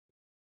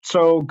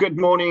So good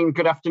morning,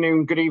 good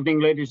afternoon, good evening,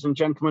 ladies and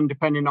gentlemen,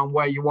 depending on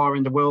where you are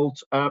in the world.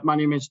 My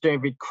name is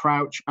David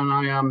Crouch, and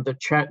I am the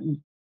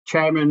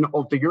chairman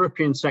of the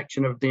European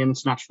section of the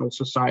International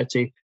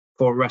Society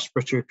for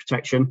Respiratory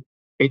Protection.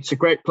 It's a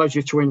great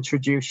pleasure to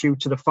introduce you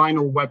to the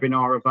final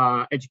webinar of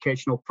our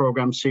educational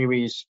program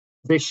series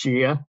this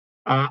year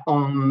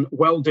on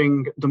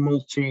welding the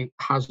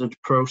multi-hazard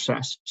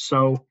process.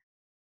 So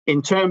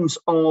in terms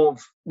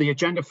of the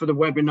agenda for the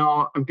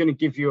webinar, I'm going to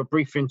give you a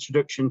brief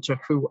introduction to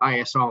who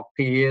ISRP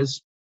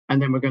is,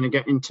 and then we're going to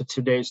get into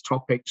today's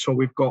topic. So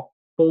we've got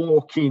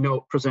 4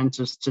 keynote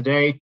presenters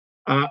today,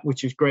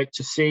 which is great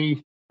to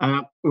see.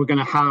 We're going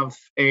to have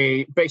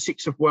a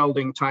basics of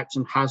welding types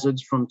and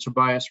hazards from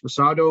Tobias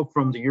Rosado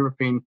from the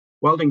European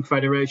Welding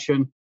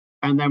Federation.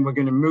 And then we're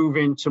going to move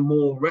into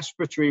more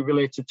respiratory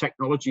related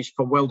technologies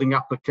for welding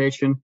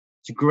application.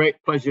 It's a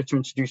great pleasure to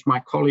introduce my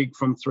colleague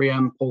from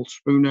 3M, Paul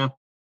Spooner.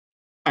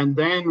 And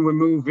then we're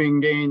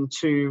moving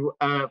into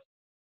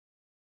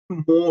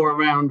more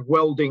around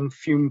welding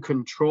fume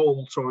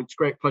control. So it's a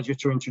great pleasure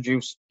to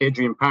introduce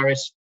Adrian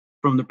Paris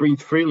from the Breathe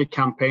Freely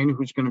campaign,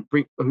 who's going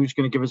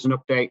to give us an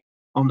update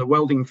on the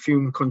welding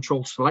fume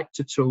control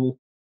selector tool.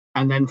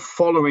 And then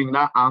following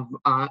that,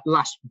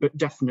 last but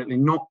definitely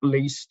not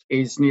least,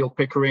 is Neil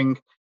Pickering,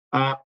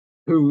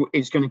 who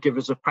is going to give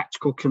us a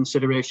practical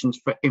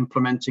considerations for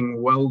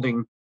implementing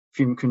welding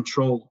fume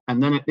control.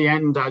 And then at the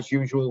end, as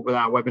usual with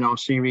our webinar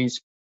series,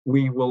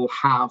 we will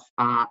have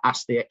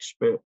Ask the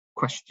Expert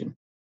question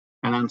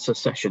and answer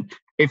session.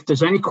 If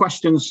there's any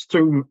questions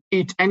through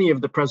any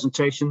of the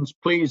presentations,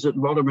 please at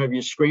the bottom of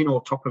your screen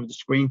or top of the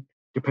screen,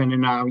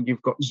 depending on how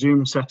you've got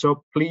Zoom set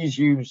up, please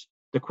use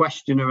the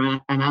question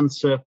and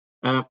answer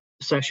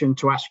session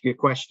to ask your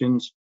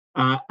questions,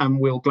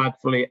 and we'll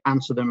gladly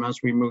answer them as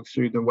we move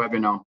through the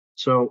webinar.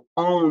 So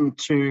on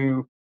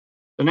to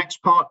the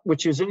next part,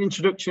 which is an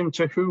introduction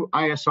to who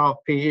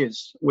ISRP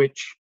is,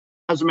 which,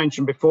 as I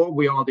mentioned before,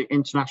 we are the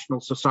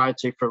International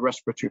Society for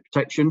Respiratory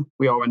Protection.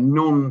 We are a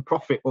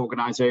non-profit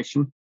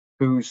organisation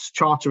whose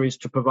charter is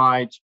to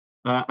provide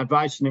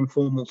advice and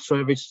informal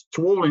service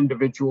to all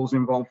individuals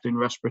involved in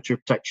respiratory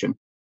protection.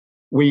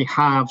 We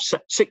have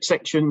 6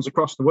 sections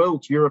across the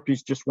world. Europe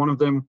is just one of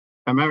them.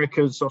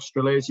 Americas,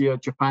 Australasia,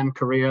 Japan,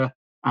 Korea,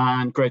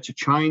 and Greater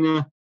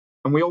China.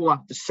 And we all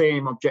have the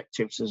same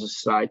objectives as a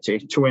society: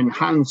 to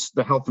enhance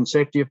the health and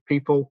safety of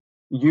people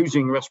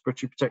using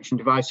respiratory protection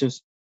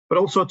devices, but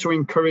also to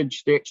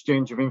encourage the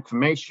exchange of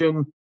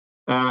information,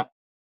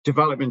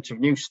 development of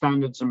new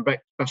standards and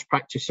best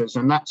practices.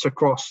 And that's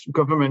across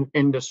government,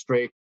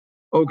 industry,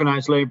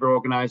 organised labour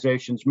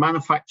organisations,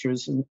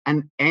 manufacturers,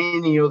 and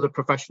any other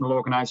professional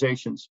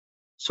organisations.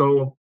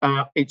 So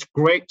it's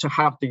great to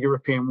have the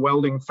European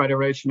Welding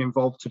Federation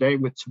involved today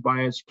with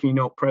Tobias'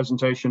 keynote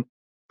presentation,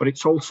 but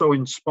it's also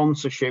in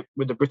sponsorship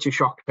with the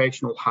British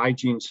Occupational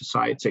Hygiene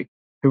Society,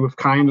 who have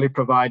kindly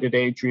provided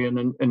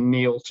Adrian and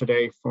Neil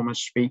today from a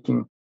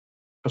speaking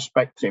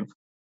perspective.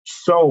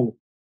 So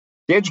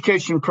the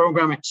education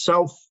program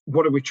itself,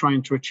 what are we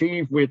trying to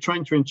achieve? We're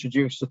trying to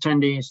introduce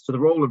attendees to the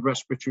role of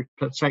respiratory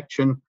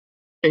protection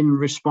in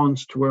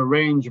response to a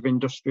range of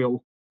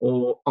industrial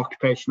or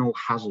occupational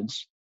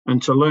hazards,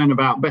 and to learn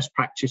about best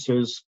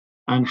practices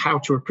and how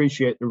to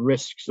appreciate the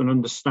risks and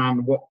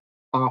understand what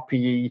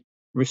RPE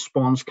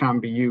response can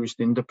be used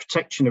in the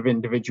protection of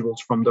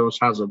individuals from those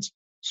hazards.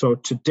 So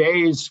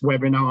today's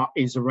webinar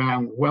is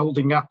around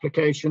welding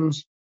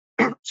applications.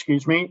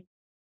 Excuse me.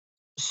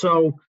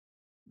 So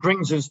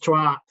brings us to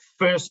our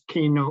first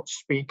keynote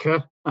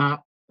speaker,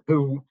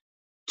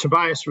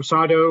 Tobias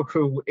Rosado,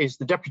 who is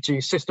the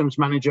Deputy Systems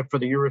Manager for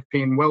the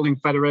European Welding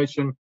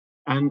Federation.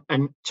 And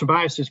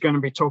Tobias is going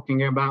to be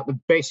talking about the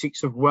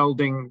basics of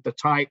welding, the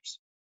types,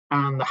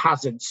 and the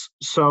hazards.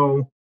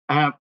 So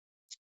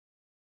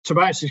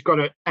Tobias has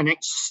got an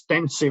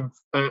extensive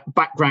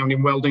background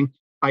in welding.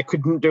 I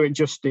couldn't do it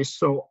justice.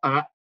 So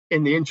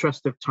in the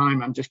interest of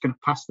time, I'm just going to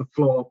pass the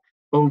floor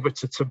over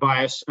to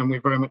Tobias, and we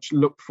very much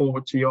look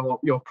forward to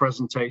your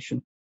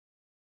presentation.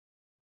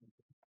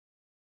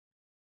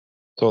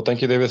 So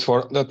thank you, David,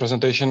 for that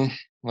presentation.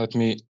 Let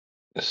me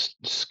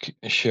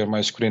share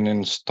my screen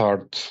and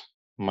start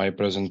my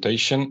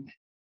presentation.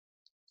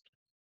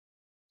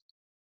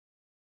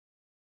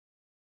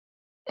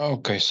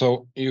 Okay,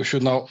 so you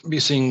should now be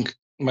seeing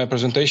my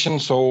presentation.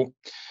 So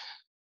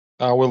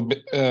I will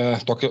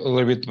talk a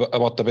little bit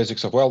about the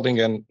basics of welding,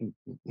 and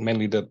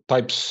mainly the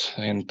types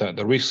and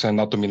the risks, and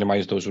how to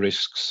minimize those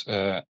risks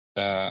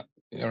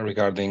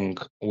regarding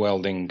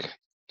welding.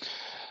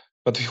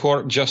 But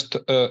before, just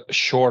a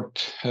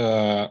short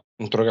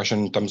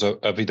introduction in terms of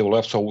a video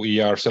left. So we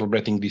are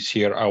celebrating this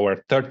year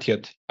our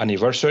 30th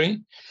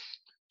anniversary.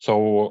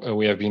 So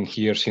we have been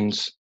here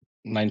since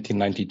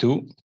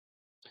 1992.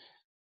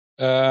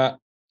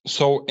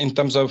 So in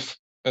terms of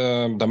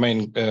the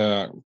main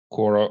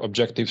core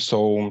objectives,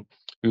 so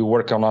we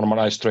work on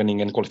harmonized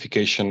training and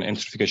qualification and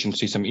certification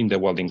system in the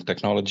welding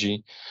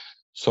technology.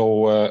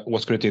 So it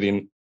was created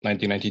in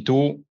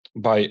 1992.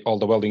 by all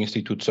the welding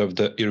institutes of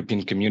the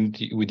European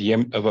community with the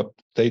aim of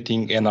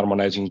updating and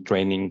harmonizing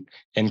training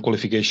and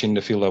qualification in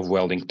the field of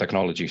welding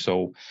technology.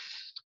 So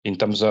in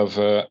terms of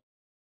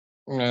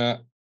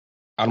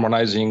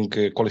harmonizing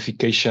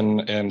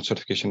qualification and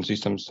certification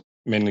systems,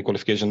 mainly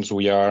qualifications,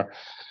 we are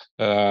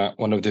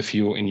one of the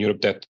few in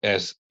Europe that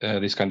has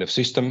this kind of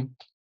system.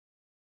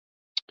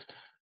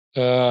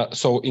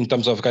 So in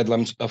terms of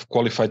guidelines of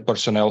qualified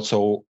personnel,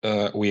 so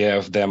we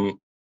have them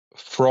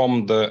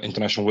from the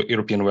International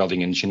European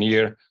Welding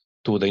Engineer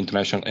to the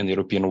International and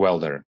European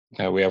Welder.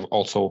 We have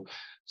also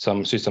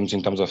some systems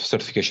in terms of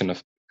certification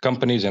of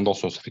companies and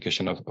also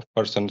certification of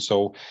persons.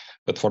 So,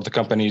 but for the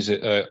companies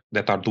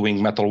that are doing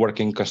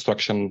metalworking,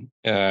 construction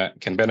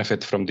can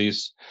benefit from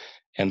this,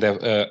 and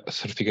have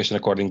certification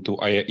according to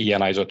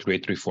EN ISO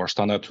 3834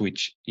 standard,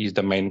 which is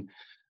the main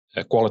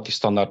quality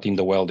standard in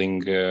the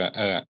welding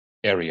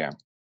area.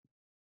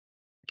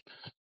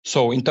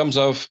 So in terms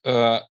of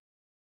the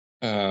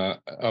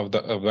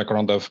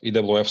background of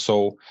EWF,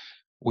 so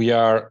we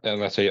are,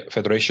 let's say, a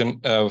federation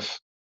of,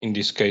 in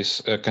this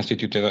case,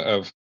 constituted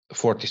of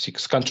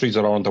 46 countries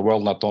around the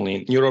world, not only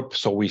in Europe.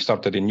 So we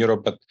started in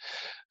Europe, but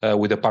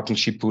with a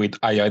partnership with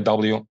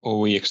IIW,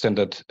 we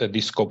extended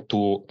this scope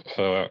to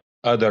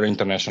other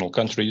international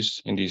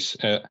countries in this.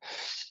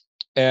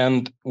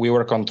 And we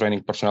work on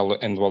training personnel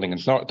and welding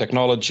and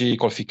technology,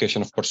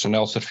 qualification of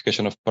personnel,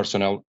 certification of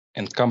personnel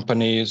and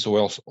companies. We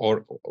also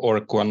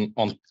work on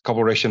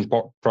collaboration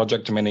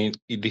project.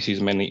 This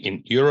is mainly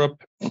in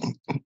Europe.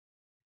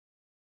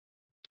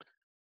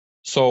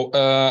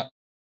 So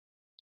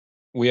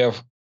we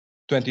have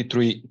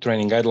 23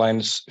 training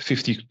guidelines,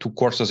 52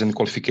 courses and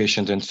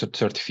qualifications and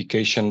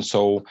certifications.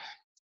 So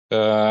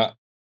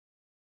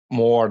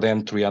more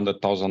than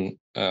 300,000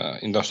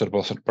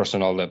 industrial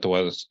personnel that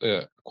was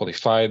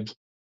qualified.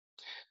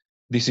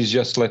 This is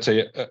just, let's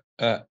say,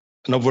 an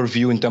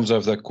overview in terms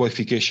of the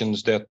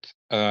qualifications that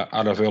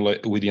are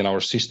available within our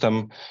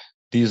system.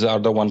 These are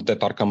the ones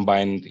that are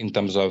combined in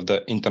terms of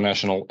the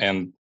international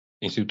and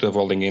Institute of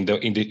Welding in the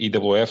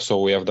EWF.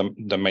 So we have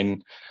the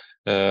main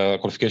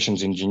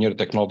qualifications: engineer,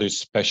 technologist,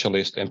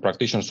 specialist, and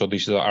practitioner. So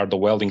these are the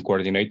welding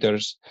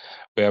coordinators.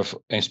 We have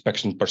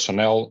inspection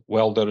personnel,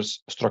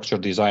 welders, structure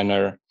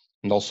designer,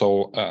 and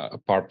also a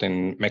part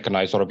in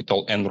mechanized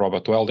orbital and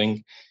robot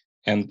welding.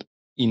 And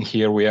in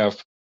here we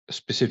have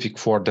specific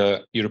for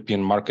the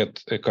European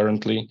market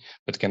currently,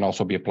 but can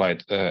also be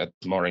applied at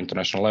more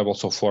international level.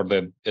 So for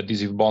the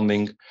adhesive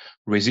bonding,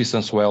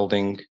 resistance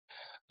welding,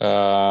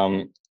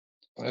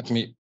 let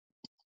me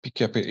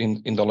pick up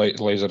in the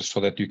laser so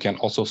that you can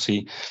also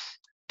see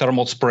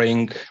thermal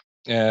spraying.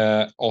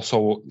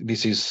 Also,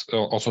 this is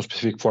also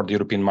specific for the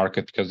European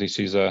market, because this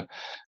is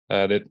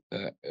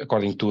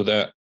according to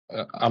the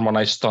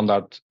harmonized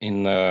standard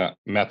in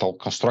metal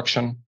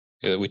construction,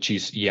 which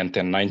is EN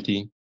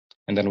 1090.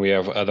 And then we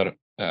have other,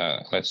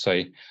 let's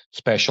say,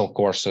 special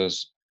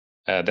courses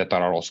that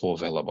are also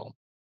available.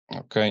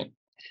 Okay.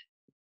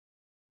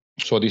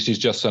 So this is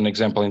just an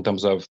example in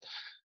terms of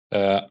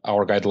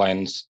our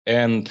guidelines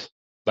and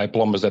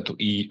diplomas that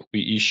we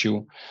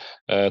issue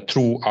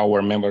through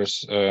our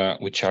members,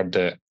 which are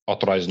the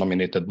authorized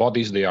nominated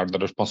bodies. They are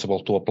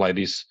responsible to apply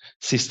this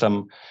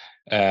system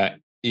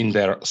in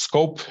their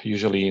scope,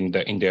 usually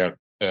in their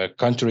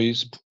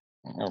countries.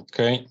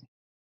 Okay.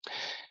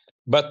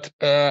 But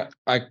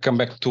I come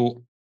back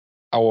to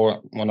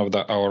one of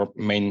our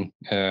main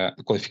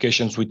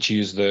qualifications, which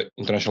is the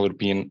International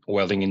European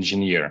Welding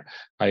Engineer.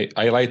 I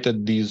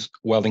highlighted these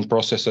welding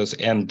processes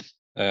and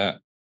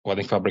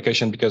welding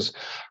fabrication because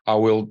I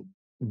will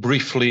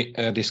briefly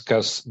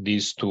discuss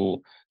these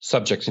two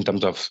subjects in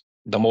terms of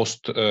the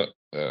most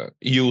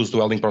used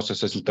welding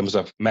processes in terms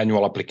of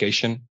manual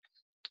application.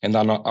 And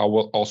then I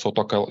will also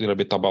talk a little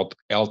bit about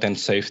health and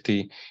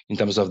safety in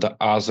terms of the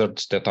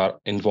hazards that are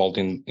involved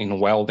in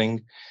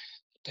welding.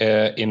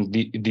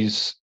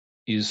 This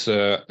is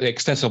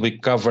extensively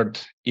covered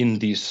in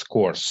this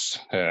course,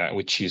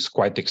 which is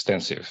quite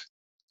extensive.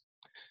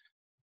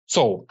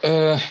 So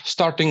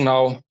starting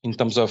now in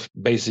terms of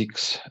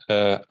basics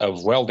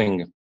of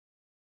welding.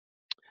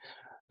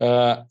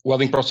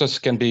 Welding process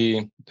can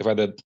be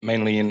divided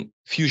mainly in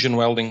fusion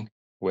welding,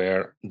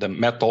 where the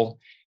metal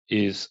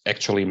is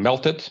actually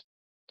melted,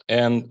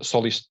 and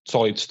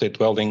solid state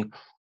welding,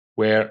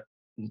 where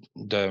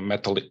the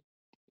metal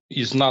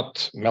is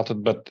not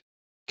melted, but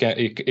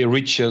it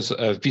reaches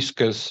a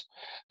viscous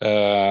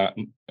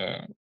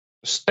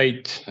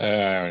state.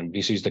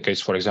 This is the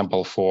case, for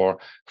example, for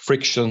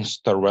friction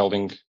stir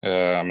welding.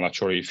 I'm not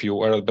sure if you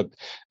are, but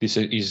this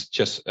is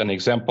just an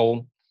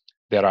example.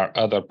 There are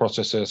other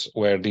processes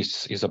where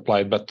this is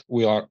applied, but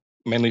we are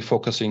mainly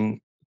focusing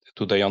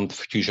today on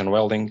fusion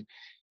welding.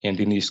 And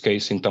in this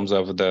case, in terms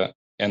of the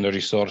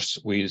energy source,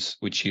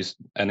 which is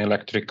an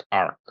electric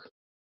arc.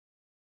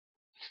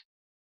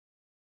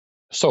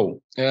 So,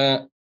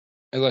 as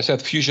I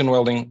said, fusion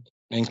welding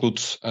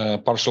includes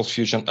partial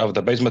fusion of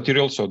the base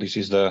material. So this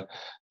is the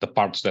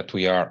parts that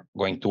we are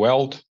going to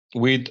weld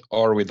with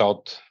or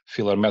without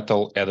filler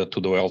metal added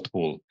to the weld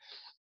pool.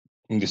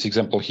 In this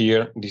example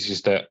here, this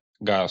is the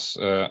gas,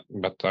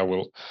 but I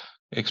will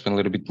explain a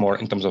little bit more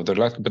in terms of the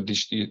electric, but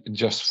this is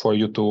just for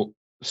you to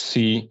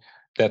see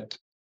that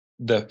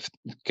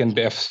can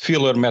be a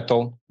filler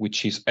metal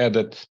which is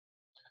added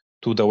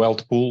to the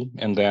weld pool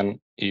and then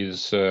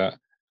is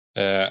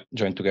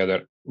joined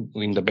together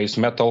in the base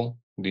metal.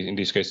 In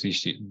this case,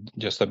 this is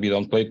just a bid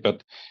on plate,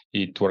 but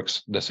it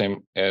works the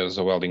same as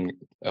a welding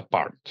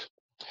part.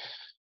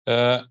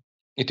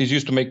 It is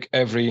used to make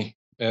every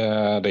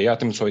the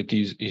atom, so it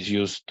is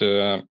used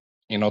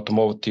in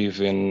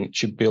automotive, in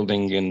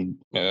shipbuilding, in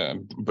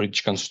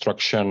bridge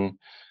construction.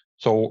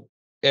 So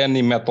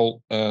any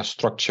metal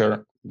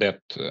structure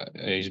that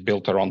is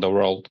built around the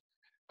world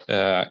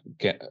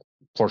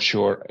for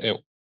sure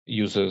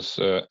uses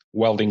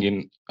welding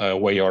in a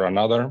way or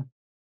another.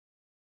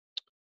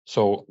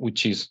 So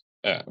which is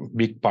a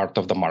big part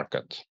of the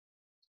market.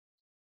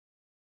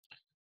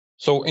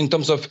 So in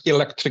terms of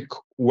electric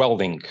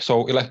welding,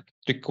 so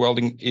electric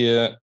welding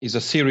is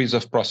a series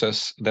of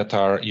processes that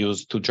are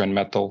used to join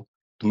metal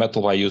to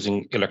metal by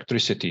using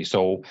electricity.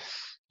 So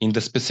in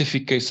the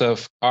specific case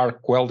of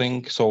arc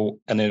welding, so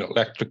an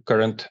electric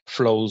current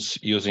flows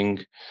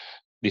using,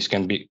 this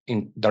can be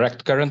in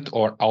direct current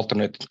or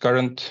alternating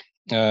current,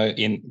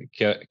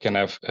 can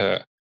have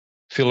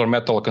filler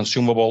metal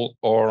consumable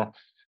or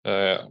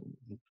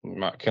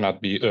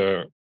cannot be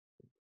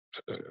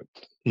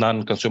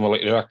non-consumable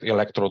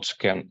electrodes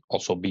can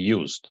also be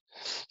used.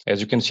 As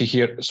you can see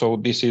here, so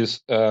this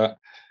is an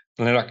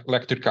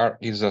electric arc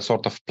is a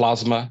sort of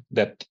plasma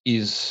that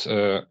is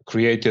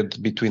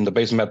created between the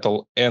base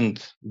metal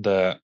and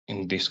the,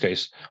 in this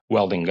case,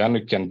 welding gun.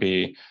 It can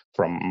be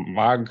from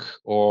mag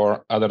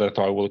or other that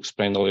I will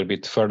explain a little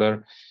bit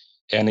further.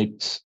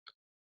 And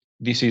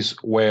this is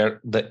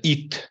where the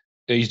heat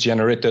is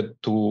generated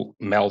to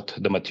melt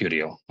the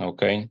material,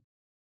 okay?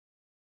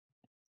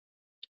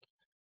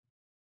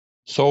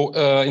 So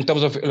in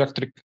terms of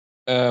electric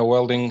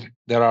welding,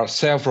 there are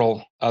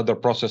several other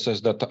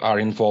processes that are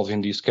involved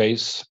in this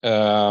case,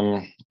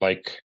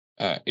 like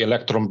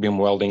electron beam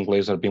welding,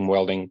 laser beam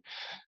welding.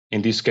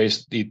 In this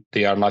case,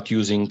 they are not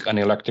using an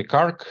electric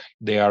arc.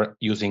 They are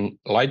using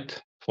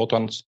light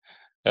photons,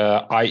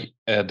 high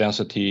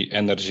density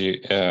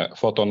energy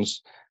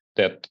photons,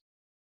 that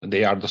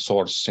they are the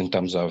source in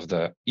terms of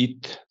the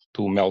heat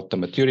to melt the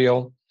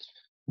material.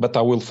 But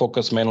I will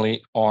focus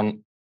mainly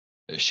on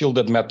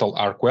shielded metal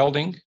arc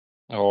welding,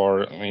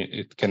 or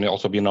it can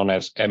also be known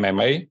as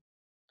MMA.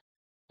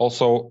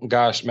 Also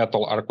gas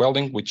metal arc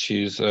welding, which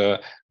is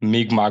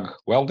MIG-MAG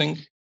welding,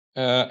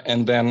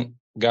 and then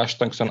gas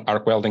tungsten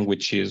arc welding,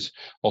 which is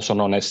also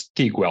known as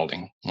TIG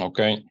welding,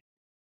 okay?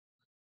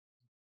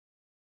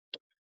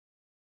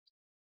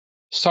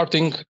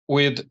 Starting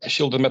with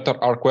shielded metal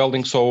arc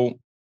welding, so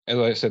as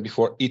I said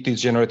before, it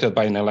is generated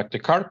by an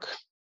electric arc.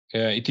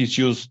 It is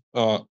used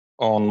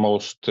on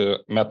most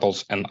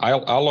metals and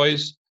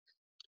alloys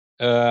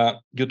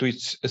due to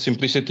its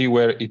simplicity,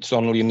 where it's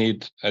only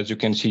need, as you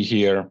can see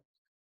here,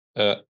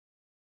 a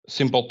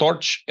simple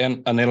torch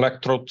and an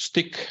electrode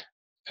stick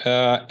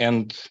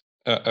and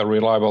a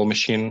reliable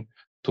machine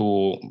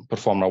to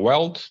perform a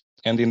weld.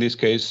 And in this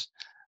case,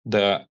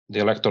 the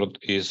electrode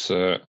is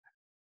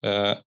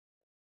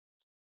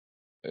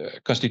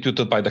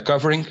constituted by the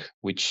covering,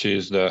 which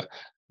is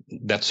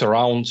that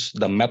surrounds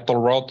the metal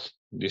rod.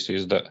 This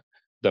is the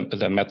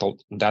metal,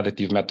 the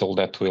additive metal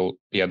that will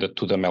be added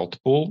to the melt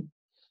pool.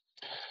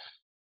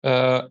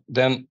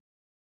 Then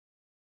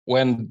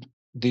when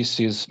this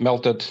is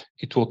melted,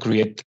 it will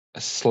create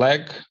a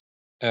slag,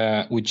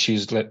 which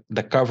is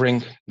the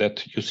covering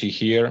that you see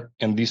here.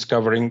 And this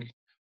covering,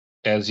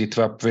 as it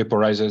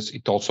vaporizes,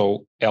 it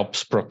also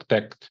helps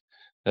protect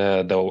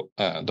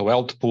the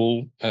weld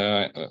pool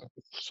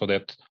so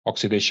that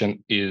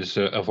oxidation is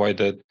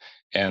avoided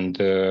and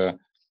the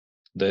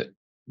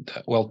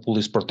weld pool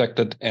is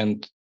protected,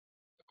 and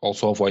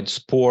also avoid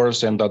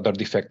spores and other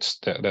defects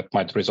that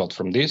might result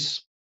from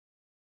this.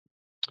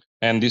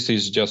 And this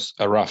is just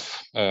a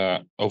rough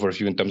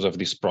overview in terms of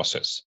this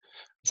process.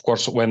 Of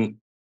course, when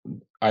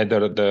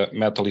either the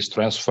metal is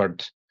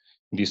transferred,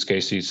 in this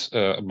case is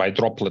by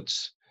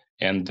droplets,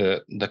 and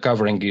the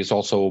covering is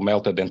also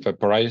melted and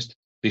vaporized,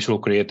 this will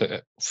create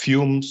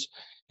fumes,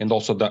 and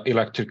also the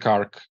electric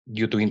arc,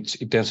 due to its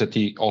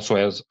intensity, also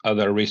has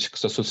other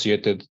risks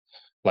associated,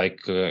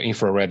 like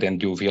infrared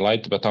and UV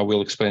light, but I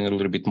will explain a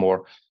little bit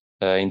more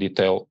in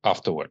detail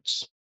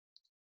afterwards.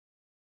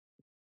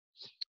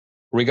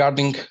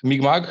 Regarding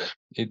MIG-MAG,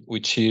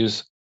 which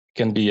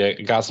can be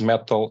a gas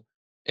metal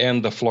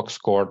and the flux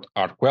core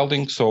arc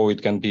welding, so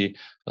it can be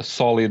a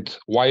solid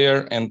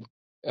wire and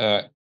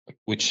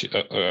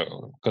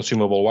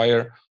consumable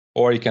wire,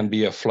 or it can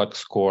be a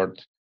flux core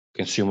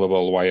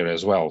consumable wire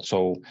as well.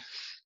 So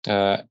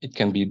it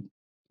can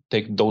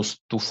take those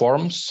two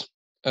forms.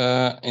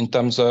 In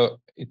terms of,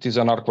 it is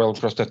an arc welding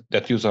process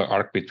that uses an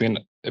arc between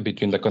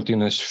the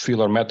continuous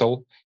filler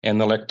metal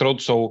and electrode.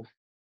 So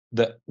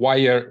the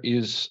wire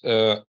is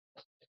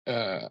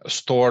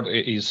stored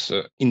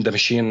in the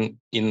machine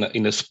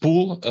in a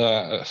spool,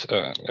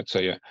 let's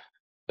say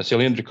a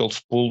cylindrical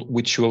spool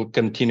which will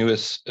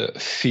continuous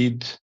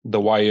feed the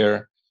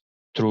wire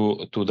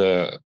through to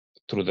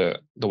the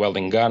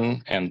welding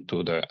gun and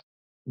to the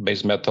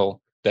base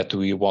metal that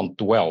we want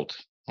to weld.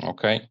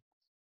 Okay.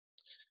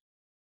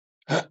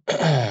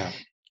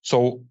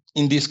 So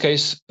in this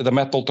case, the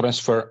metal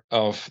transfer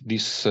of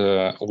this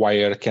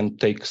wire can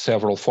take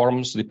several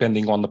forms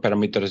depending on the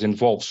parameters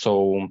involved.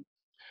 So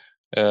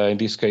in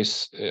this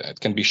case, it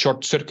can be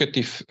short circuit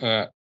if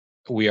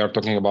we are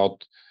talking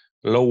about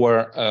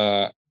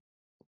lower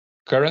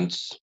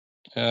currents.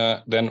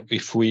 Then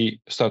if we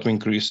start to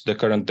increase the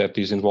current that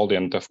is involved,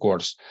 and of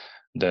course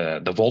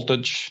the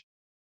voltage,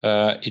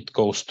 it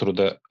goes through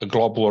the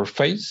globular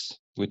phase,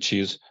 which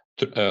is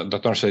the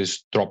transfer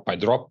is drop by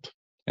drop.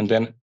 And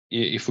then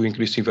if we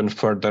increase even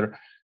further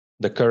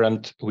the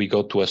current, we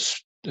go to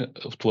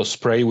a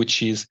spray,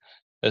 which is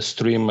a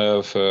stream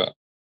of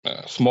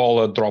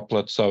smaller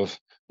droplets of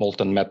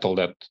molten metal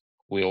that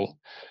will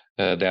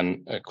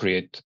then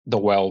create the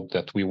weld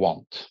that we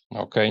want.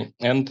 Okay,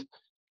 and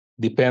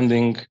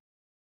depending,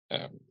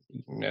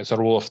 as a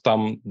rule of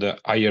thumb, the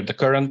higher the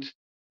current,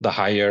 the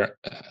higher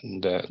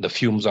the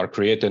fumes are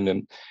created,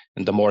 and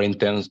the more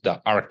intense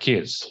the arc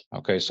is.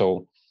 Okay,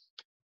 so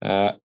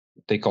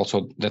take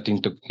also that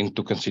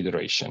into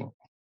consideration.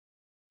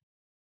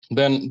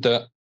 Then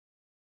the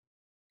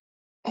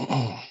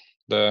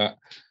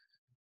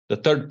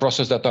third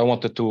process that I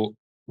wanted to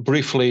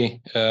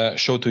briefly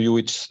show to you,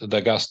 it's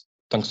the gas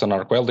tungsten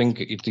arc welding.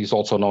 It is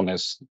also known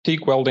as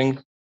TIG welding,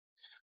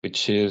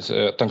 which is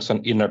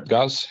tungsten inert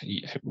gas.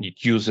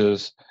 It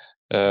uses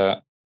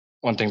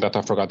one thing that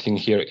I forgot in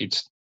here.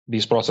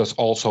 This process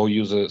also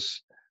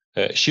uses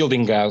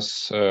shielding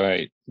gas,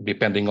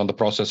 depending on the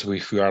process.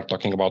 If we are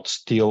talking about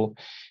steel,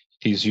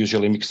 it is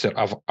usually a mixture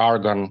of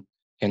argon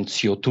and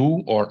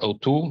CO2 or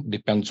O2,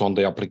 depends on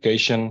the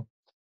application.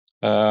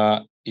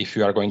 If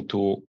you are going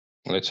to,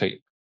 let's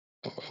say,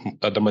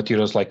 the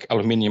materials like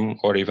aluminium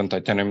or even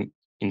titanium,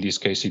 in this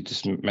case, it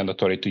is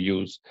mandatory to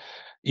use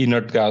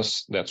inert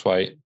gas. That's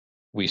why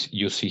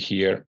you see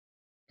here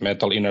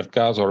metal inert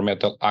gas or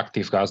metal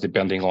active gas,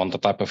 depending on the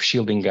type of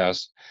shielding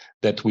gas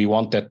that we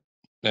want. That,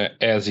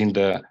 as in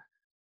the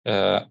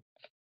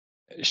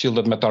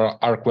shielded metal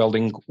arc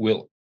welding,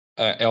 will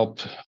help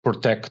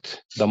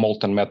protect the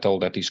molten metal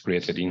that is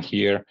created in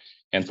here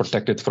and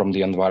protect it from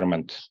the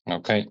environment.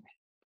 Okay.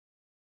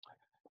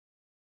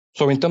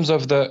 So in terms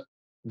of the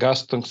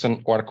gas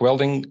tungsten arc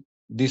welding,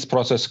 this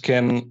process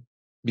can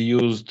be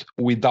used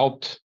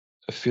without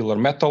a filler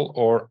metal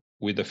or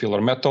with a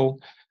filler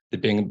metal,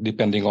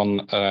 depending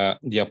on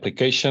the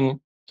application.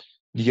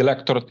 The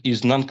electrode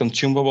is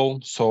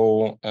non-consumable,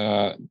 so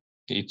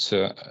it's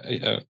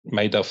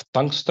made of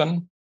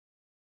tungsten,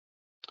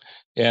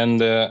 and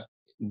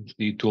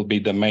it will be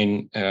the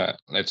main,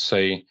 let's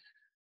say,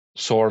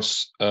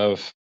 source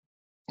of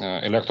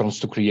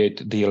electrons to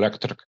create the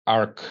electric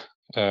arc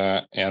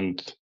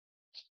and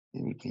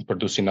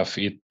produce enough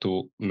heat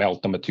to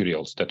melt the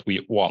materials that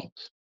we want.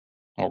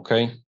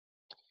 Okay.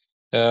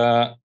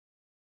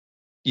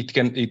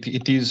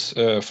 It is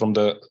from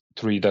the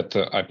three that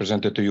I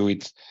presented to you,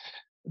 it's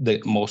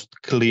the most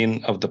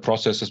clean of the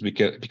processes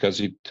because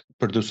it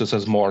produces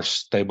a more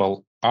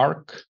stable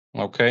arc.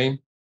 Okay.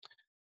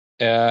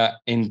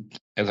 And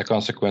as a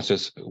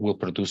consequence, will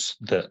produce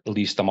the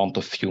least amount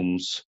of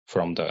fumes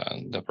from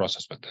the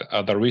process. But the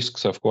other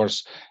risks, of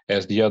course,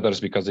 as the others,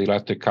 because the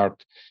electric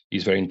arc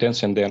is very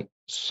intense, and then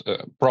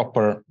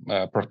proper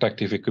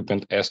protective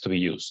equipment has to be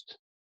used.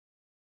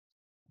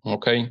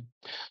 Okay,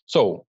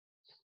 so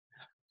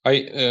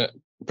I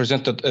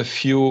presented a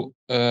few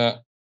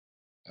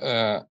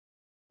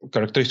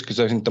characteristics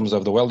in terms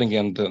of the welding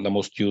and the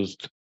most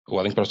used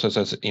welding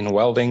processes in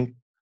welding,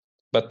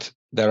 but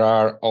there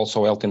are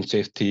also health and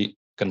safety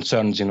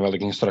concerns in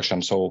welding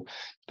instruction. So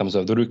in terms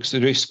of the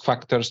risk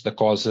factors, the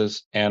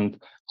causes,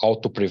 and how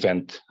to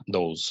prevent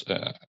those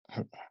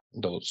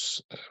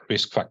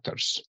risk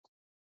factors.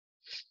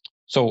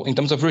 So in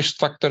terms of risk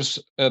factors,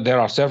 there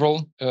are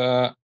several.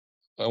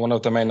 One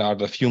of the main are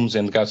the fumes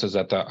and gases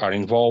that are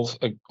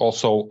involved.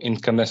 Also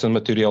incandescent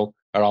material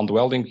around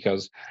welding,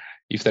 because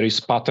if there is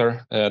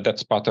spatter, that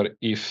spatter,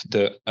 if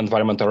the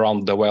environment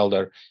around the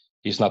welder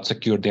is not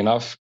secured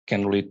enough,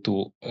 can lead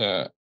to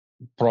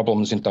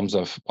problems in terms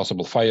of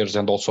possible fires,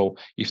 and also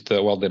if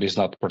the welder is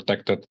not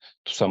protected,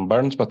 to some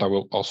burns. But I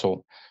will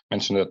also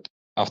mention that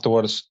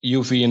afterwards.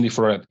 UV and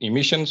infrared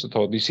emissions,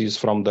 so this is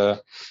from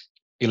the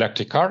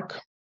electric arc,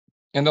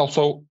 and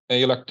also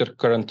electric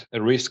current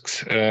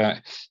risks,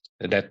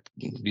 that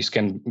this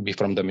can be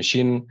from the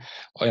machine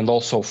and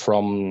also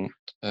from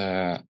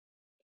the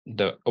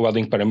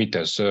welding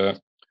parameters.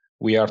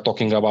 We are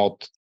talking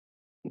about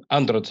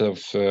hundreds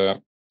of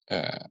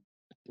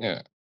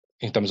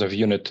in terms of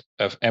unit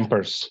of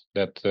amperes,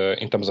 that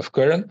in terms of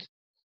current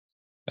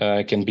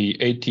can be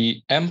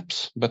 80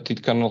 amps, but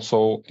it can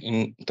also,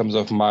 in terms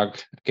of mag,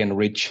 can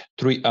reach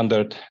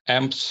 300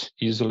 amps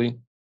easily.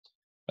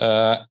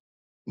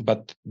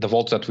 But the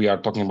volts that we are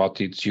talking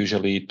about, it's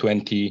usually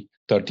 20,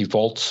 30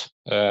 volts.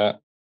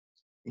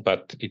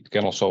 but it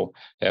can also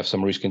have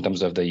some risk in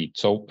terms of the heat.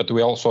 So, but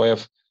we also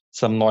have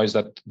some noise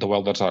that the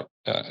welders are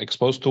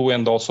exposed to,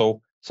 and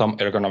also some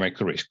ergonomic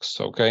risks.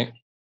 Okay.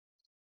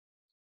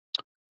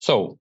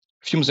 So,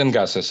 fumes and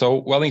gases.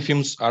 So, welding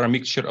fumes are a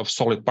mixture of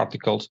solid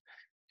particles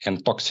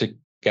and toxic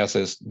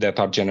gases that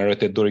are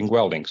generated during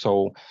welding.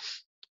 So,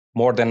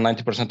 more than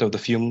 90% of the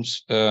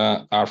fumes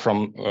are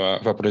from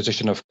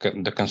vaporization of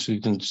the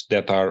constituents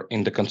that are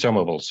in the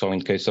consumables. So,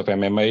 in case of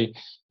MMA,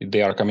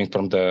 they are coming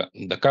from the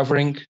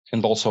covering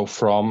and also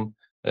from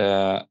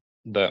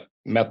the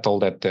metal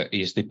that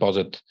is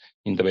deposited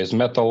in the base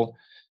metal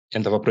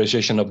and the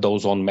vaporization of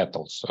those on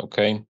metals.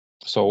 Okay.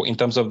 So in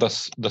terms of the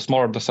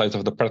smaller the size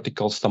of the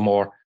particles, the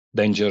more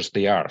dangerous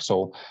they are.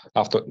 So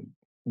after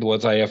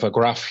what I have a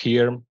graph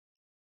here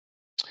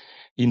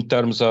in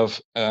terms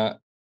of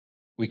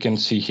we can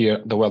see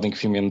here the welding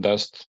fume and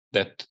dust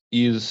that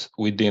is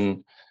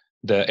within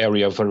the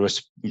area of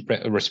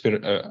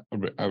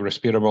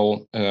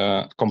respirable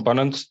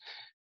components.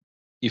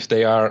 If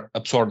they are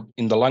absorbed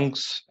in the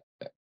lungs,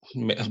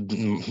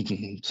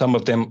 some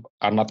of them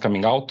are not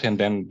coming out, and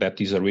then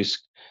that is a risk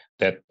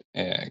that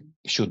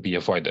should be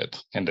avoided.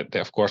 And that,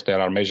 of course,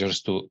 there are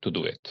measures to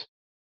do it.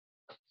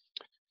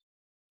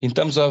 In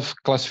terms of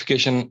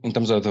classification, in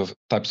terms of the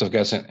types of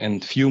gas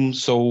and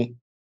fumes, so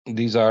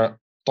these are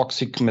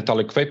toxic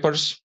metallic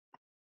vapors.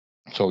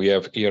 So we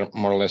have here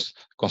more or less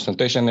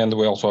concentration, and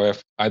we also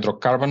have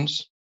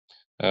hydrocarbons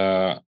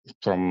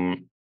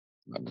from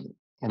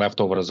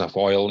leftovers of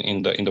oil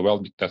in the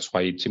weld. That's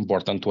why it's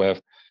important to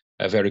have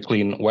a very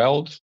clean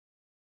weld.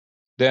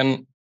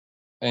 Then,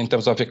 in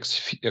terms of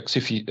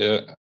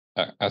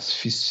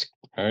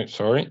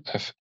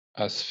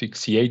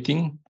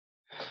asphyxiating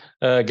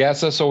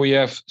gases, so we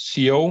have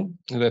CO,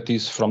 that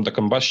is from the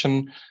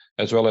combustion,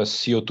 as well as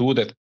CO2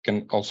 that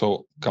can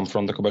also come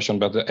from the combustion,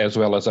 but as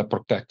well as a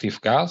protective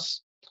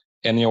gas.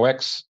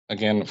 NOx,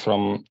 again,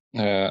 from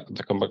the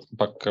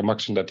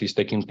combustion that is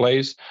taking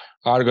place.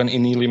 Argon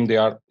and helium, they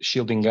are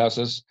shielding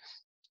gases,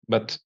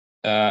 but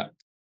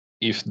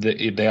if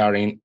they are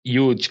in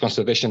huge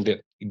concentration,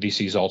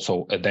 this is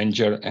also a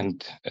danger,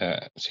 and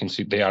since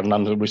they are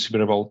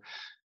non-respirable,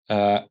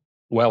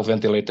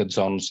 well-ventilated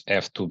zones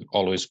have to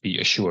always be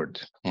assured.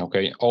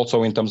 Okay.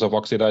 Also, in terms of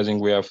oxidizing,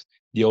 we have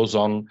the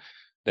ozone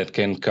that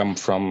can come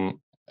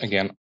from,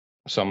 again,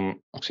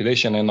 some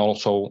oxidation, and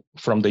also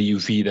from the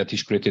UV that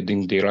is created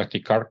in the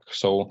electric arc.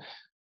 So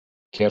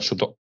care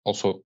should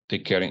also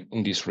take care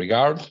in this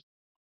regard.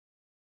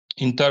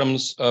 In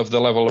terms of the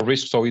level of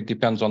risk, so it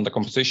depends on the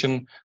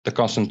composition, the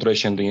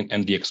concentration,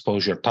 and the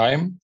exposure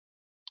time.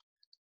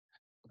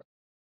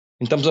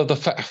 In terms of the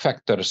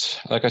factors,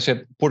 like I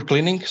said, poor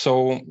cleaning.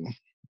 So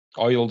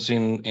oils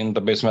in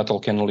the base metal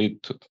can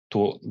lead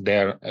to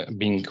their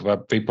being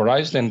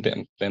vaporized, and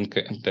then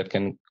that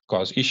can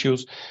cause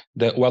issues.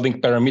 The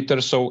welding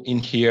parameters. So in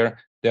here,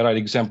 there are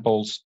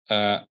examples.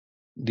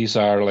 These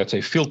are, let's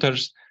say,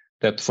 filters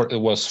that it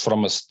was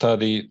from a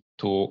study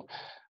to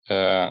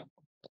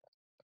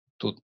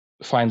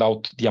find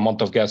out the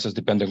amount of gases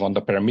depending on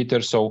the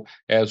parameter. So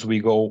as we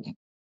go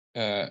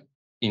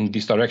in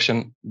this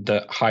direction,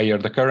 the higher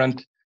the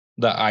current,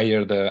 the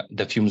higher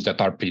the fumes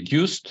that are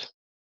produced.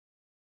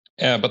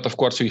 But of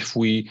course, if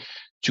we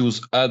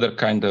choose other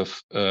kind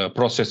of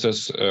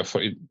processes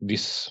for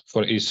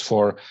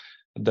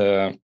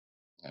the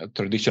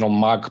traditional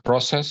MAG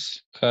process.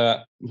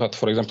 But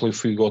for example,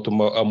 if we go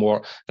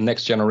to a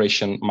next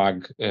generation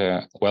MAG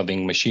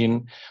welding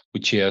machine,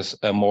 which has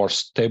a more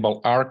stable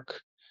arc,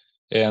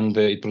 and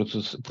it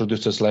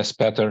produces less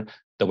spatter,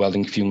 the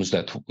welding fumes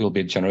that will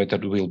be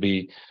generated will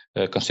be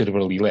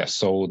considerably less.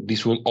 So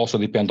this will also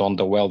depend on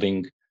the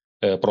welding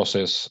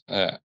process,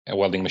 a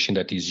welding machine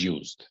that is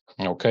used.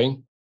 Okay.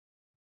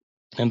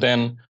 And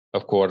then,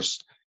 of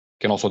course,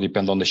 can also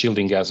depend on the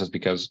shielding gases,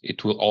 because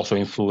it will also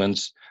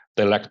influence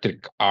the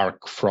electric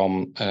arc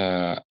from,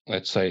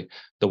 let's say,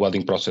 the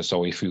welding process.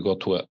 So if you go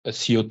to a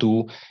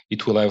CO2,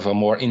 it will have a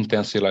more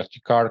intense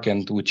electric arc,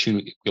 and which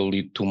will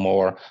lead to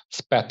more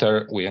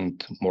spatter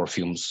and more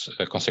fumes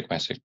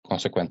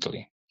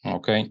consequently.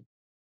 Okay.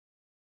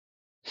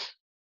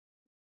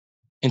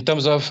 In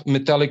terms of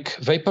metallic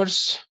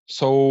vapors,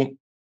 so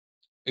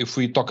if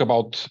we talk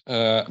about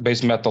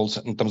base metals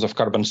in terms of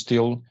carbon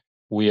steel,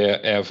 we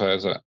have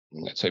as a,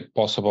 let's say,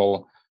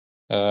 possible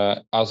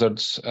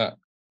hazards,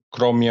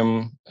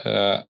 chromium,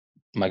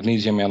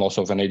 magnesium, and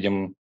also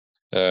vanadium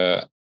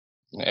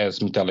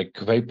as metallic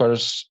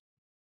vapors.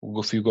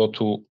 If you go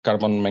to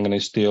carbon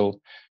manganese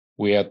steel,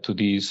 we add to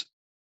these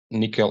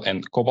nickel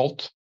and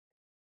cobalt.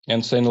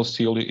 And stainless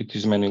steel, it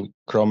is mainly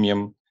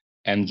chromium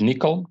and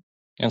nickel.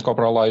 And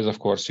copper alloys, of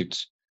course,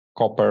 it's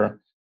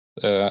copper,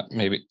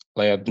 maybe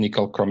lead,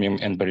 nickel, chromium,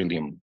 and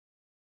beryllium.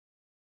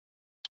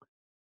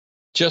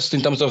 Just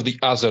in terms of the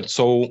hazard,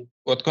 so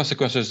what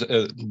consequences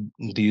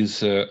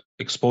these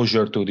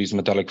exposure to these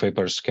metallic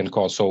vapors can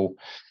cause, so,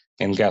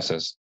 and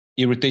gases?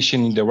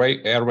 Irritation in the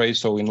airway,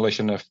 so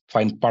inhalation of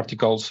fine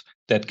particles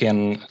that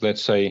can,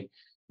 let's say,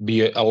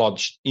 be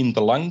lodged in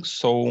the lungs,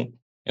 so,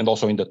 and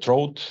also in the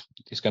throat.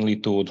 This can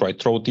lead to dry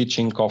throat,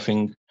 itching,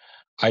 coughing,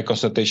 high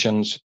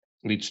concentrations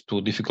leads to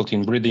difficulty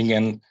in breathing,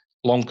 and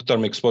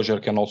long-term exposure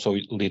can also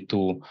lead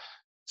to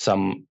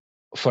some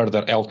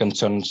further health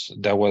concerns.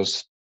 There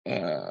was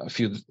a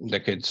few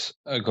decades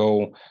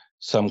ago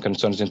some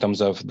concerns in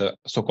terms of the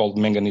so-called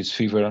manganese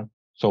fever.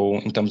 So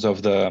in terms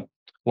of the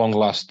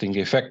long-lasting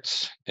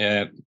effects,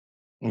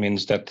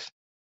 means that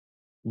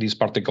these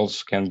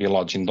particles can be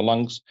lodged in the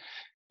lungs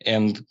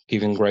and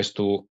giving rise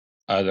to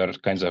other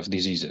kinds of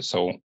diseases.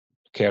 So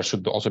care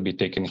should also be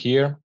taken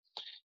here.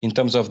 In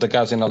terms of the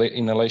gas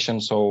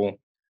inhalation, so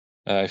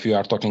if you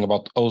are talking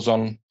about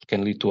ozone, it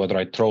can lead to a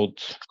dry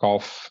throat,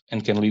 cough,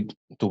 and can lead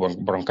to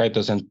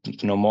bronchitis and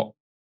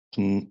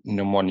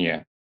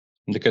pneumonia.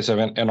 In the case of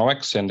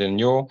NOx and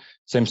NO,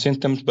 same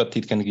symptoms, but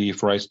it can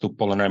give rise to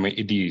pulmonary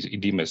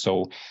edema.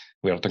 So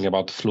we are talking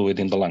about fluid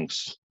in the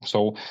lungs.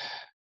 So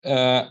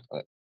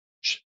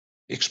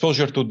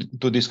exposure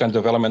to these kinds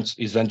of elements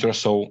is dangerous,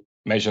 so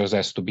measures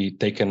has to be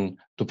taken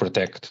to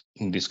protect,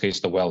 in this case,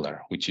 the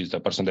welder, which is the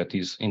person that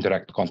is in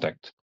direct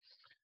contact.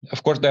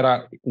 Of course, there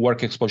are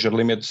work exposure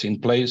limits in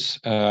place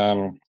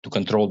to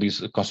control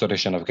this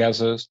concentration of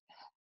gases.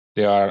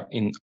 They are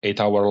in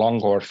 8-hour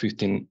long or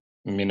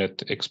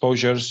 15-minute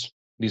exposures.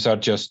 These are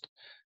just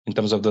in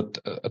terms of the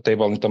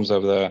table, in terms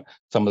of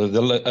some of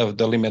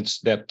the limits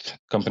that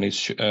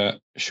companies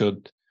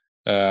should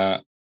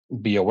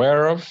be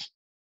aware of.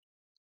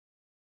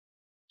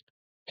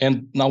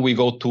 And now we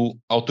go to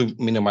how to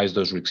minimize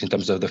those risks in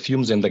terms of the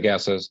fumes and the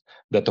gases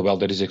that the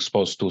welder is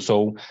exposed to.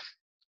 So,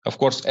 of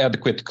course,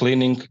 adequate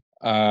cleaning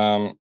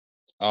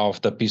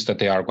of the piece that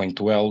they are going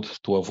to weld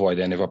to avoid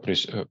any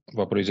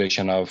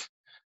vaporization of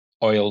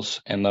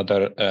oils and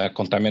other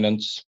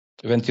contaminants.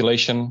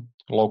 Ventilation,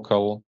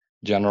 local,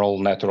 general,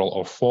 natural,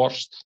 or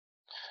forced.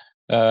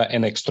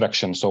 And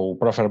extraction, so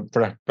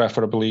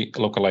preferably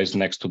localized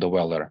next to the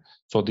welder.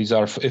 So these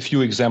are a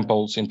few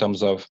examples in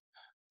terms of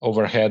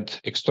overhead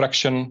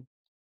extraction.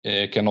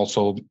 Can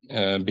also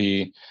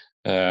be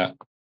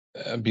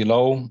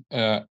below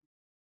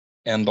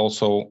and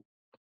also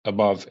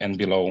above and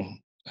below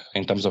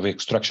in terms of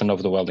extraction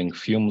of the welding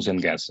fumes and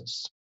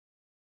gases.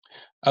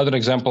 Other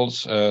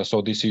examples,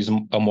 so this is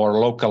a more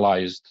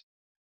localized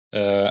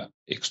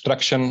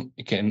extraction.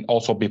 It can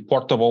also be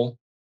portable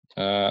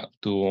to,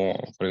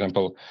 for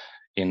example,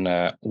 in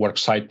a work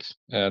site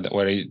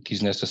where it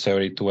is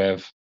necessary to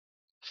have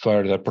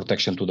further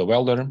protection to the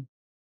welder.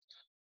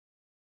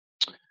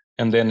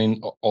 And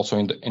then also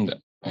in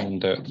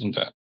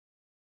the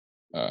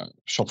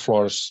shop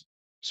floors,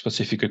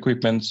 specific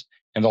equipments,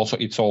 and also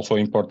it's also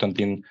important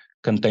in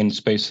contained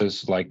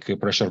spaces like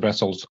pressure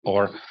vessels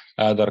or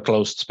other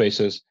closed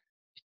spaces.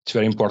 It's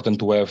very important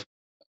to have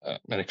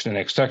an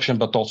extraction,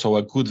 but also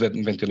a good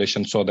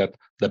ventilation so that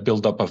the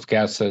buildup of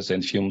gases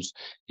and fumes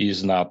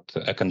is not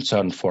a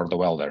concern for the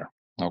welder.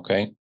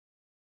 Okay.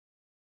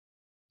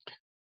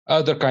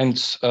 Other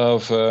kinds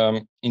of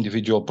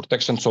individual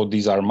protection. So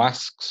these are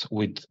masks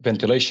with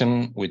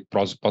ventilation, with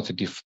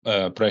positive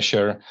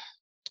pressure,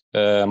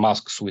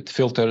 masks with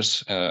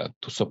filters to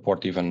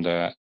support even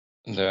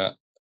the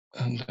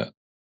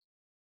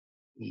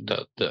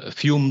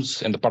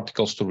fumes and the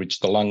particles to reach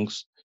the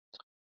lungs.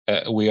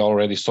 We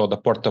already saw the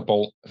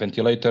portable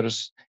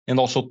ventilators and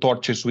also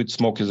torches with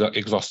smoke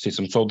exhaust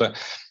system. So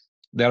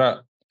there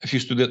are a few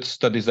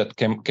studies that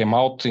came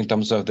out in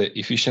terms of the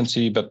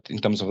efficiency, but in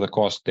terms of the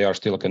cost, they are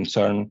still a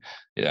concern.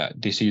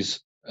 This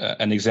is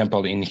an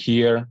example in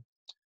here,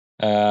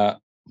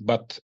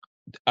 but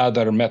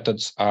other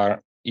methods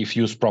are, if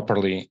used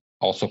properly,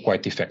 also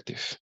quite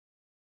effective.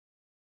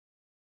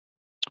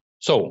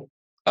 So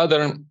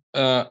other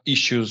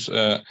issues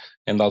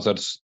and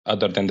others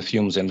other than the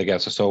fumes and the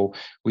gases. So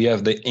we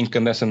have the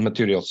incandescent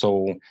material.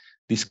 So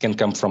this can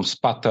come from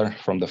spatter,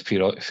 from the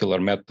filler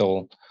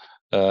metal,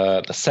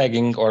 the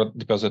sagging or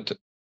deposit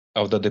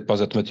of the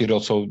deposit material.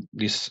 So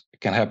this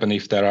can happen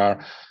if there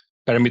are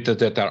parameters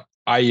that are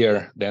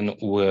higher than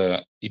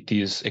it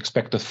is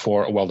expected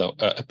for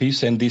a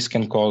piece, and this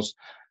can cause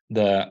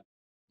the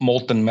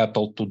molten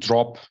metal to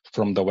drop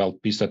from the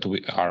weld piece that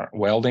we are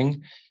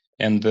welding.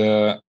 And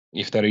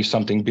if there is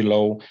something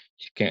below,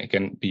 it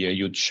can be a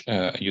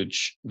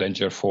huge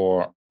danger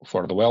for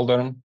the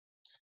welder.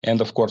 And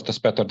of course, the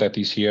spatter that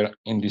is here,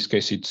 in this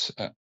case, it's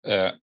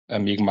a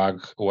MIG-MAG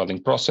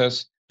welding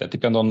process that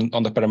depends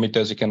on the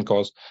parameters. It can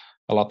cause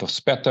a lot of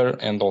spatter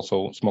and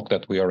also smoke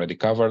that we already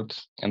covered,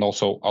 and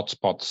also hot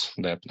spots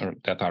that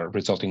are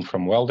resulting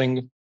from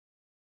welding.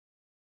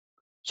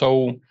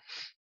 So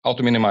how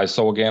to minimize?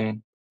 So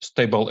again,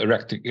 stable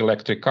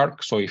electric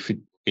arc. So if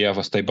we have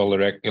a stable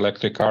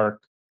electric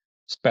arc,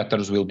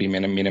 spatters will be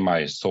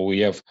minimized. So we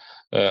have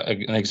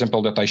an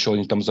example that I showed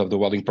in terms of the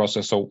welding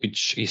process, so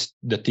which is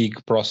the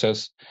TIG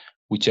process,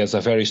 which has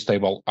a very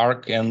stable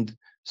arc, and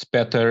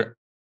spatter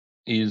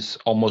is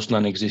almost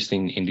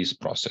non-existing in this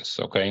process.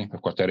 Okay,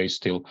 of course there is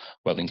still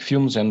welding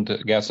fumes and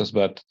gases,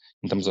 but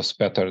in terms of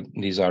spatter,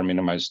 these are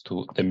minimized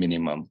to the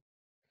minimum.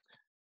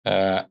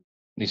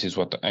 This is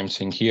what I'm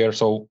seeing here.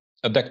 So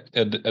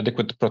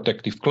adequate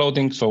protective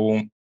clothing.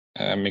 So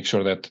make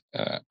sure that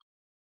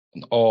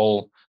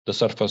all the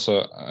surface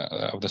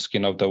of the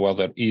skin of the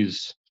welder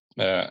is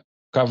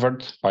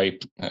covered by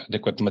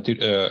adequate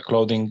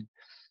clothing,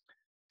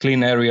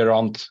 clean area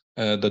around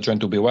the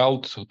joint to be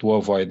welded to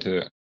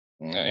avoid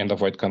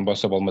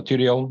combustible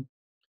material,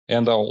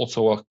 and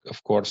also,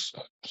 of course,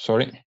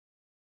 surveillance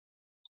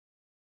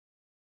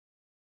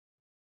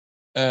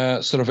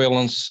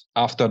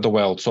after the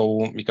weld.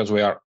 So because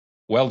we are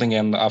welding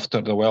and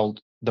after the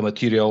weld, the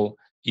material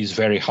is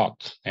very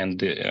hot,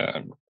 and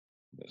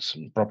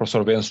proper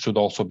surveillance should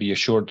also be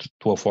assured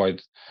to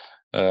avoid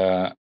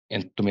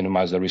and to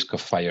minimize the risk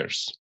of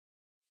fires.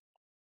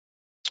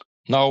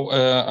 Now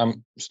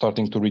I'm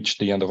starting to reach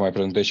the end of my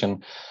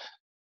presentation,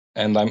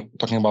 and I'm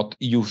talking about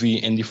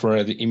UV and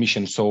infrared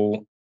emission.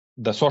 So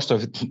the source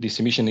of this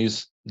emission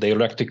is the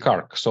electric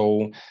arc.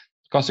 So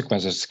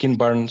consequences: skin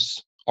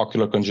burns,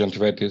 ocular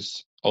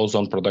conjunctivitis,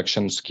 ozone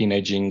production, skin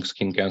aging,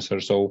 skin cancer.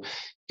 So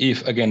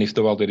if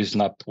the welder is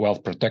not well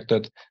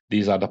protected,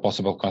 these are the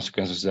possible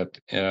consequences that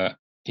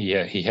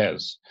he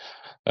has.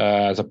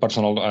 As a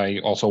personal, I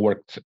also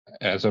worked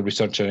as a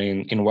researcher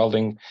in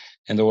welding,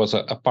 and there was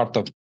a part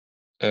of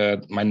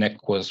my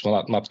neck was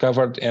not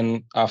covered,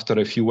 and after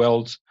a few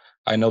welds,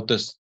 I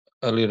noticed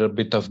a little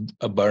bit of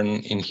a burn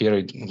in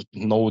here.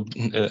 No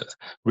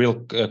real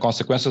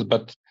consequences,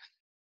 but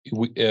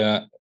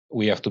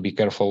we have to be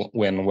careful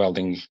when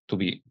welding to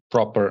be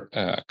proper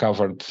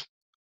covered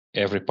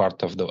every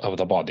part of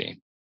the body.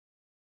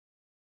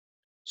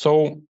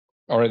 So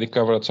already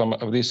covered some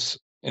of this,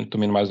 and to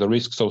minimize the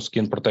risk. So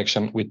skin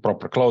protection with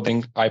proper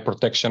clothing, eye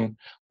protection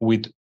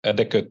with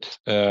adequate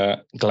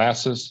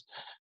glasses,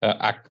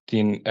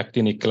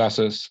 actinic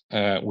glasses,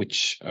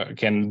 which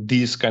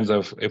these kinds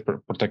of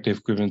protective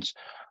equipments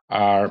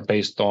are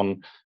based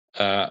on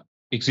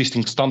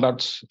existing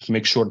standards to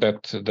make sure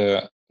that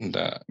the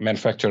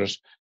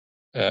manufacturers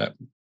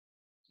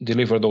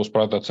deliver those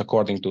products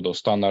according to those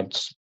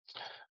standards.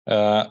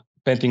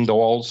 Painting the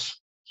walls,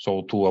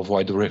 so to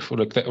avoid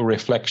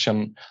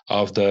reflection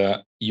of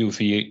the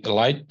UV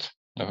light.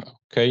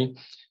 Okay,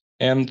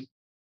 and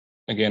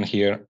again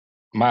here,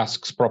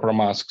 masks, proper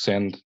masks,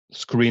 and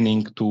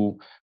screening to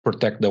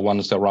protect the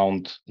ones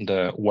around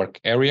the work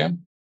area.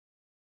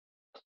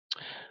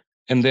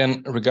 And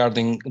then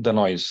regarding the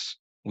noise,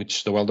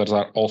 which the welders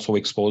are also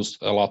exposed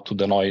a lot to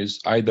the noise,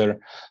 either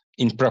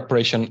in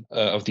preparation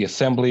of the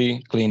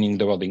assembly, cleaning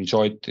the welding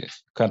joint,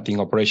 cutting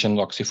operation,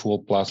 oxy-fuel,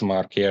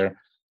 plasma care.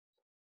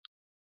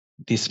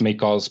 This may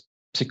cause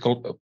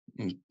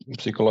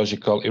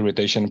psychological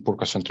irritation, poor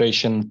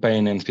concentration,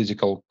 pain, and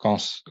physical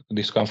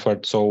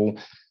discomfort. So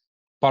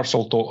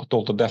partial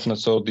total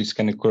deafness, so this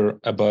can occur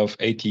above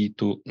 80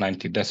 to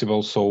 90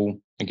 decibels. So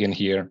again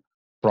here,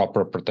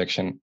 proper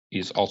protection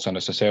is also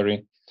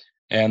necessary.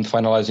 And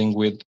finalizing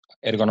with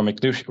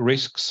ergonomic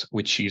risks,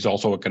 which is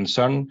also a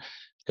concern,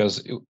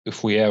 because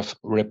if we have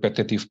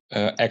repetitive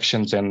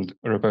actions and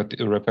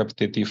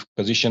repetitive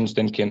positions,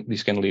 then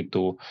this can lead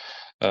to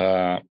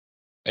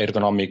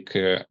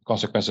ergonomic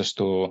consequences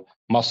to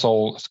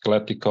muscle,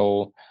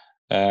 skeletal.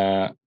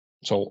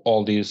 So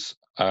all these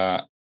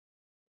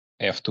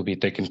have to be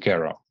taken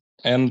care of.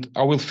 And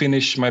I will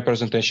finish my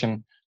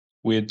presentation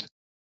with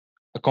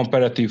a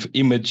comparative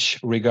image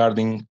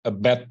regarding a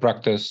bad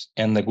practice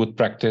and a good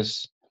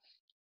practice,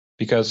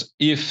 because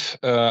if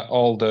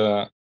all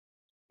the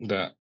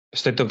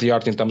state of the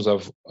art in terms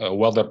of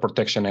welder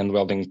protection and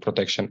welding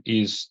protection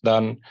is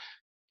done,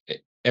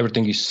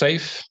 everything is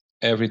safe,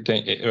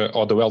 everything,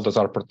 all the welders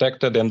are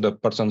protected and the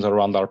persons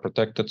around are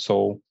protected.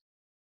 So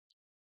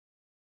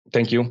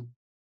thank you.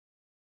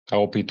 I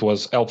hope it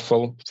was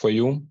helpful for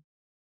you.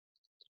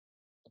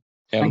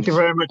 And thank you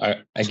very much.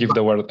 I give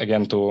the word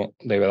again to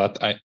David.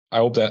 I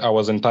hope that I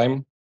was in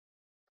time.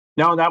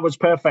 No, that was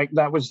perfect.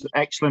 That was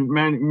excellent.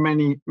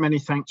 Many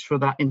thanks for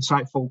that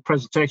insightful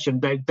presentation.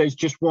 There's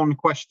just one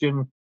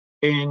question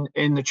in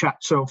the chat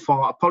so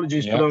far.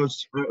 Apologies for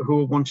those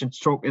who wanted to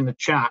talk in the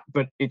chat,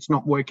 but it's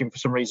not working for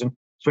some reason.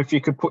 So if you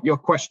could put your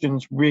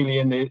questions really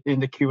in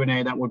the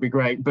Q&A, that would be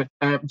great. But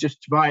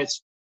just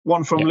Tobias,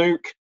 one from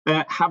Luke.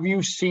 Have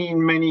you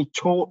seen many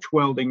torch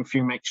welding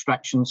fume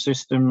extraction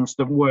systems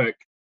that work?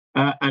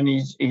 And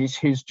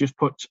he's just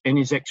put in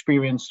his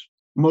experience,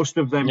 most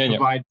of them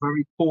provide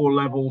very poor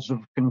levels of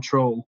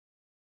control.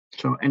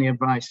 So any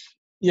advice?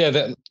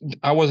 Yeah,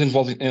 I was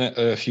involved in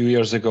a few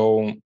years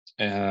ago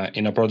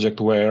in a project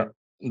where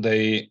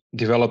they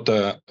developed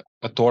a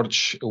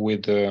torch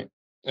with,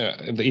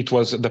 it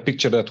was the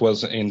picture that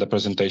was in the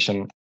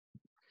presentation.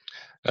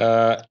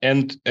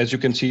 And as you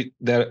can see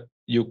there,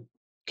 you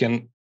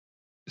can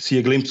see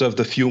a glimpse of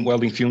the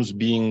welding fumes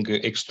being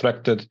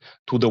extracted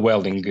to the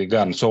welding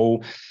gun.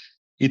 So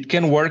it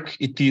can work.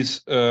 It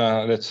is,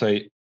 let's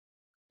say,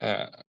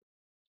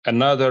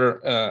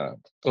 another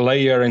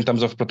layer in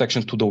terms of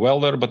protection to the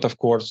welder, but of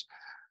course,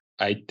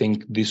 I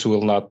think this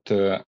will not,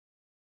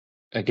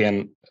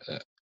 again,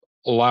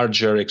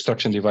 larger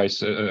extraction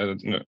device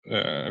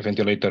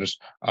ventilators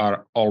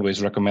are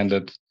always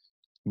recommended,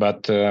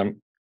 but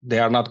they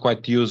are not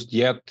quite used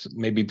yet,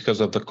 maybe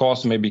because of the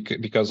cost, maybe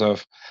because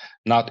of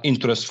not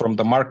interest from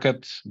the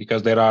market,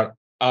 because there are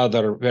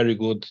other very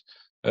good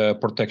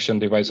protection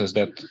devices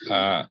that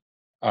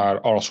are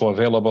also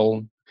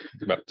available.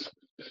 But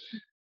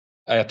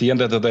at the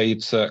end of the day,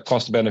 it's a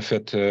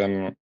cost-benefit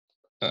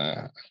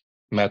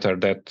matter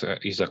that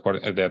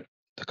that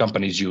the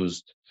companies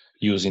use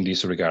in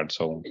this regard.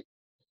 So.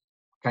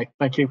 Okay,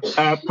 thank you.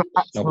 Perhaps,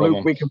 No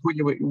Luke, problem.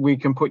 we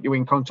can put you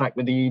in contact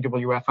with the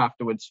EWF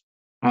afterwards.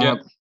 Yeah.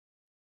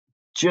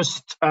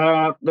 Just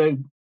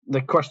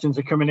the questions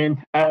are coming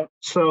in.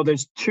 So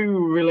there's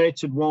two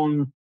related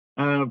one.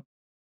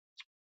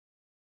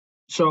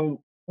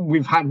 So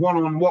we've had one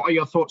on what are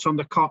your thoughts on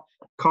the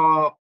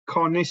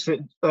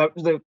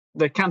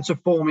the cancer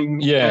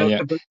forming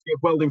ability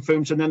of welding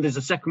fumes, and then there's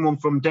a second one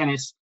from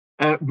Dennis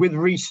with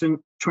recent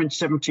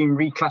 2017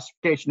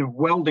 reclassification of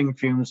welding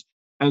fumes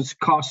as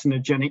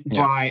carcinogenic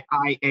by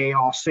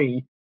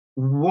IARC.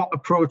 What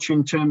approach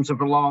in terms of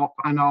alarp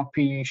and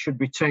RPE should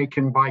be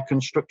taken by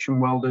construction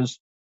welders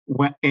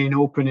in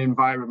open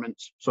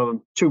environments?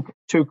 So two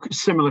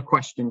similar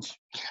questions.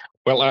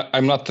 Well,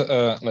 I'm not,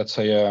 let's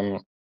say,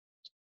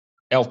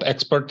 health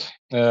expert,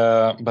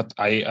 but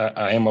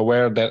I am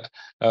aware that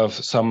of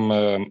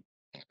some,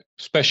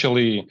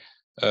 especially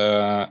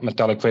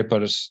metallic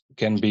vapors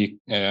can be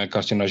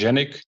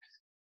carcinogenic.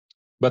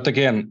 But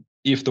again,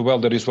 if the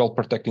welder is well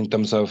protected in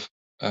terms of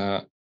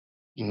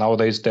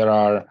nowadays there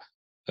are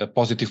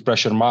positive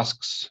pressure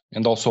masks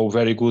and also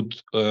very good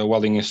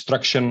welding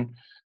instruction,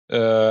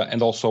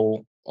 and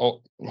also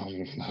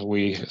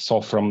we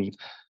saw from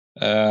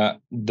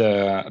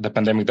the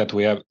pandemic that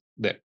we have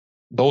that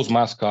those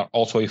masks are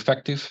also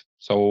effective.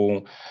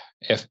 So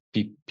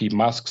FPP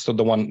masks, so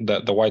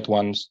the white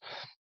ones.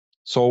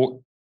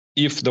 So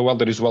if the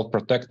welder is well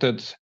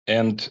protected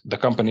and the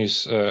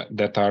companies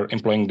that are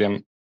employing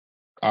them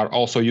are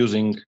also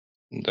using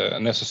the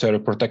necessary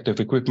protective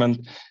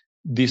equipment,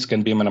 this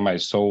can be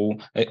minimized. So,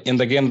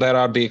 and again, there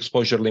are the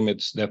exposure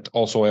limits that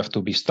also have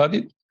to be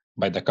studied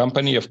by the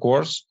company, of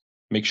course,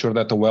 make sure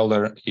that the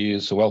welder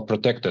is well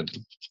protected.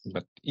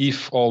 But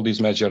if all these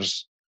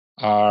measures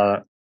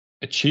are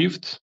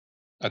achieved,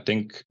 I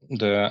think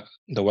the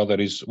welder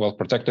is well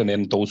protected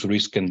and those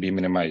risks can be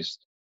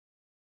minimized.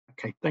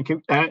 Okay, thank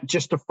you.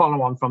 Just to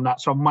follow on from that,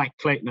 so Mike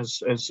Clayton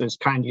has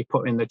kindly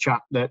put in the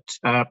chat that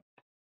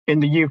in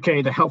the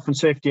UK, the Health and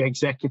Safety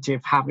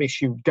Executive have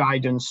issued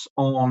guidance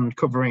on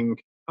covering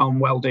on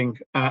welding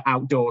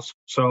outdoors.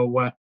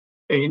 So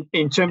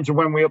in terms of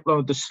when we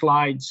upload the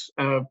slides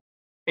so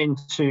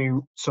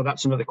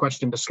that's another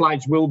question. The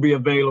slides will be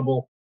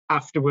available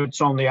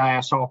afterwards on the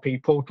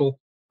ISRP portal,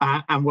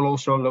 and we'll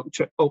also look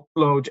to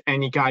upload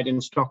any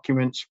guidance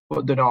documents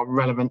that are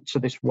relevant to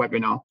this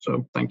webinar.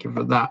 So thank you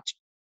for that.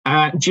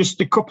 Just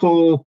a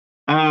couple,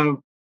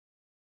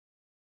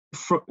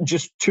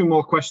 just two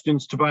more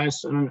questions,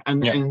 Tobias, and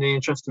in the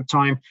interest of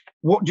time.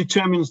 What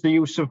determines the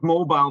use of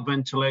mobile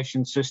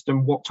ventilation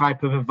system? What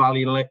type of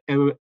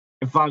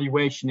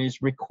evaluation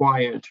is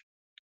required?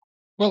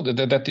 Well,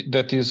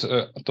 that is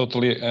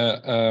totally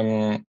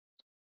a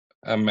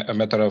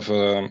matter of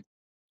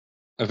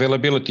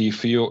availability.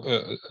 If you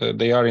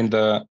they are in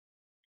the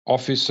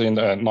office, in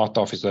the not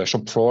office, the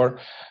shop floor,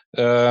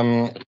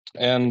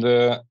 and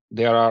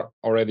there are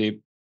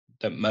already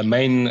the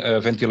main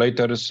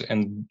ventilators,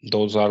 and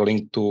those are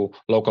linked to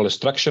local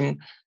extraction.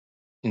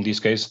 In this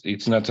case,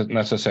 it's not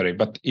necessary.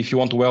 But if you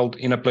want to weld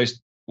in a place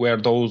where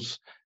those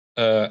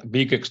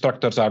big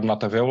extractors are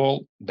not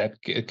available, that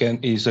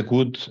is a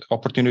good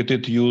opportunity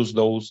to use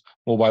those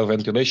mobile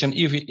ventilation,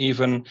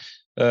 even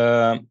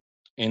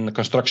in the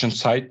construction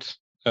site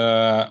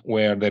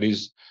where there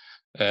is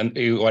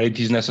or it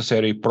is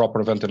necessary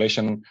proper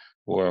ventilation,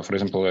 or for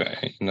example,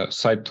 in a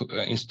site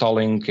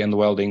installing and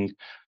welding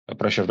a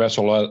pressure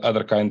vessel or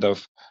other kind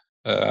of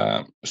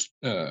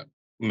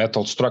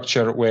metal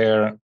structure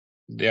where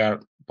they are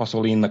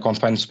possibly in a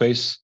confined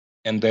space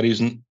and there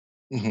is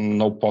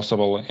no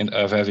possible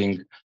of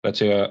having, let's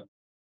say,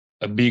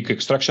 a big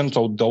extraction.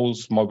 So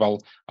those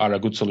mobile are a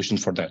good solution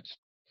for that.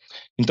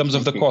 In terms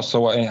of the cost,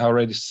 so I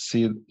already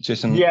see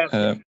Jason.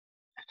 Yeah.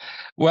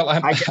 Well,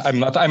 I'm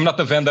not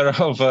a vendor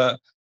of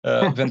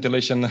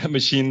ventilation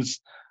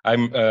machines.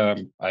 I'm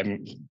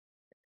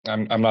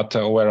not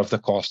aware of the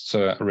costs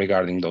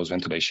regarding those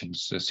ventilation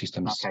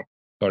systems. Okay.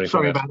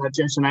 Sorry about that,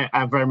 Jason.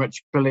 I very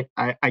much believe.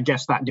 I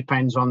guess that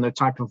depends on the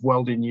type of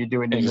welding you're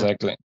doing.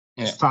 Exactly.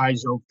 The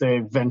size of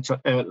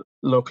the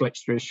local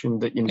extrusion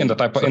that you need. In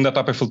the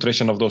type of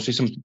filtration of those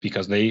systems,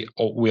 because they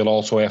will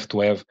also have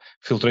to have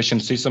filtration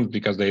systems,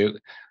 because they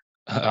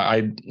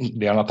are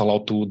not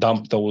allowed to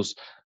dump those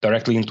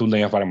directly into the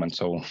environment.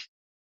 So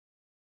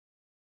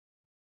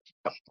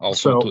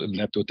also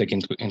to take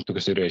into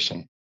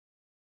consideration.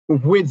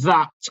 With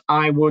that,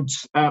 I would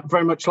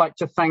very much like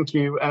to thank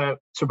you,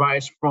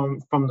 Tobias, from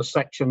the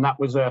section. That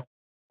was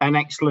an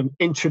excellent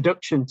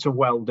introduction to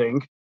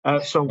welding.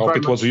 So hope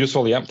it was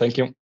useful. Yeah, thank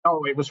you.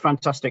 Oh, it was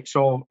fantastic.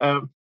 So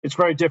it's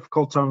very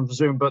difficult on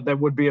Zoom, but there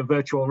would be a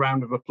virtual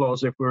round of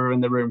applause if we were in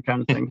the room,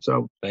 kind of thing.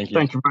 So thank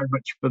you very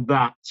much for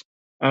that.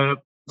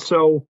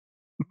 So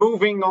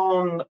moving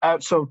on,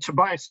 so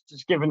Tobias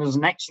has given us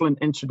an excellent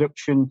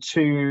introduction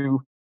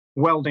to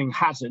welding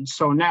hazards.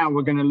 So now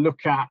we're going to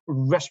look at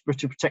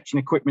respiratory protection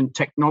equipment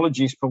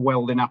technologies for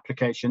welding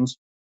applications.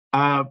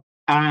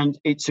 And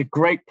it's a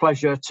great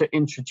pleasure to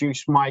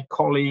introduce my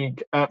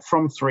colleague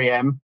from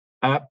 3M,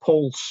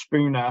 Paul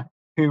Spooner,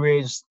 who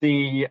is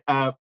the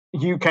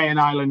UK and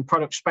Ireland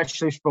product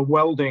specialist for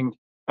welding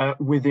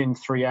within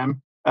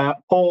 3M.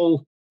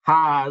 Paul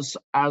has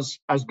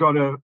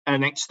got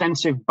an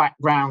extensive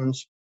background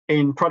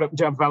in product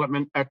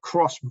development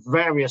across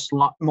various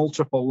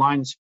multiple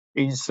lines.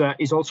 He's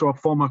also a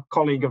former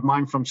colleague of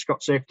mine from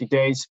Scott Safety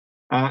Days,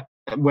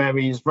 where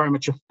he's very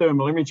much a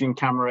thermal imaging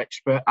camera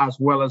expert as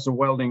well as a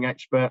welding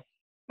expert.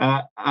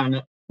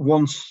 And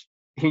once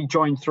he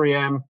joined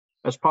 3M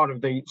as part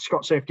of the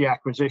Scott Safety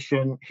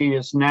acquisition, he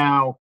is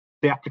now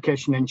the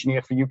application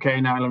engineer for UK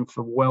and Ireland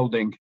for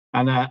welding.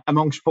 And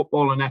amongst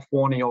football and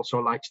F1, he also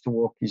likes to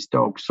walk his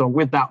dog. So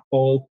with that,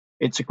 Paul,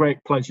 it's a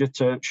great pleasure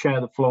to share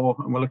the floor,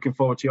 and we're looking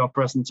forward to your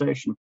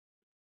presentation.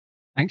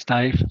 Thanks,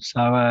 Dave. So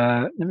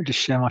let me just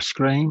share my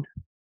screen.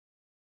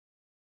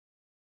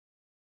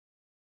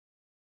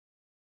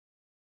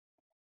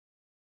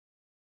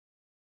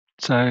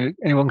 So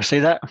anyone can see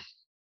that?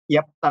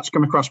 Yep, that's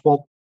come across,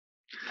 Paul.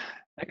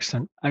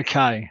 Excellent.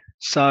 Okay,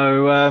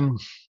 so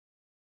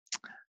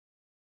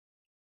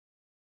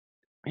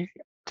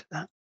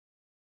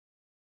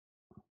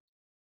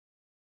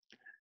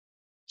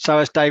so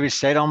as David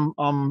said, I'm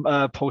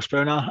Paul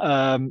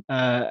Spooner,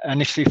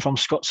 initially from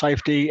Scott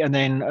Safety, and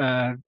then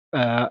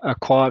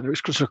acquired by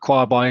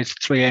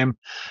 3M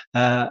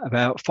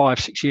about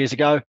 5-6 years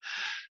ago.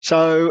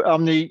 So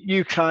I'm the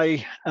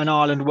UK and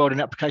Ireland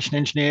welding application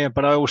engineer,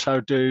 but I also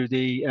do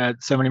the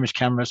thermal image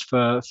cameras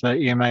for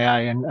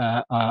EMEA and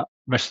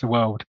rest of the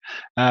world.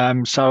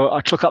 So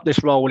I took up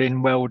this role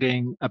in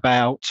welding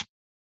about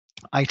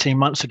 18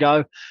 months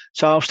ago.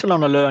 So I'm still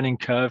on a learning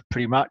curve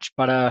pretty much,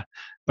 but I'm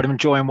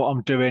enjoying what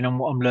I'm doing and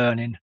what I'm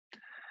learning.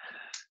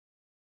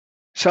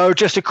 So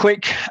just a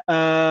quick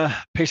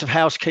piece of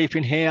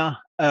housekeeping here.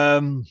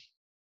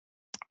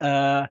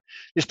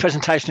 This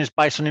presentation is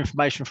based on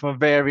information from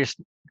various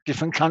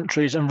different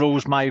countries, and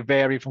rules may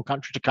vary from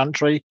country to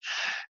country.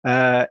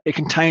 It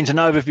contains an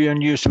overview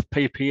and use of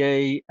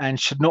PPE and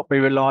should not be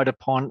relied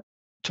upon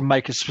to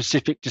make a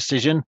specific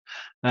decision.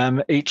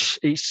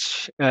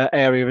 Each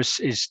area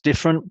is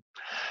different.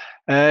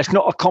 It's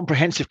not a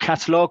comprehensive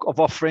catalogue of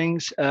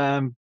offerings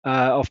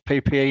of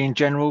PPE in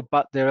general,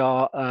 but there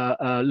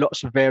are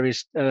lots of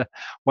various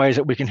ways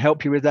that we can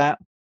help you with that.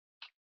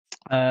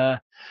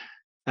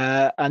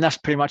 And that's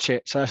pretty much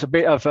it. So it's a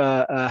bit of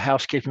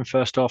housekeeping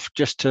first off,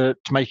 just to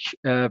make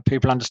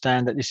people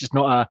understand that this is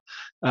not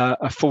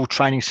a full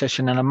training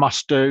session and a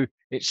must do.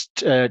 It's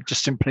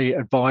just simply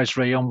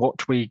advisory on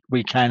what we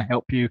can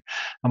help you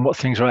and what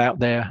things are out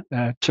there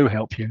to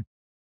help you.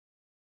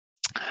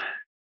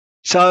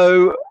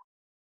 So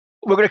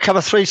we're going to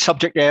cover 3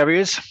 subject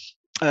areas: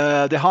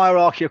 the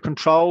hierarchy of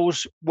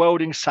controls,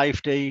 welding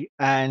safety,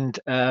 and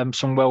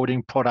some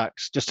welding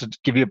products, just to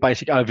give you a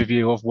basic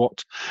overview of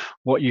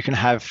what you can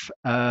have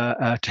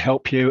to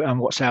help you and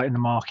what's out in the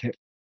market.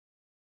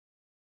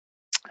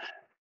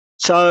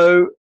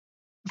 So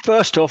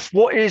first off,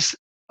 what is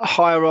a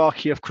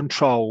hierarchy of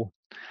control?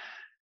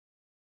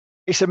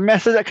 It's a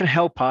method that can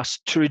help us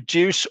to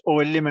reduce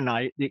or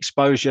eliminate the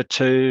exposure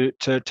to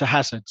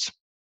hazards.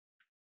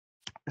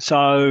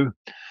 So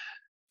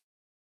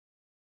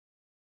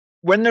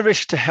when the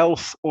risk to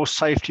health or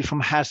safety from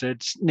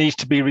hazards needs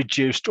to be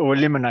reduced or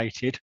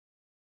eliminated,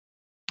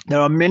 there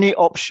are many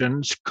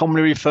options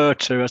commonly referred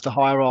to as the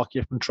hierarchy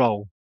of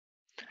control.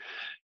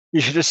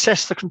 You should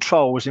assess the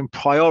controls in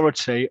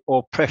priority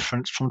or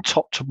preference from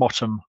top to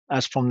bottom,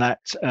 as from that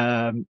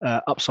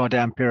upside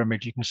down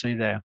pyramid you can see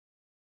there.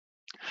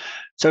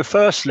 So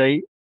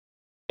firstly,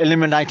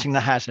 eliminating the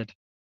hazard.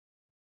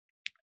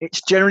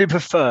 It's generally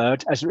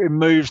preferred as it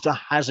removes the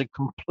hazard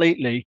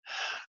completely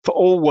for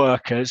all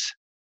workers,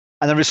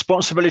 and the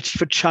responsibility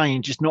for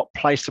change is not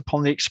placed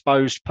upon the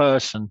exposed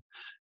person.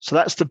 So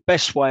that's the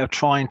best way of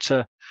trying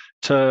to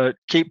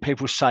keep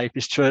people safe,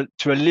 is to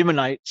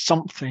eliminate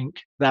something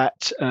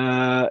that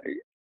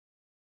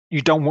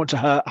you don't want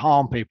to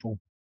harm people.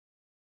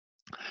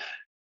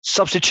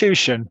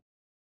 Substitution.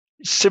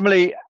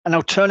 Similarly, an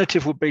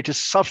alternative would be to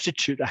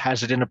substitute a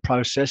hazard in a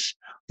process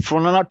for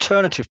an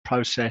alternative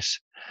process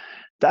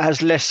that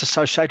has less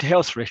associated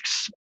health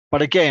risks.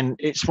 But again,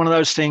 it's one of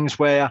those things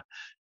where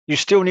you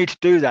still need to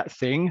do that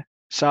thing.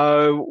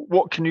 So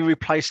what can you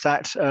replace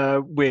that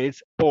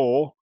with,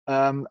 or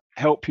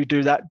help you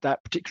do that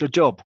particular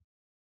job?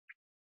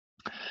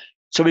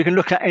 So we can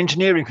look at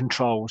engineering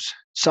controls.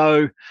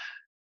 So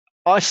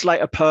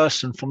isolate a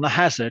person from the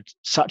hazard,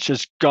 such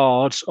as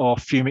guards or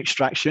fume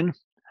extraction,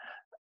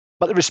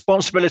 but the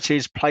responsibility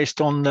is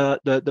placed on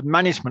the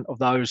management of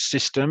those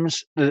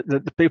systems,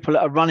 the people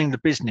that are running the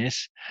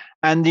business,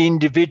 and the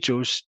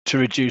individuals to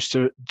reduce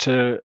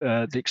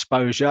the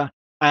exposure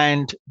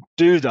and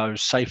do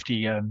those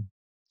safety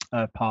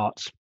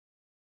parts.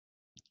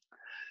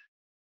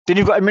 Then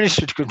you've got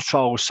administrative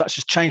controls, such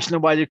as changing the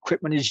way the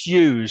equipment is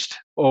used,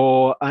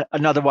 or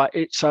another way.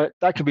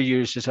 That can be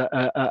used as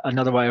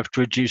another way of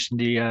reducing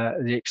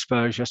the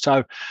exposure.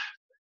 So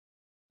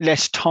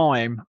less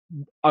time,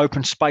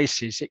 open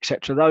spaces,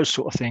 etc. Those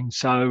sort of things.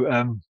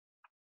 So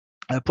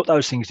put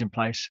those things in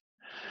place.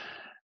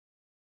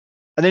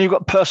 And then you've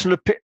got personal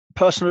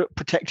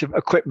protective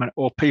equipment,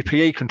 or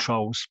PPE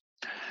controls,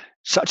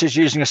 such as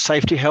using a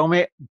safety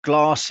helmet,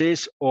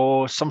 glasses,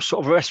 or some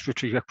sort of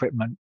respiratory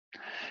equipment.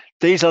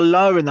 These are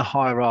lower in the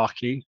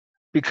hierarchy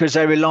because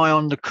they rely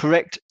on the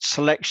correct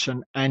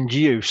selection and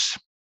use.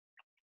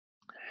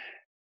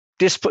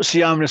 This puts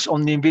the onus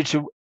on the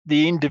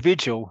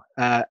individual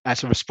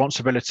as a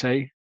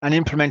responsibility and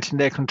implementing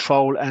their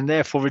control, and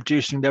therefore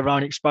reducing their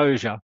own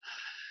exposure.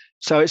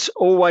 So it's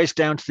always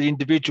down to the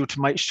individual to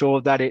make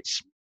sure that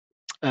it's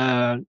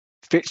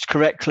fits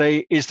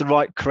correctly, is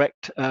the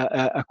correct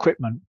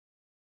equipment.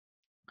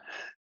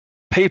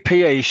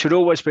 PPE should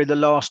always be the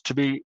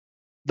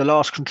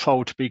last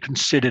control to be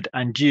considered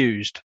and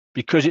used,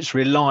 because it's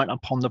reliant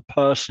upon the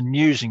person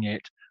using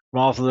it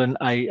rather than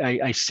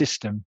a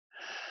system.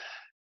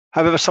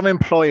 However, some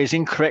employers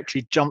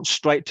incorrectly jump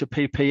straight to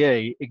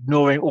PPE,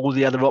 ignoring all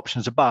the other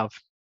options above.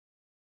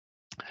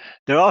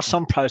 There are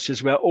some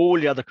processes where all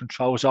the other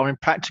controls are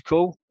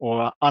impractical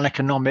or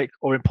uneconomic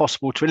or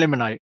impossible to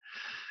eliminate.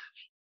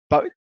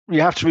 But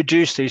you have to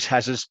reduce these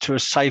hazards to a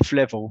safe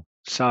level.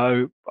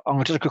 So I'm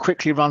going to just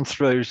quickly run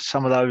through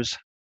some of those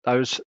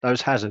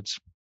hazards.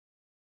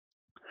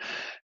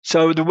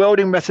 So the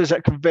welding methods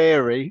can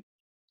vary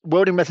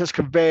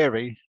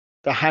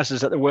the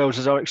hazards that the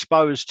welders are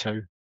exposed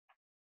to.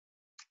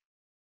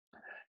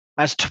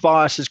 As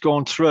Tobias has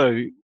gone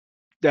through,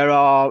 there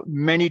are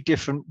many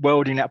different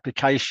welding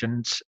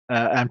applications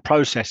and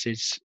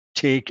processes: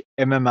 TIG,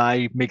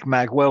 MMA,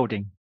 MIG-MAG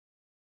welding.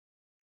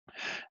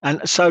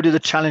 And so do the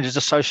challenges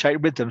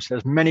associated with them. So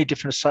there's many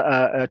different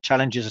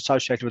challenges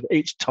associated with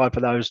each type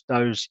of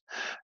those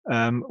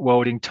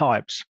welding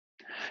types.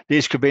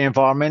 These could be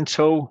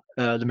environmental,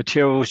 the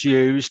materials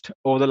used,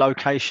 or the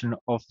location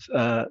of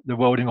the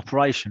welding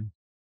operation.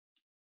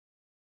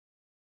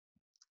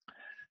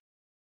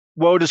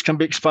 Welders can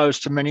be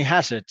exposed to many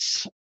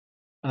hazards,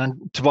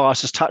 and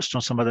Tobias has touched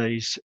on some of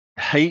these: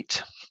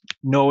 heat,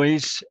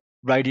 noise,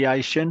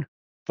 radiation,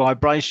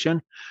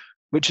 vibration,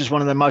 which is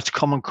one of the most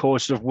common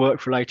causes of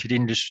work-related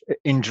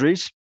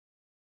injuries,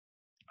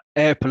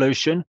 air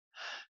pollution,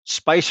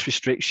 space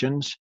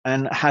restrictions,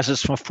 and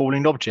hazards from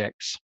falling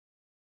objects.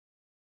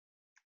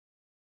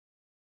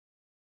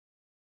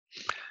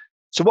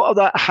 So what are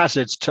the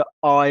hazards to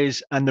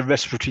eyes and the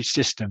respiratory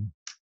system?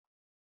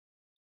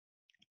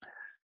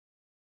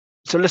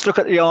 So let's look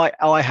at the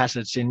eye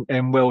hazards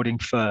in welding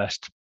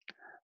first.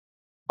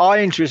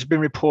 Eye injuries have been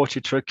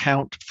reported to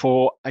account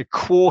for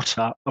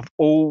 1/4 of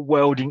all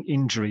welding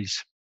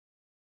injuries,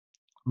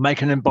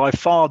 making them by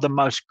far the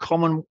most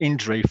common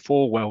injury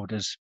for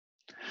welders.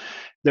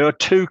 There are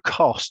two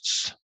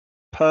costs: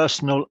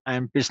 personal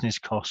and business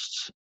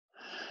costs.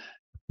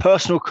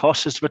 Personal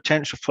cost is the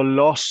potential for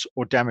loss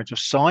or damage of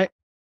sight.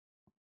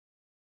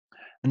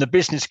 And the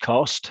business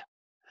cost,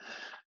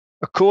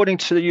 according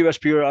to the US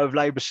Bureau of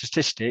Labor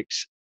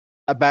Statistics,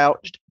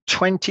 about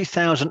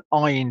 20,000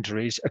 eye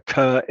injuries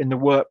occur in the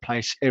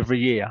workplace every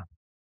year.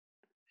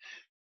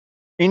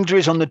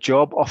 Injuries on the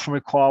job often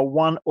require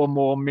one or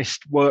more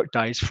missed work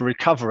days for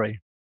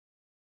recovery.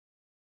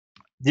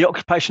 The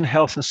Occupational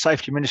Health and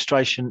Safety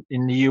Administration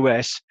in the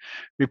US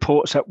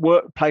reports that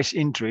workplace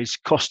injuries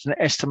cost an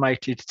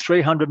estimated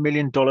 $300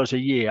 million a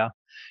year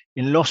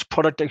in lost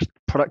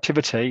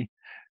productivity,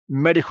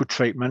 medical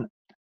treatment,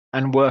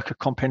 and worker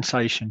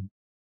compensation.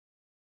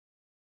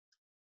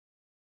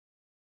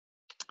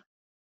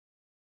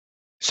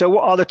 So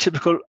what are the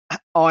typical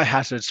eye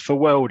hazards for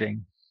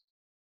welding?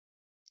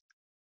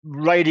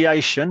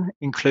 Radiation,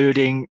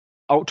 including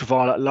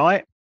ultraviolet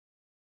light,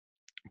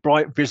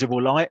 bright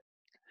visible light,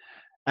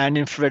 and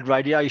infrared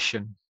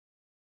radiation.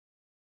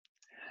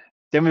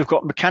 Then we've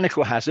got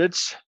mechanical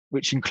hazards,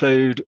 which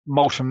include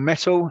molten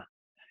metal,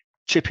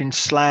 chipping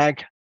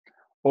slag,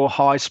 or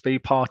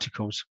high-speed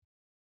particles.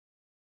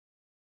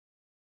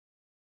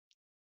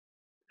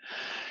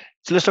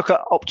 So let's look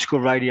at optical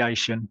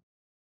radiation.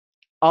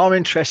 Our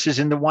interest is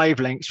in the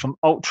wavelengths from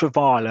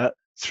ultraviolet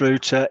through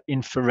to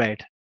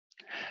infrared.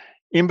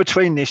 In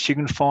between this, you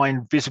can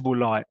find visible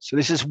light. So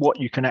this is what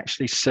you can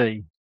actually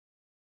see.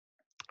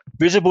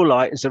 Visible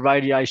light is the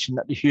radiation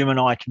that the human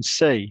eye can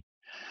see.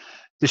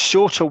 The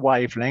shorter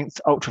wavelength,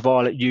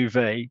 ultraviolet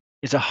UV,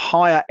 is a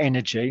higher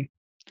energy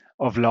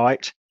of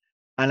light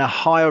and a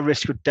higher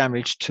risk of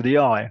damage to the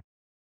eye.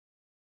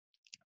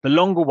 The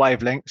longer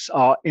wavelengths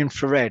are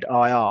infrared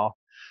IR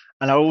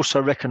and are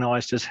also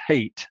recognized as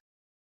heat.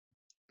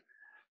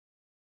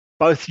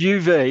 Both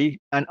UV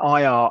and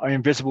IR are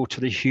invisible to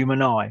the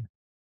human eye.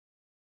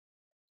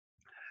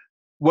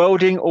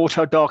 Welding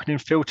auto-darkening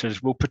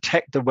filters will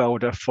protect the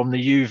welder from the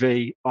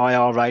UV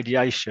IR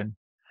radiation.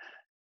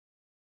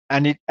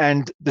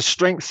 and the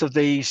strength of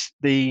these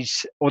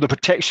or the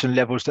protection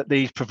levels that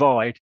these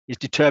provide is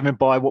determined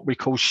by what we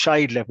call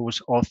shade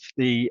levels of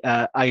the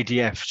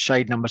ADF,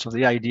 shade numbers of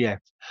the ADF.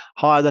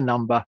 Higher the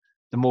number,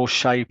 the more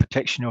shade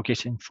protection you're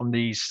getting from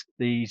these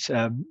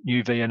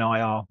UV and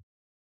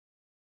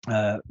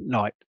IR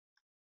light.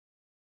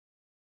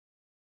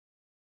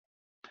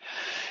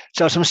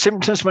 So some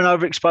symptoms when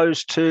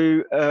overexposed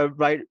to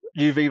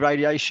UV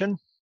radiation.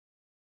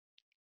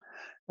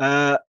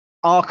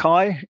 Arc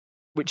eye,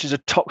 which is a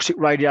toxic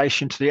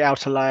radiation to the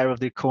outer layer of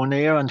the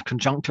cornea and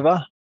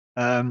conjunctiva.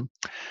 The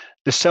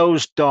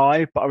cells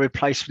die but are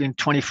replaced within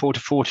 24 to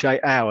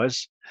 48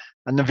 hours,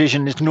 and the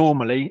vision is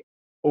normally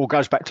or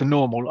goes back to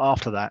normal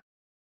after that.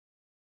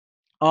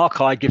 Arc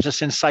eye gives a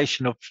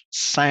sensation of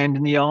sand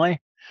in the eye.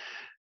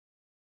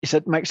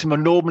 It makes them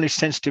abnormally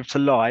sensitive to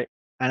light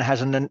and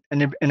has an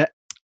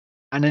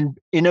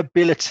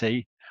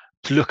inability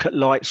to look at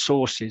light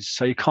sources.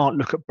 So you can't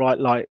look at bright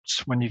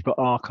lights when you've got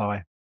arc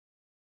eye.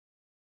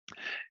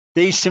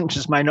 These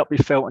symptoms may not be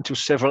felt until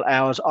several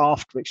hours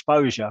after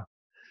exposure.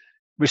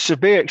 With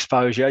severe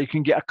exposure, you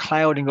can get a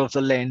clouding of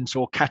the lens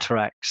or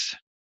cataracts.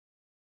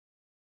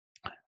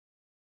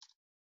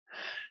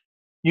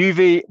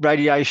 UV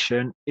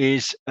radiation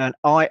is an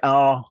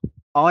IARC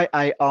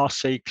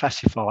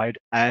classified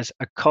as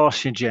a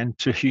carcinogen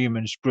to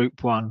humans,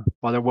 group 1,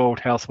 by the World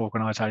Health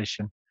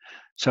Organization.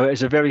 So it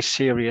is a very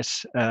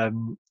serious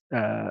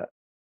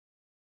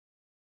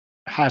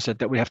hazard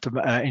that we have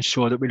to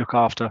ensure that we look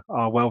after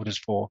our welders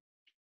for.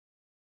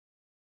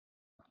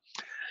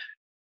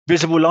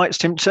 Visible light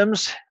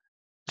symptoms.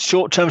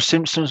 Short-term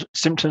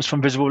symptoms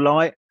from visible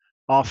light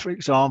are, for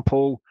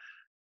example,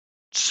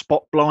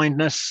 spot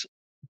blindness,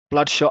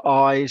 bloodshot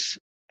eyes,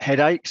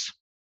 headaches.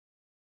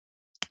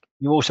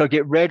 You also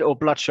get red or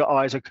bloodshot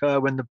eyes occur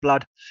when the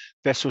blood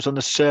vessels on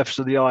the surface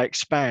of the eye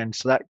expand.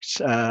 So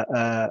that's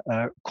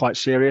quite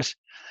serious.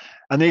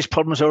 And these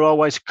problems are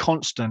always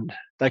constant.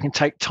 They can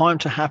take time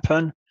to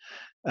happen,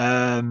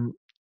 hours.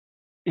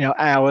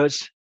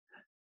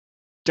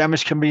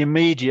 Damage can be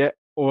immediate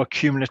or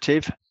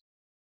accumulative.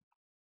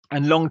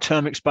 And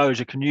long-term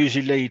exposure can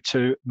usually lead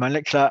to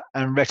molecular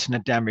and retina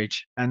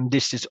damage. And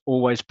this is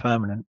always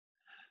permanent.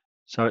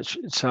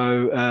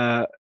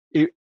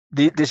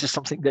 This is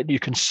something that you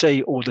can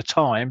see all the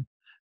time,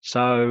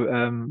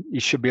 so you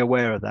should be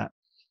aware of that.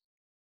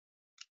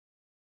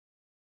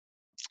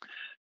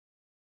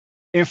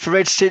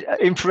 Infrared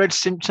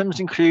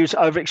symptoms includes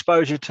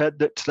overexposure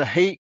to the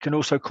heat, can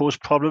also cause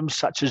problems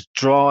such as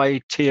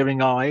dry,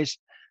 tearing eyes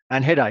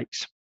and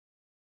headaches.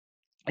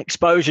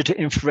 Exposure to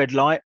infrared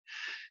light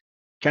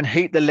can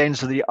heat the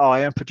lens of the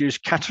eye and produce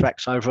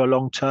cataracts over a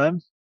long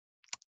term.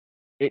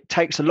 It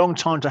takes a long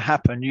time to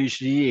happen,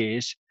 usually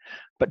years,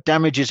 but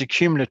damage is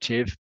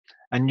accumulative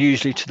and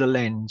usually to the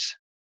lens.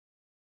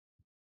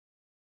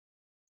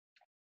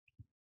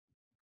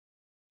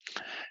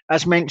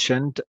 As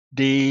mentioned,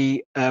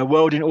 the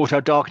welding auto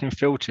darkening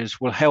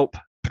filters will help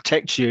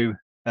protect you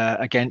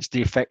against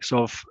the effects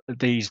of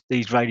these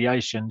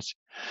radiations.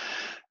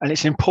 And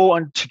it's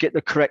important to get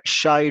the correct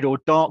shade or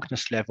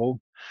darkness level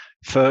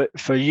for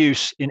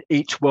use in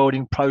each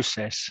welding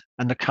process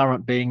and the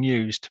current being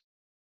used.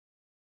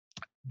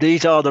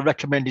 These are the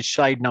recommended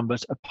shade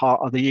numbers, a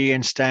part of the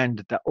EN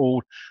standard that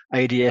all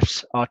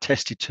ADFs are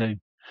tested to.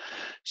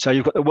 So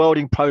you've got the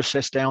welding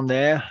process down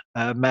there,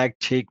 MAG,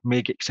 TIG,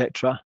 MIG,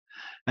 etc.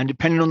 And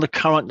depending on the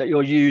current that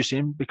you're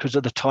using, because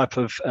of the type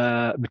of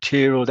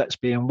material that's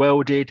being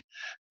welded,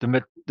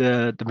 the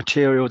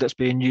material that's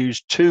being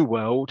used to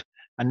weld,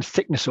 and the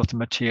thickness of the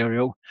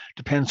material,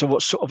 depends on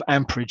what sort of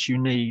amperage you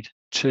need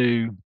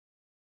to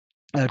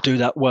do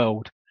that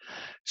weld.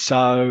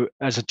 So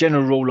as a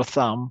general rule of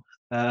thumb,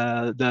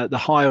 the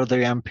higher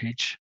the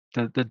amperage,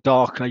 the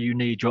darker you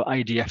need your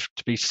ADF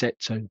to be set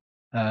to.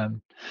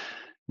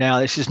 Now,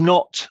 this is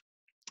not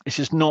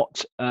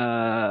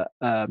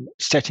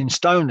set in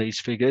stone, these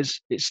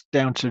figures. It's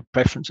down to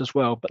preference as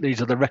well, but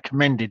these are the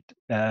recommended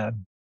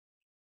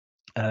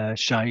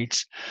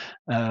shades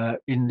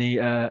in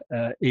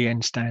the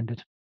EN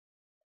standard.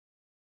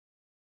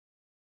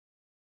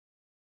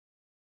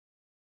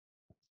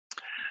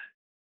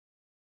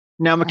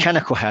 Now,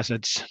 mechanical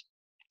hazards.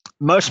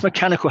 Most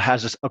mechanical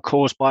hazards are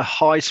caused by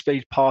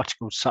high-speed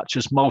particles such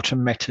as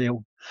molten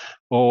metal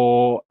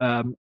or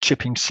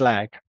chipping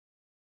slag.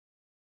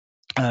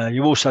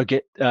 You also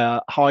get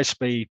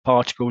high-speed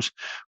particles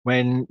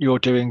when you're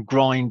doing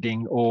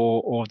grinding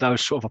or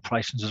those sort of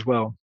operations as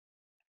well.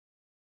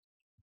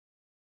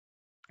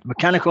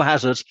 Mechanical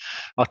hazards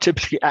are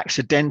typically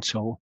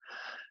accidental,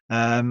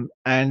 and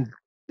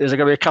there's going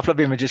to be a couple of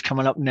images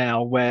coming up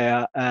now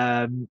where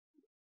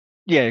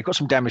you've got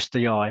some damage to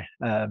the eye.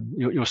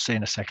 You'll see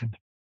in a second.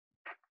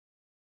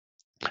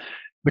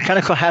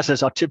 Mechanical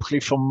hazards are typically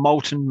from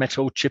molten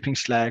metal, chipping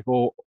slag,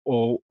 or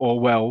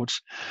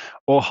welds,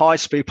 or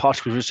high-speed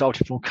particles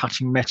resulting from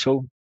cutting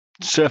metal,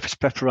 surface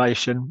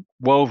preparation,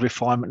 weld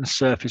refinement, and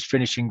surface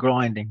finishing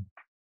grinding.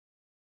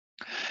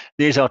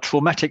 These are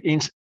traumatic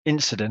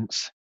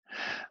incidents,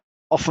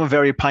 often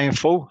very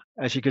painful,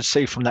 as you can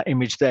see from that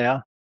image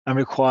there, and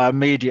require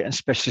immediate and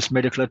specialist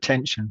medical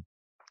attention.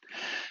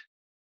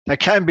 They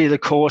can be the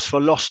cause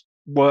for lost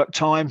work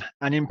time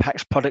and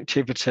impacts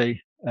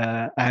productivity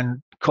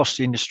and cost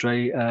the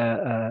industry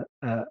a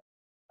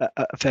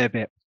fair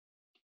bit.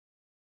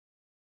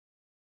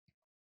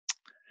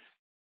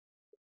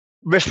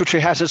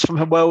 Respiratory hazards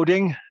from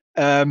welding.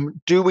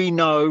 Do we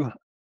know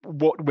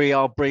what we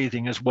are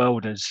breathing as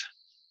welders?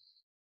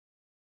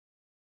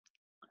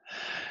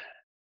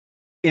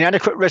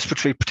 Inadequate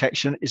respiratory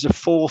protection is the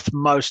fourth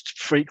most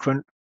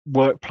frequent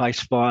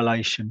workplace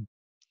violation.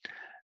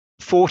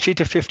 40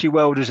 to 50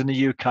 welders in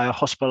the UK are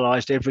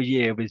hospitalised every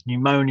year with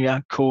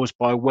pneumonia caused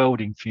by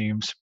welding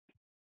fumes.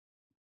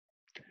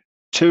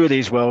 2 of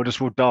these welders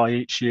will die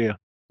each year.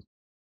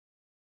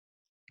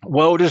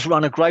 Welders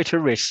run a greater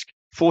risk,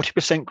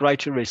 40%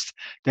 greater risk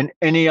than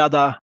any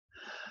other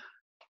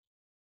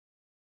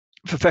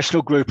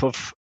professional group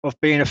of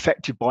being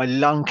affected by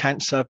lung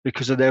cancer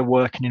because of their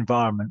working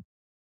environment.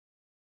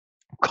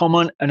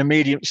 Common and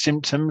immediate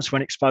symptoms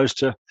when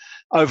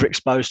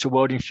overexposed to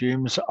welding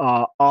fumes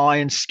are eye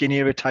and skin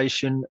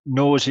irritation,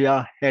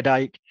 nausea,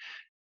 headache,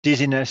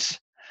 dizziness,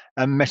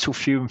 and metal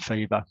fume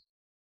fever.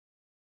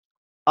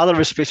 Other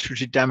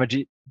respiratory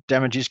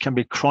damages can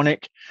be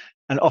chronic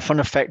and often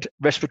affect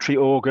respiratory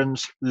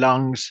organs,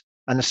 lungs,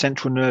 and the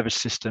central nervous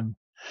system.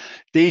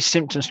 These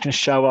symptoms can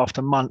show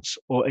after months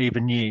or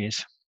even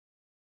years.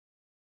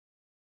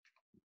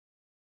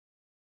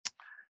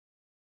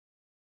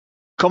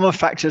 Common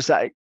factors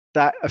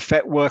that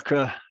affect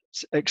workers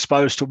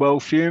exposed to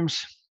weld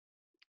fumes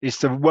is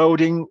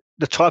the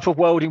type of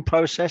welding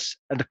process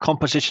and the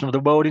composition of the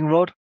welding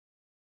rod,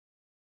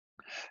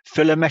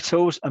 filler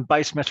metals and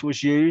base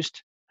metals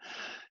used,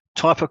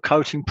 type of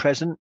coating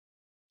present,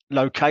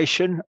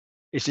 location,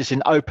 is this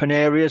in open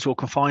areas or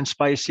confined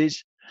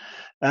spaces,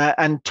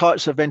 and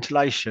types of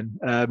ventilation,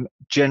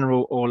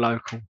 general or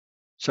local.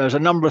 So there's a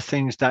number of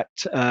things that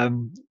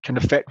can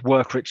affect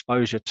worker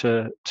exposure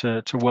to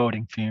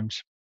welding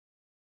fumes.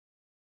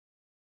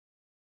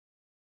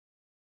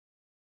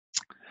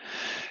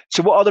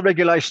 So what are the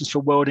regulations for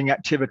welding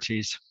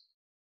activities?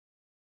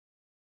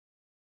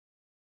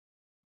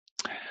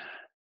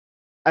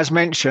 As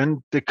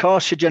mentioned, the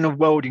carcinogen of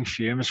welding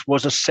fumes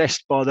was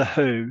assessed by the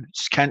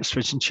WHO's Cancer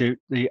Institute,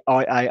 the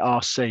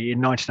IARC,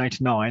 in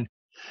 1989,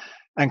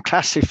 and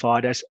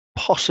classified as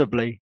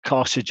possibly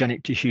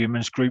carcinogenic to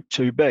humans, Group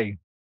 2B.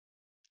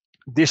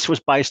 This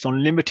was based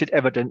on limited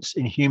evidence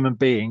in human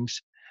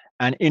beings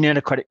and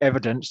inadequate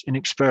evidence in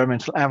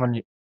experimental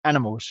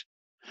animals.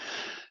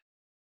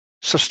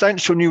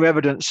 Substantial new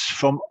evidence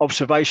from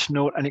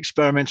observational and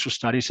experimental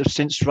studies have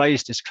since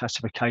raised this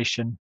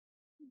classification.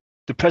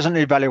 The present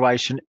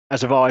evaluation,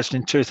 as advised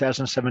in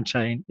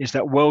 2017, is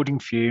that welding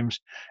fumes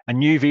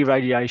and UV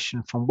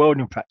radiation from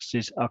welding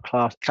practices are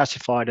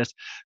classified as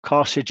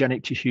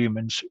carcinogenic to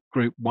humans,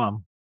 Group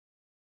 1.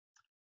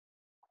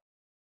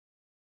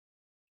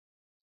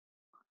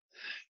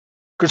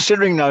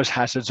 Considering those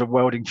hazards of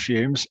welding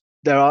fumes,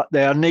 there are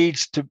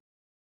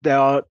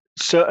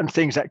certain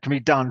things that can be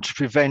done to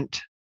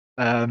prevent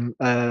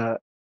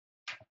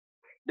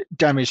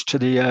damage to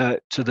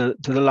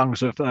the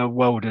lungs of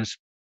welders.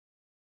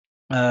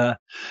 To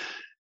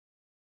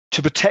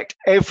protect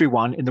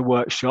everyone in the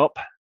workshop,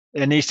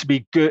 there needs to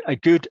be a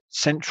good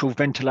central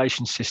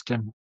ventilation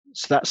system.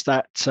 So that's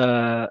that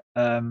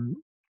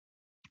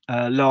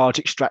large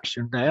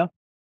extraction there.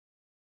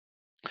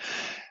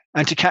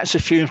 And to catch the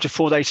fumes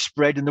before they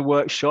spread in the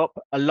workshop,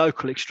 a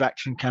local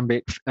extraction can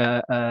be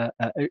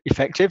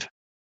effective.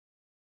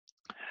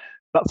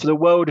 But for the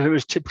welder who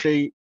is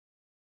typically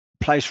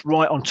placed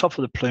right on top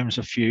of the plumes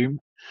of fume,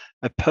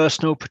 a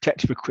personal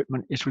protective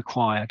equipment is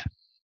required.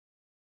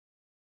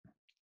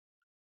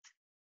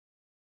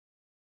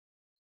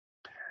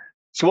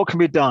 So what can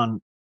be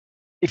done?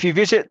 If you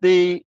visit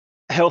the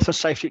Health and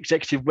Safety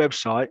Executive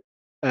website,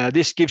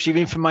 this gives you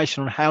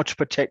information on how to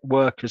protect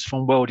workers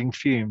from welding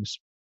fumes.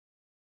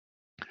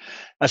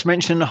 As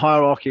mentioned in the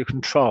hierarchy of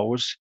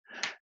controls,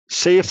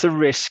 see if the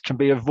risk can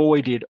be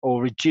avoided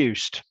or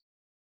reduced.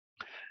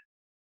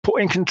 Put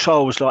in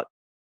controls like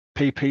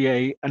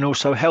PPE and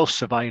also health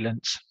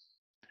surveillance.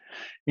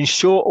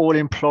 Ensure all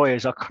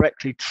employers are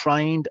correctly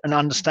trained and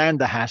understand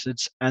the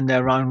hazards and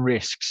their own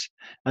risks.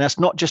 And that's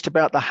not just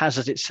about the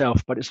hazard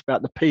itself, but it's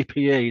about the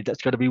PPE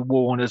that's going to be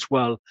worn as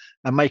well,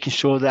 and making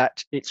sure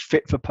that it's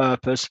fit for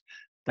purpose.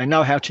 They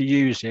know how to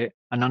use it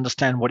and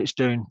understand what it's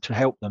doing to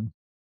help them.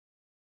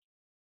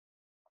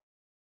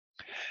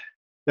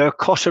 There are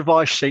cost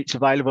advice sheets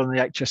available on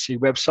the HSC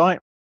website.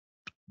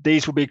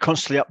 These will be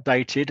constantly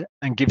updated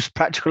and gives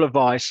practical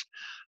advice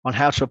on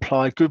how to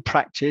apply good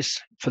practice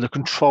for the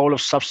control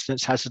of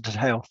substance hazardous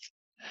health.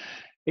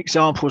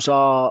 Examples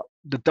are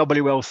the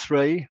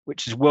WL3,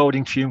 which is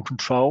welding fume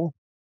control.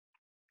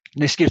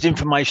 This gives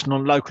information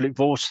on local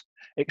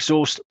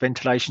exhaust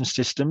ventilation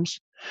systems,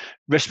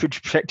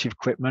 respiratory protective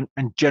equipment,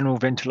 and general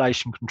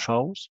ventilation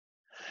controls.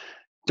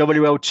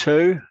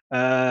 WL2,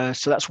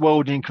 so that's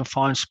welding in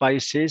confined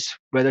spaces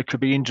where there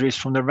could be injuries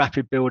from the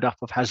rapid buildup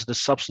of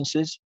hazardous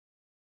substances.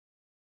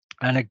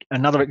 And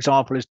another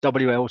example is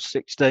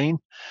WL16,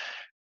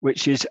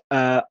 which is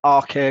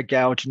arc air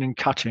gouging and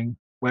cutting,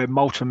 where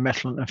molten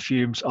metal and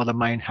fumes are the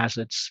main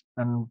hazards,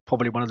 and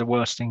probably one of the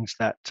worst things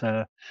that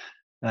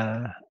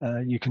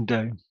you can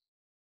do.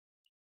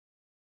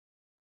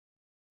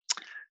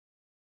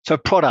 So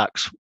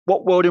products,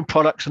 what welding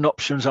products and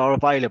options are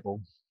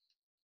available?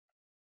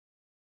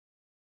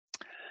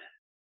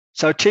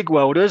 So TIG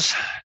welders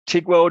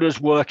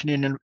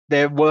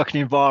their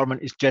working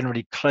environment is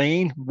generally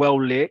clean, well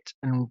lit,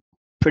 and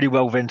pretty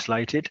well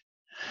ventilated.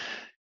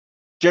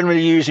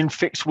 Generally using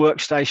fixed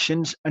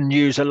workstations and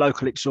use a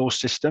local exhaust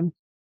system.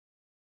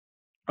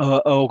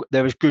 Or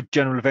there is good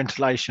general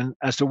ventilation,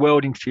 as the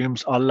welding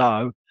fumes are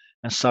low,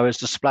 and so is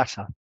the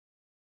splatter.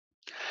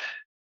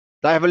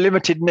 They have a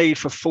limited need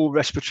for full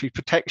respiratory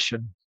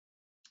protection.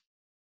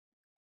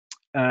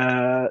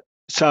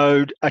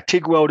 So a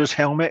TIG welder's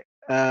helmet,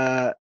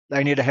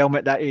 they need a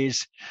helmet that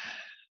is,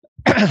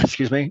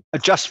 excuse me,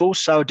 adjustable,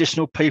 so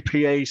additional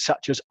PPE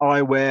such as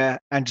eyewear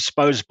and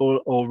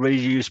disposable or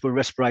reusable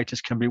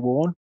respirators can be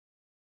worn.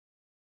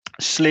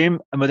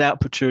 Slim and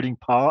without protruding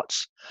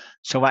parts,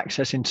 so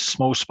access into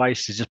small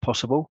spaces is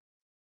possible.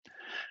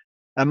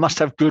 And must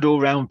have good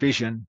all-round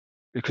vision,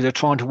 because they're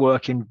trying to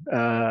work in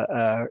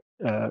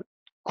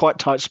quite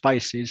tight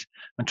spaces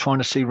and trying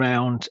to see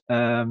around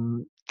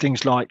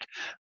things like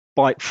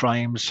bike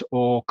frames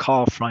or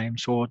car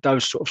frames or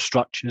those sort of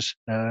structures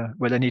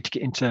where they need to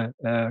get into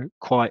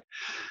quite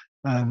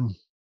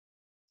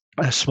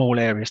small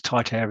areas,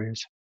 tight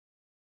areas.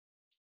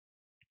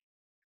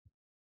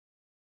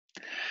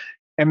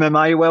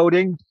 MMA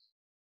welding,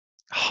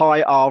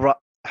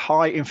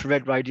 high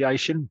infrared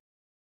radiation,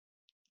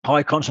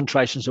 high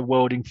concentrations of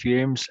welding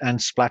fumes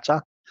and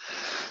splatter.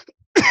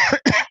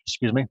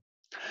 Excuse me.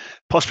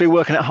 Possibly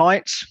working at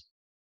heights.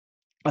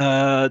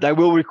 They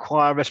will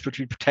require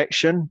respiratory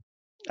protection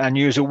and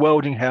use a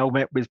welding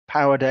helmet with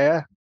powered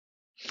air.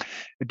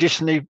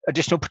 Additionally,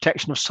 additional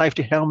protection of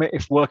safety helmet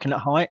if working at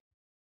height.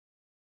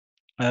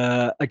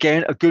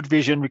 Again, a good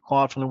vision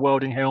required from the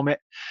welding helmet,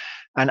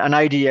 and an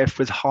ADF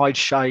with high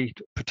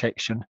shade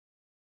protection.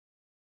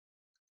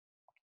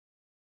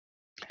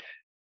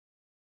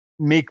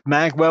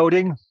 MIG-MAG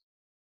welding.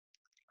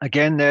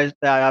 Again, they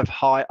have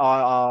high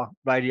IR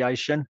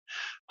radiation,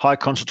 high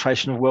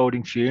concentration of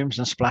welding fumes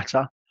and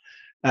splatter.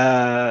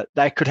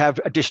 They could have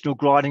additional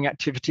grinding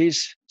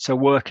activities, so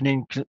working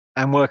in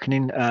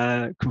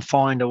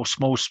confined or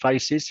small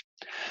spaces.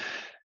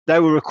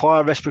 They will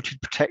require respiratory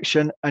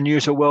protection and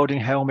use a welding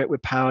helmet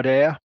with powered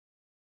air.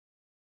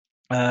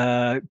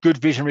 Good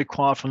vision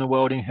required from the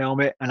welding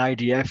helmet and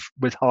ADF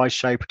with high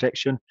shade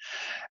protection,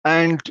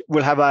 and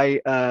we'll have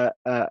a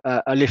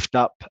lift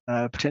up,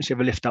 potentially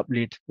have a lift up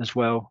lid as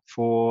well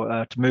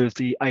for to move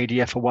the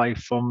ADF away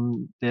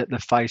from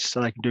the face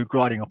so they can do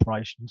grinding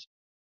operations.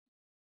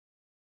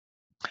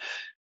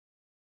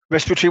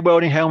 Respiratory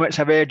welding helmets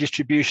have air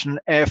distribution and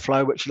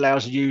airflow, which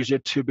allows the user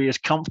to be as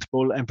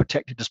comfortable and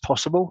protected as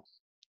possible.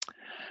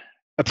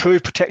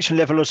 Approved protection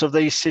levels of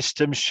these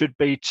systems should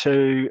be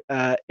to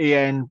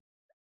EN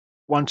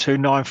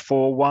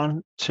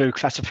 12941 to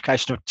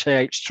classification of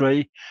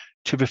TH3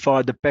 to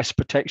provide the best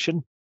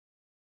protection.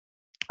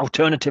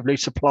 Alternatively,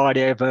 supplied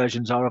air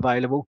versions are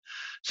available.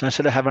 So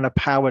instead of having a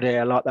powered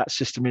air like that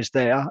system is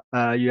there,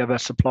 you have a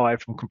supply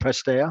from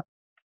compressed air.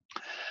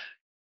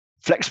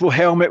 Flexible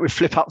helmet with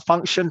flip up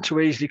function to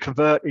easily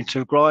convert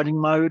into grinding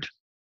mode,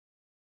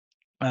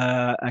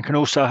 and can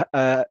also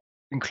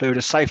include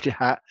a safety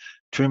hat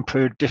to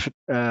improve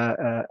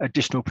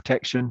additional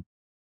protection.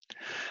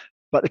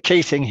 But the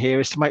key thing here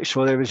is to make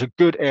sure there is a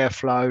good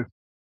airflow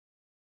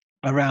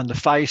around the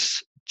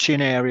face,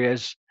 chin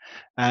areas,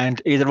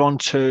 and either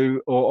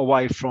onto or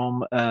away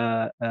from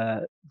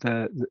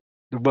the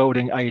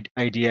welding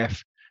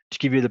ADF to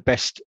give you the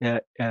best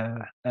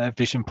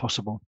vision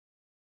possible.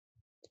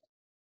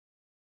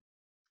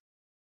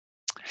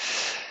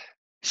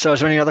 So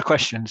is there any other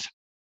questions?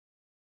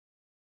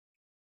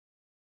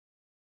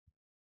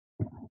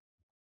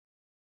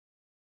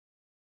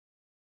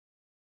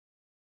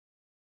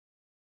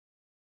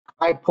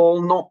 Hi,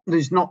 Paul.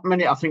 There's not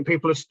many. I think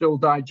people are still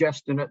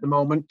digesting at the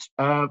moment.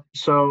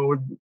 So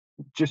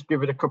just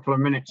give it a couple of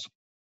minutes.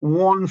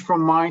 One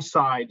from my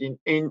side,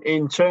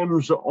 in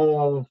terms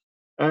of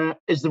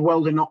is the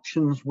welding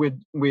options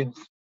with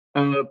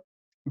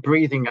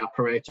breathing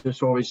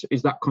apparatus, or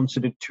is that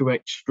considered too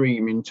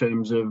extreme in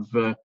terms of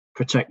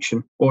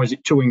protection, or is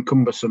it too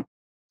encumbersome?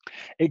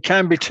 It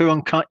can be too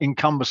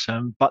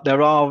encumbersome, but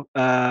there are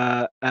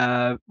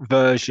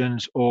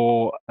versions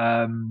or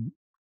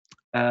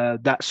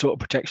that sort of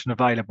protection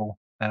available.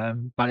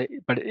 But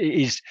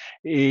it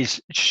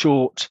is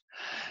short.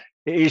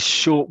 It is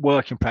short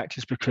working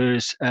practice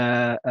because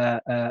a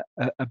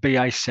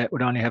BA set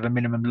would only have a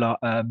minimum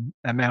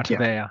amount of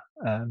air.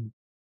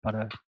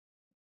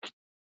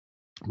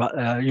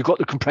 But you've got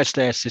the compressed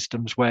air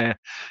systems where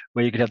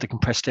you could have the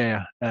compressed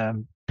air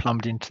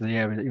plumbed into the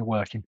area that you're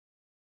working.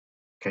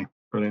 Okay,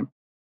 brilliant.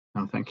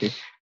 No, thank you.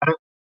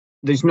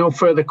 There's no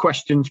further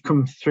questions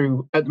come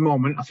through at the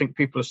moment. I think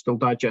people are still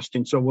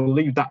digesting, so we'll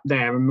leave that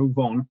there and move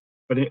on.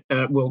 But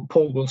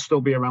Paul will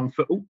still be around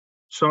for. Oh,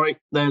 sorry,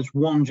 there's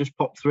one just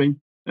popped through.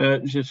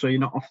 Just so you're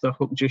not off the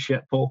hook just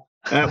yet, Paul.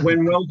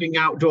 When welding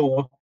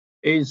outdoor,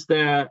 is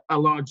there a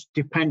large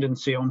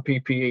dependency on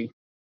PPE?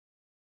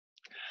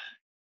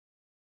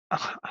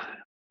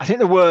 I think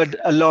the word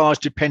 "a large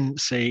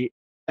dependency"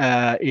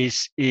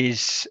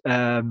 is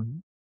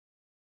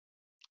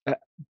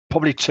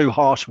probably too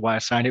harsh a way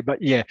of saying it,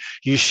 but yeah,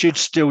 you should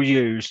still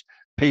use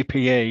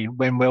PPE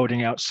when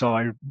welding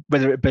outside,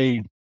 whether it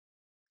be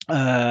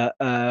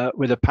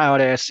with a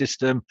powered air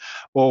system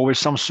or with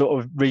some sort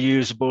of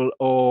reusable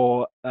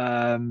or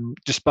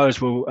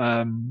disposable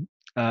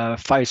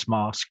face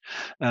mask.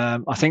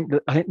 I think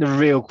the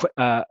real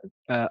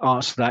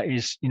answer to that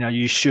is,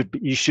 you should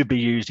be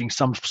using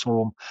some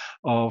form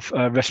of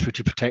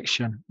respiratory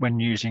protection when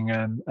using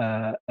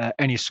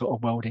any sort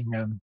of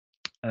welding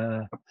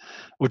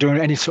or doing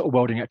any sort of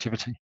welding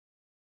activity.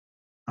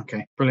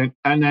 Okay, brilliant.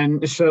 And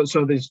then so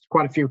there's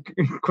quite a few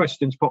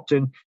questions popped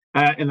in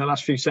the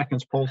last few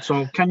seconds, Paul.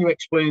 So can you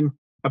explain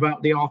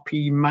about the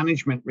RP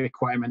management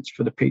requirements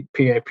for the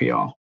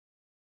PAPR?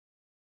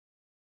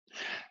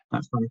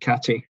 That's from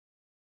Catty.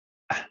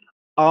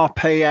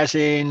 RP as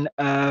in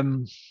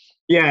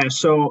yeah,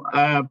 so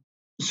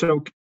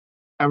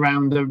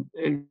around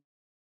the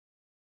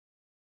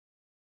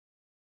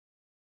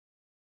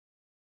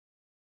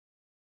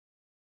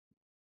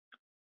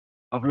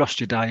I've lost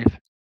you, Dave.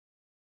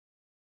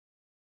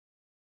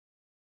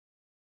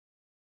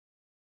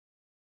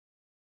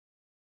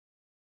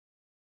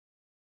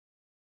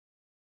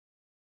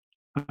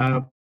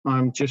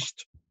 I'm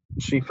just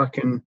see if I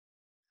can.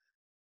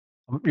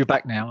 You're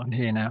back now. I'm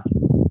here now.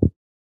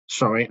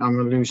 Sorry,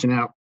 I'm losing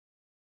out.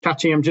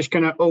 Catty, I'm just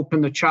going to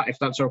open the chat if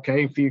that's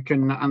okay. If you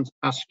can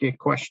ask your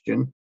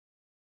question.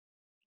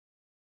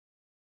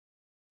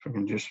 If I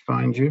can just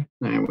find you.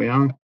 There we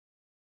are.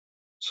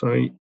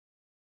 So.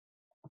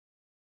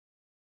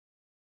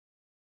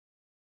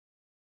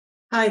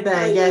 Hi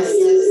there. Yes,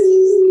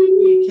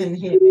 you can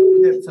hear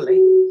me. Hopefully,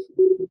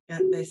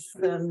 get this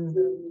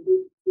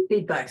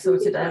feedback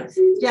sorted out.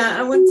 Yeah,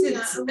 I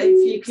wanted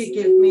if you could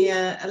give me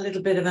a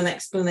little bit of an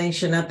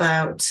explanation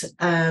about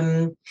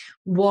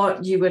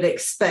what you would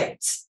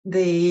expect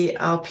the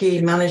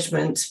RP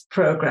management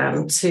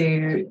program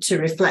to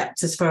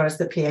reflect as far as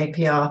the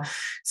PAPR.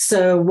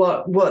 So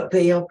what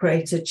the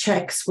operator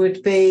checks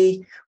would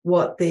be,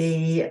 what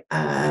the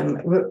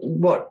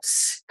what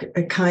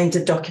kind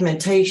of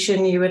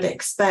documentation you would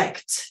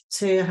expect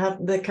to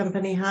have the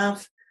company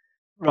have.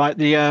 Right.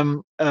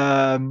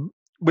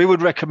 We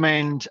would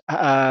recommend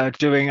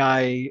doing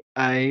a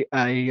like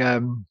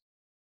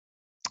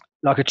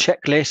a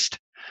checklist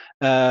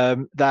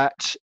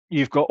that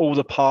you've got all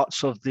the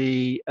parts of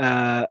the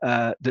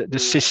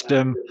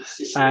system,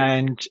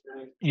 and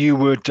you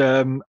would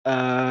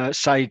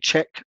say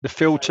check the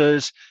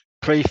filters,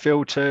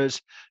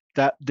 pre-filters,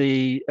 that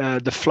the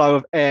flow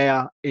of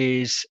air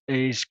is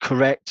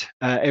correct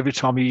every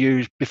time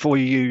before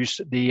you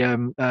use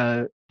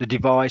the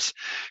device.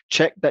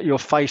 Check that your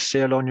face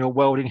seal on your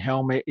welding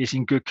helmet is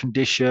in good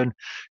condition.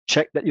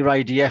 Check that your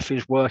ADF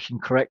is working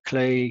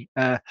correctly.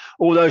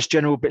 All those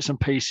general bits and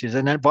pieces.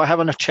 And then by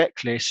having a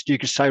checklist, you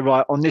could say,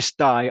 right, on this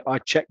day, I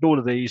checked all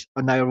of these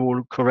and they are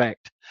all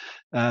correct.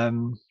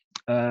 And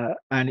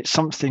it's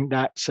something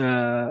that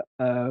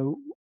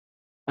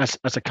as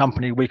a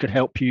company, we could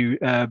help you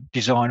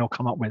design or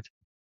come up with.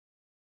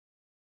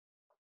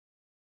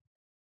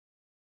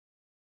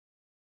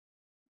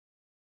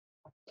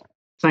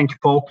 Thank you,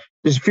 Paul.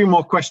 There's a few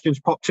more questions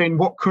popped in.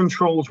 What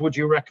controls would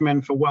you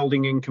recommend for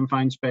welding in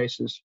confined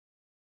spaces?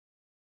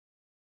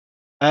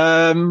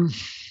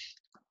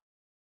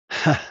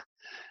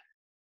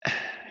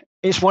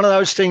 It's one of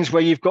those things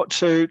where you've got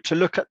to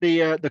look at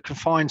the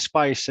confined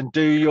space and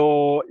do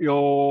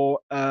your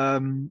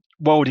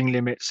welding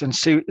limits and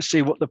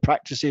see what the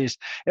practice is.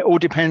 It all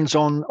depends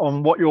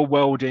on what you're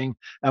welding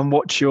and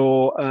what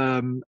your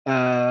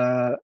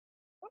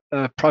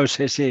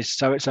process is.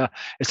 So it's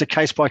a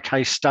case by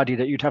case study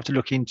that you'd have to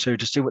look into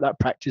to see what that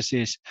practice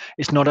is.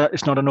 It's not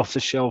an off the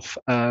shelf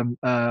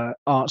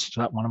answer to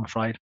that one, I'm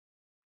afraid.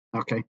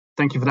 Okay,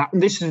 thank you for that.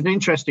 And this is an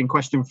interesting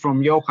question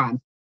from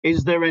Johan.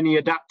 Is there any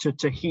adapter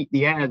to heat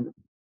the air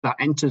that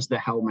enters the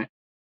helmet?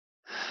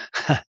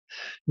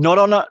 Not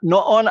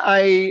on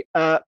a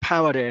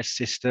powered air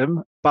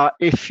system, but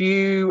if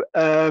you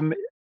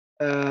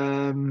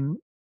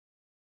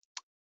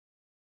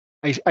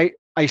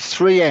a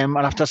 3M,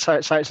 I'll have to say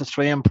it's a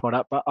 3M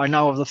product, but I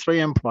know of the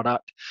 3M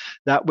product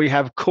that we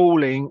have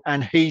cooling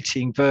and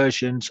heating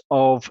versions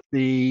of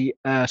the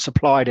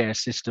supplied air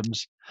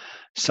systems.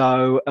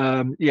 So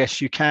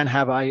yes, you can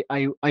have a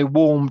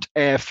warmed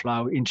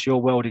airflow into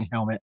your welding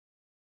helmet.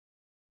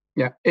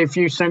 Yeah, if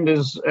you send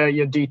us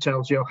your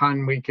details,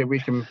 Johan, we can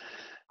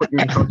put you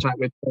in contact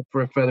with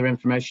for further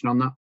information on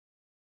that.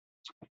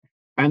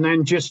 And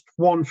then just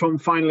one from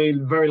finally,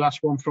 the very last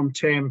one from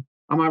Tim.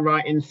 am I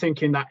right in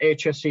thinking that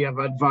HSE have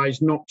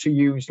advised not to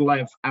use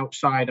LEV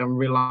outside and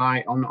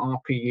rely on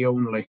RPE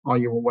only? Are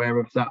you aware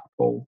of that,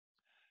 Paul?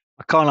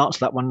 I can't answer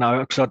that one,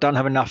 no, because I don't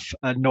have enough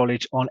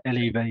knowledge on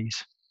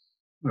LEVs.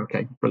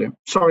 Okay, brilliant.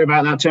 Sorry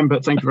about that, Tim,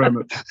 but thank you very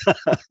much.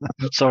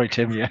 Sorry,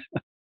 Tim, yeah.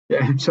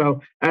 Yeah,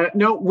 so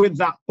no, with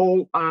that,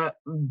 Paul,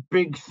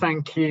 big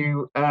thank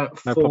you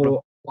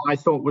for what I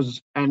thought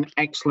was an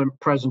excellent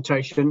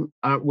presentation.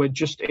 We're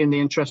just in the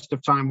interest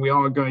of time, we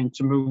are going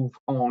to move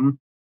on.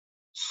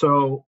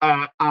 So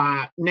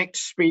our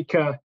next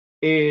speaker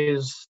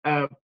is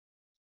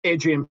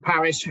Adrian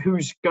Paris,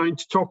 who's going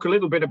to talk a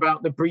little bit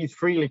about the Breathe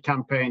Freely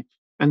campaign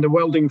and the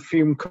Welding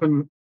Fume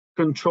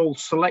Control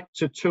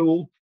Selector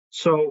tool.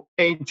 So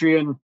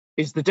Adrian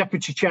is the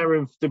Deputy Chair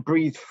of the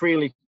Breathe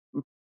Freely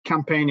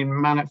campaign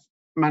in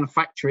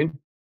manufacturing,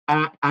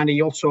 and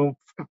he also,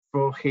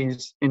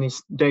 in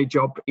his day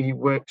job, he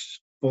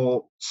works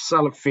for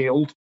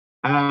Selector.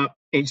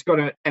 He's got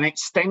an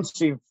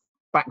extensive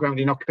background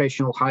in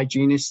occupational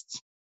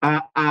hygienists,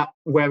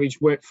 where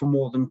he's worked for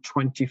more than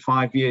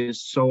 25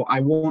 years. So I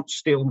won't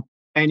steal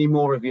any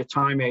more of your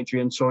time,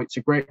 Adrian. So it's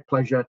a great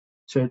pleasure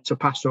to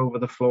pass over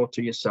the floor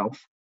to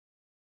yourself.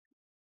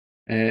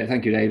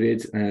 Thank you,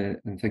 David,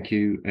 and thank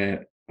you,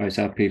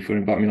 ISRP, for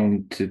inviting me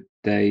on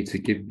today to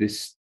give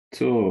this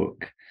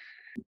talk.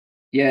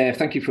 Yeah,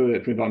 thank you for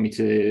inviting me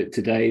to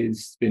today.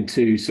 It's been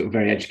two sort of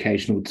very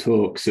educational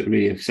talks that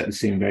really have set the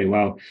scene very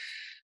well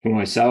for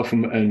myself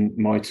and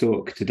my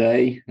talk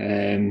today.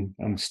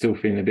 I'm still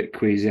feeling a bit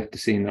queasy after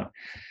seeing that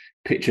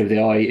picture of the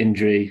eye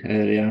injury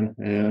earlier.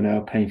 I know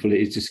how painful it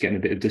is just getting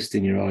a bit of dust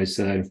in your eyes.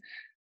 So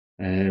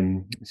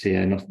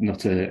yeah,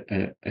 not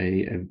a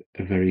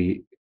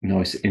very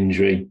nice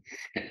injury.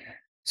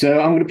 So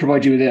I'm going to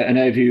provide you with an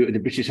overview of the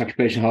British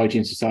Occupational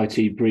Hygiene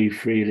Society Breathe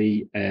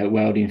Freely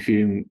Welding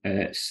Fume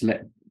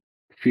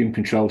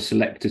Control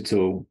Selector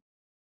tool.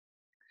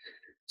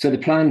 So the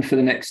plan for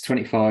the next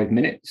 25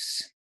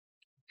 minutes.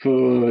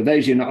 For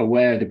those who are not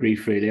aware of the Breathe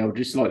Freely, I would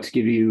just like to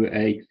give you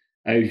an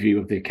overview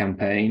of the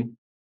campaign,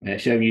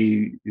 showing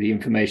you the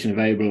information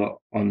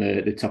available on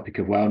the topic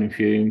of welding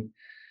fume.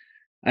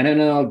 And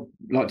then I'd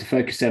like to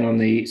focus then on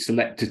the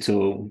Selector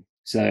tool.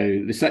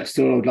 So the Selector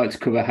tool, I would like to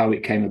cover how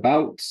it came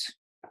about.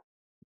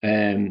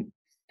 I'm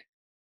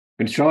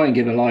going to try and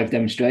give a live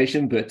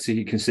demonstration, but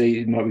you can see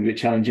it might be a bit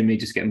challenging me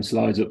just getting my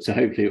slides up. So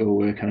hopefully it will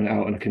work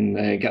out and I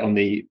can get on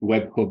the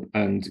web hub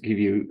and give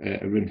you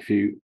a run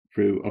through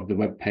of the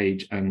web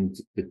page and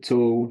the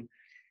tool.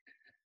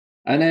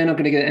 And then I'm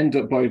going to end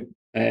up by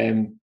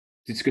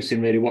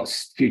discussing really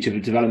what's future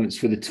developments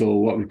for the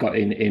tool, what we've got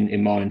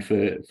in mind for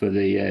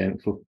the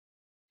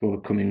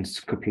coming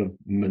couple of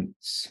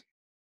months.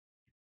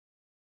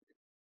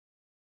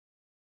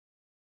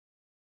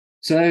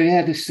 So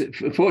yeah,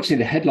 unfortunately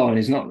the headline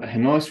is not a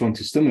nice one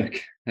to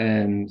stomach.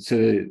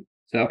 So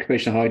the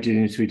occupational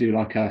hygienists, we do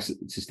like our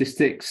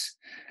statistics,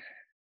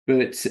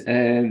 but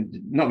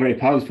not very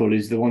powerful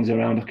is the ones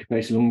around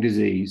occupational lung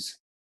disease.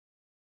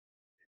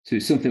 So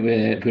it's something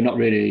we're not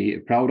really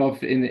proud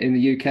of in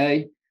the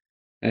UK.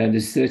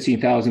 There's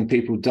 13,000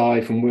 people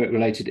die from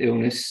work-related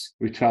illness,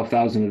 with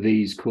 12,000 of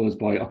these caused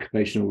by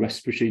occupational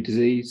respiratory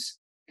disease.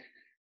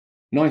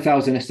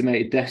 9,000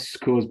 estimated deaths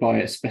caused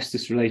by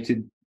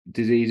asbestos-related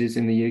diseases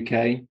in the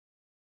UK,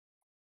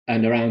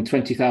 and around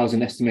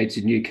 20,000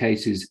 estimated new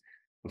cases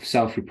of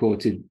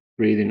self-reported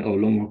breathing or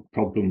lung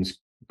problems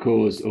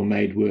caused or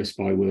made worse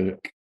by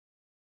work.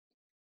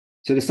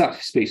 So the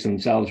stats speak for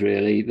themselves,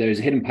 really. There is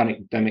a hidden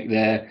pandemic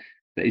there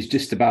that is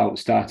just about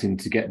starting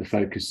to get the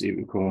focus it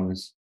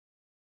requires.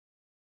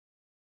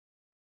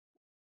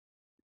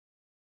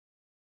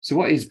 So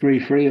what is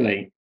Breathe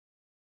Freely?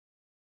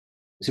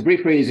 So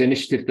Breathe Freely is an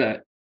initiative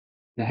that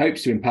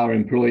hopes to empower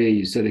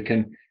employees so they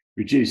can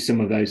reduce some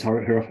of those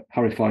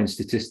horrifying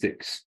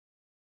statistics.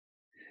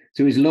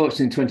 So it was launched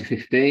in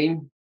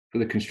 2015 for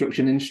the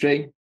construction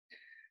industry.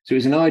 So it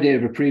was an idea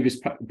of a previous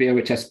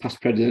BOHS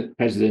past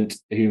president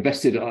who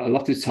invested a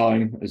lot of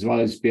time, as well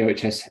as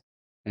BOHS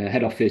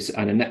head office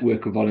and a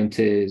network of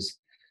volunteers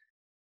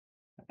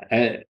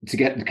to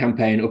get the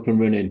campaign up and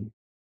running.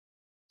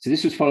 So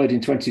this was followed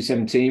in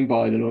 2017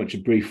 by the launch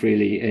of Breathe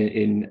Freely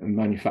in a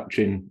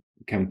manufacturing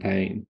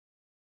campaign.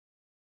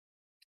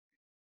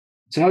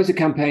 So how is the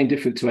campaign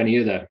different to any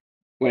other?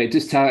 Well, it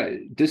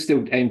does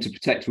still aim to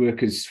protect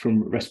workers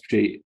from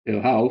respiratory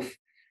ill health,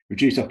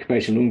 reduce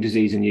occupational lung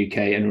disease in the UK,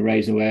 and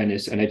raise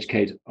awareness and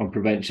educate on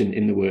prevention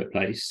in the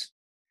workplace.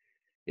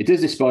 It does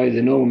this by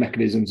the normal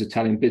mechanisms of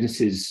telling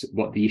businesses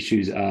what the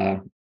issues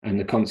are and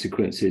the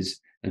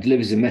consequences, and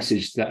delivers a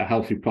message that a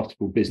healthy,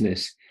 profitable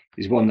business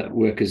is one that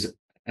workers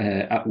are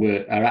at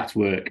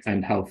work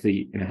and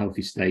healthy in a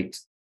healthy state.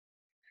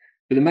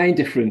 But the main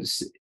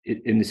difference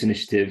in this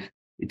initiative,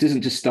 it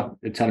doesn't just stop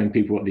at telling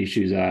people what the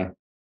issues are.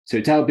 So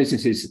it tells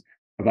businesses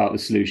about the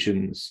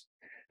solutions,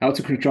 how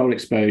to control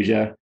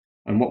exposure,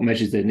 and what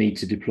measures they need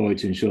to deploy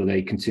to ensure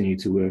they continue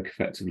to work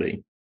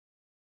effectively.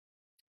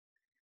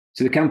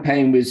 So the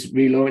campaign was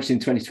relaunched in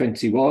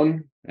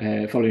 2021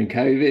 following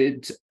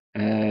COVID,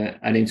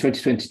 and in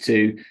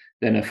 2022,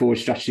 then a forward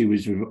strategy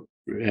was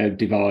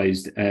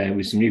devised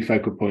with some new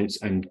focal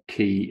points and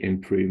key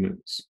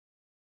improvements.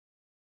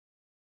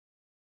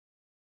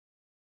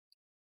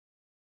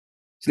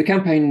 So the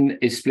campaign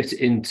is split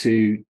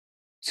into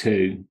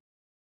two.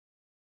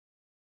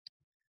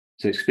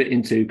 So it's split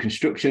into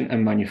construction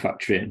and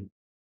manufacturing.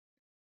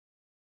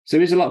 So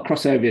there is a lot of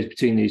crossovers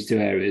between these two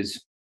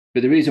areas,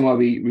 but the reason why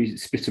we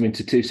split them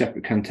into two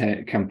separate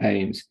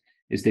campaigns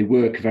is they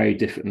work very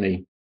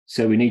differently.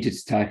 So we needed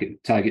to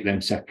target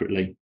them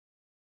separately.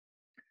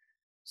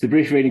 So the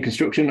brief reading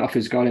construction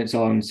offers guidance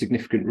on a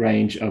significant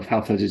range of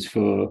health hazards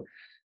for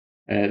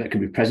that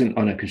can be present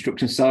on a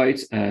construction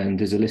site, and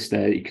there's a list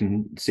there you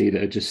can see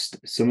that are just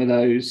some of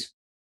those.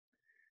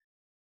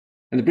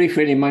 And the brief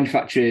reading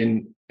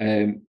manufacturing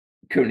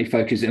currently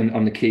focuses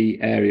on the key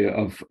area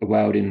of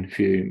welding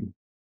fume.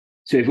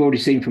 So we've already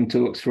seen from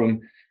talks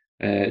from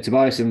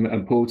Tobias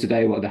and Paul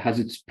today what are the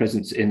hazards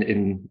present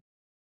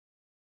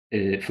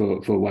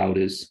for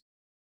welders.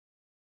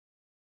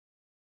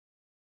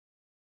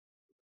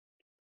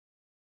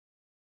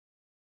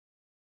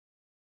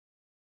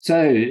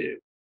 So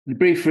the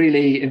Brief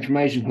Freely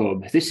Information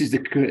Hub, this is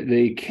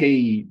the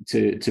key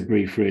to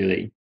Brief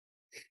Freely.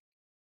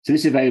 So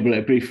this is available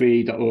at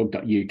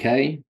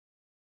brieffreely.org.uk,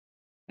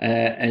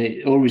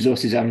 and all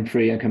resources are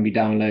free and can be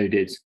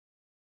downloaded.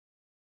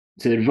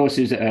 So the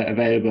resources are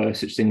available,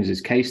 such things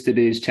as case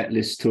studies,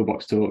 checklists,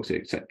 toolbox talks,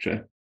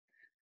 etc.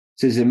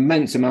 So there's an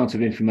immense amount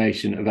of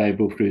information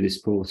available through this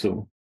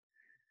portal.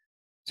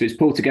 So it's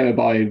pulled together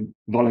by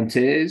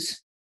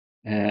volunteers,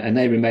 and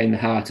they remain the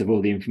heart of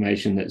all the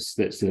information that's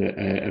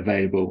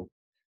available.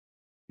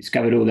 It's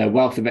gathered all their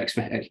wealth of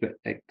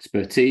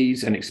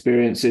expertise and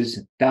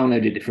experiences,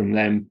 downloaded it from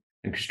them,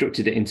 and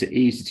constructed it into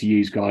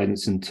easy-to-use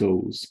guidance and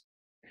tools.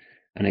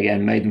 And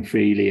again, made them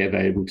freely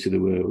available to the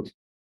world.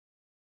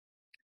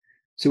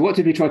 So what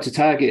did we try to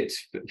target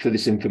for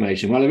this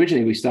information? Well,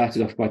 originally we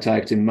started off by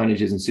targeting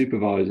managers and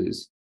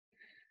supervisors.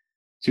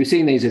 So we've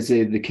seen these as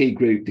the key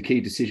group, the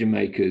key decision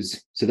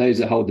makers. So those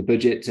that hold the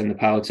budget and the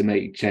power to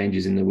make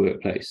changes in the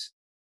workplace.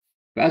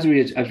 But as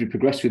we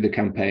progress through the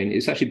campaign,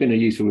 it's actually been a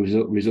useful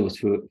resource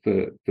for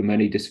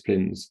many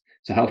disciplines.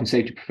 So health and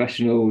safety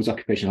professionals,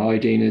 occupational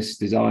hygienists,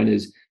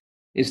 designers,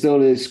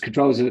 installers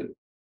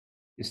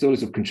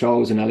of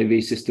controls and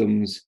LEV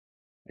systems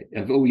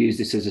have all used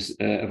this as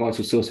a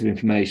vital source of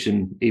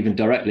information, even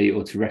directly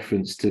or to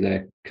reference to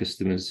their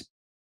customers.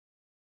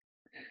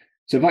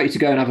 So I invite you to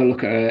go and have a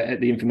look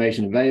at the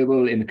information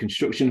available in the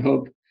Construction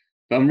Hub.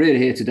 But I'm really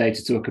here today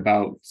to talk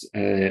about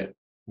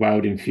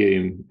Welding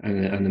Fume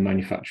and the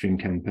manufacturing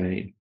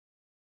campaign.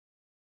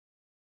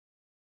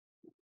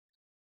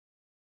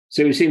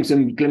 So we've seen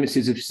some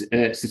glimpses of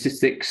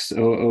statistics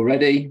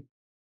already.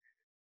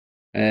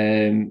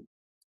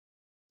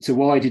 So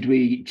why did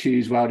we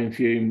choose welding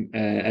fume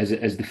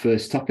as the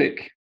first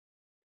topic?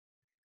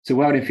 So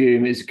welding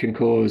fume can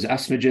cause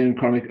asthmagen,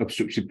 chronic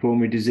obstructive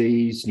pulmonary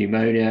disease,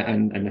 pneumonia,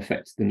 and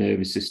affect the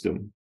nervous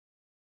system.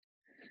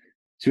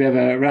 So we have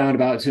around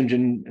about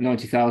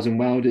 290,000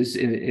 welders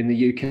in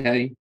the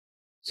UK.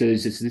 So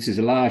this is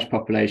a large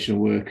population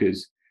of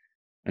workers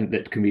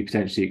that can be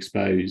potentially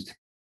exposed.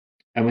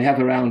 And we have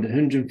around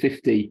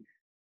 150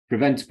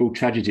 preventable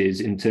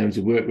tragedies in terms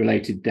of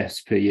work-related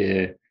deaths per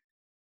year,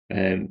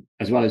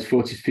 as well as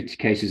 40 to 50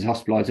 cases of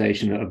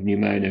hospitalisation of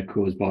pneumonia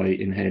caused by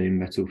inhaling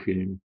metal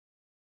fume.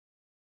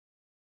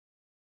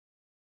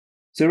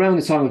 So around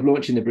the time of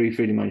launching the Brief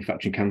Freely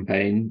manufacturing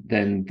campaign,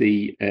 then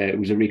it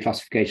was a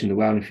reclassification of the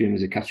welding fume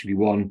as a Category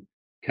 1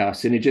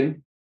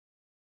 carcinogen.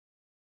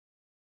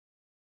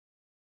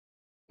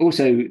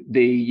 Also,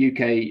 the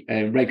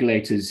UK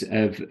regulators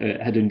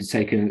had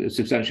undertaken a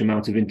substantial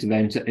amount of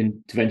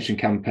intervention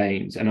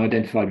campaigns and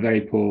identified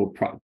very poor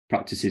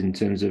practices in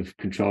terms of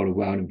control of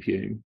welding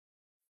fume.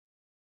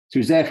 So it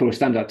was therefore a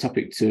standout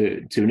topic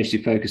to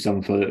initially focus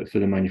on for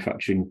the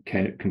manufacturing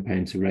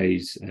campaign to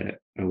raise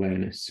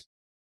awareness.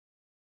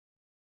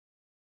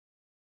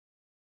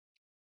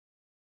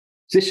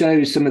 So this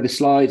shows some of the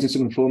slides and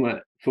some of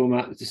the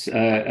formats,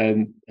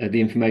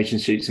 the information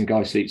sheets and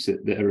guide sheets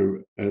that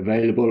are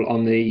available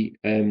on the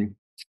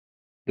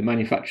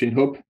manufacturing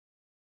hub.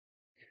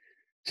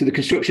 So the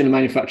construction and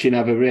manufacturing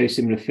have a very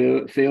similar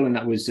feel, and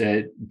that was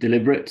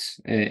deliberate.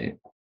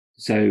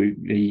 So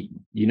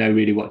you know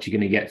really what you're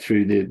going to get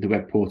through the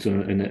web portal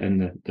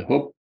and the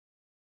hub.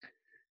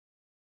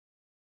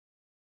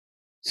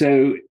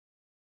 So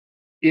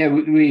yeah,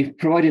 we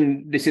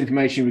providing this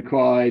information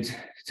required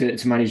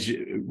to manage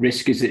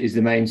risk is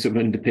the main sort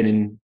of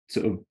underpinning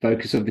sort of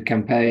focus of the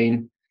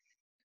campaign.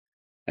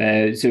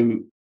 So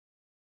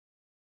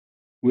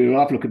we'll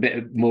have a look a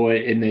bit more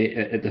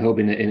at the hub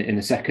in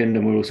a second,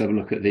 and we'll also have a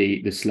look at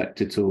the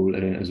Selector tool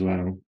as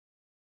well.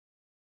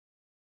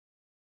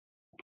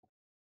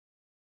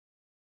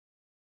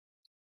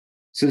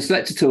 So the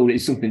Selector tool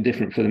is something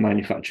different for the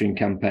manufacturing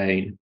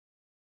campaign.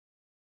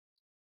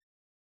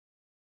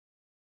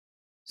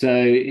 So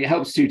it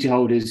helps duty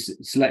holders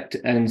select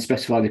and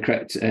specify the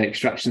correct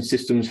extraction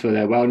systems for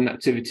their welding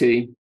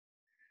activity.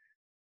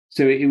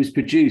 So it was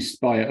produced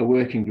by a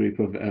working group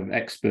of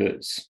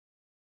experts.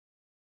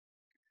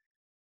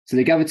 So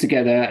they gathered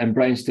together and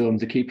brainstormed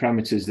the key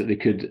parameters that they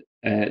could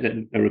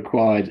that are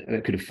required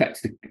that could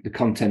affect the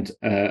content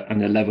and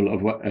the level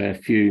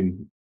of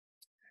fume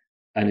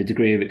and a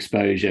degree of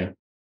exposure.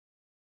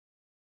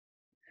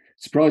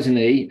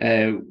 Surprisingly,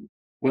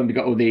 when we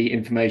got all the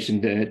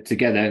information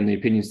together and the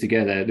opinions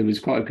together, there was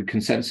quite a good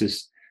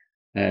consensus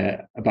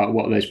about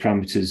what those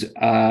parameters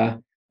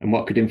are and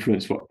what could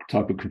influence what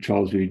type of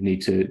controls we would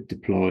need to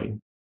deploy.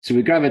 So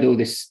we gathered all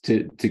this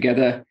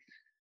together,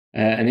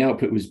 and the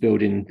output was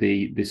building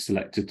this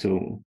Selector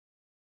tool.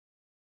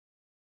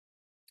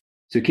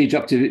 So key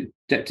objective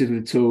of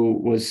the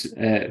tool was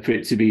for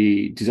it to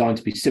be designed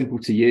to be simple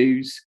to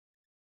use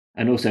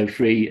and also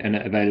free and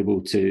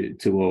available to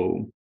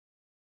all.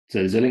 So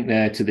there's a link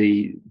there to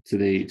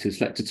the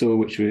Selector tool,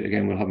 which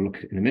we'll have a look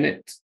at in a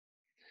minute.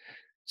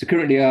 So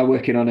currently we are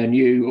working on a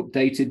new,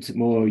 updated,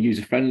 more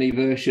user-friendly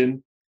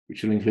version,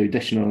 which will include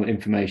additional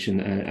information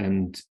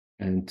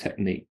and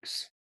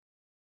techniques.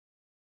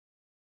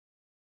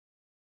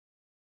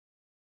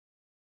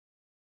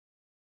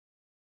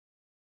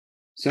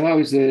 So how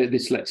is the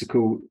Selector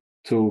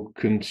tool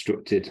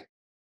constructed?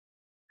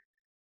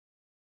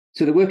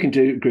 So the working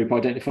group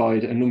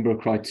identified a number of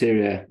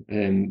criteria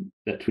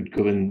that would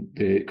govern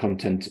the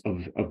content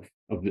and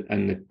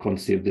the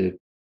quantity of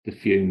the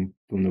fume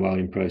from the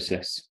welding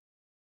process.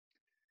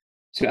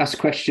 So it asked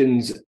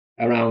questions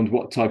around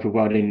what type of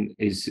welding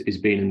is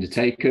being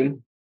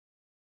undertaken,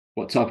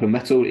 what type of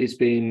metal is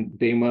being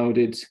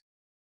welded,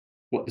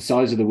 what the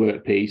size of the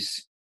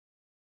workpiece,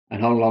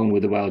 and how long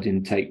will the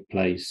welding take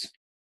place.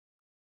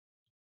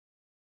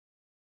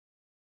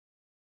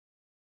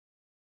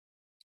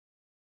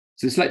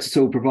 So the Selector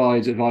tool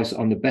provides advice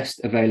on the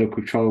best available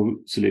control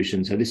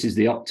solution. So this is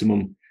the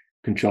optimum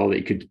control that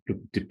you could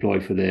deploy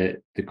for the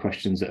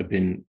questions that have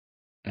been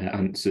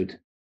answered. It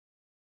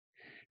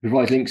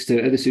provides links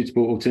to other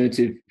suitable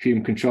alternative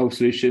fume control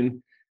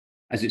solution,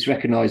 as it's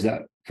recognised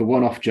that for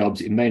one-off jobs,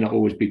 it may not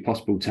always be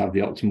possible to have the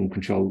optimal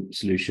control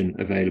solution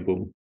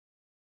available.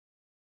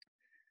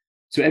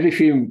 So every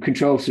fume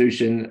control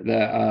solution,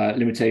 there are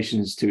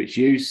limitations to its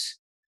use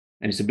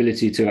and its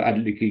ability to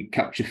adequately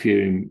capture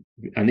fume,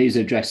 and these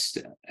are addressed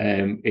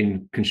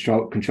in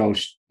control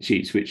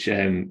sheets which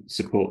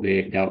support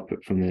the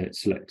output from the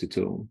Selector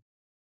tool.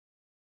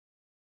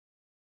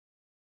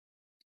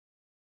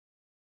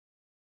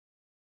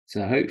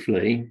 So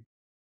hopefully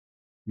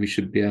we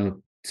should be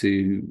able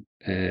to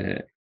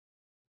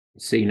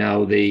see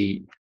now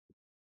the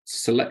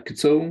Selector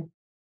tool.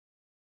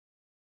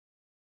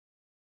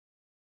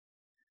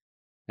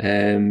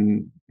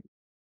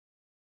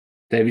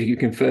 David, you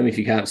confirm if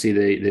you can't see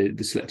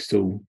the Selector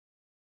tool?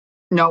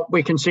 No,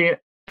 we can see it,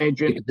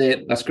 Adrian.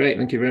 That's great.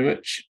 Thank you very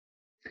much.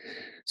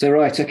 So,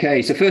 right,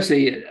 okay. So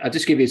firstly, I'll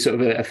just give you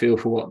sort of a feel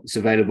for what's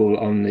available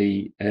on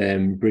the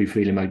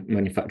Brew-Freely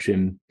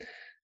Manufacturing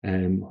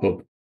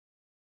hub.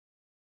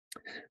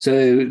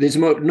 So there's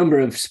a number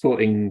of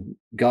supporting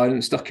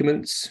guidance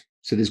documents.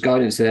 So there's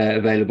guidance there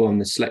available on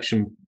the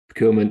selection,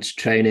 procurement,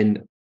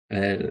 training,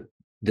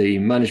 the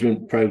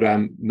management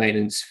program,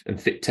 maintenance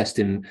and fit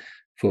testing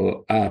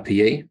for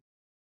RPE.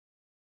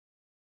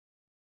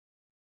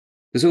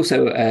 There's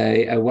also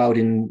a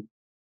welding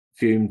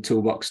fume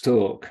toolbox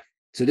talk.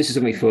 So this is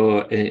something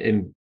for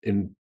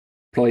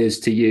employers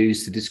to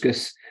use to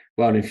discuss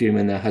welding fume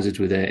and their hazards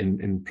with their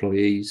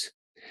employees.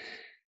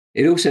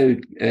 It also,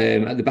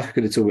 at the back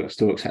of the toolbox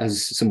talks,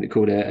 has something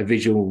called a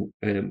visual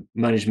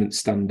management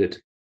standard.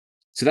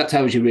 So that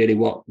tells you really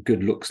what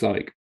good looks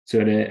like.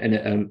 So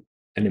an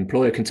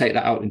employer can take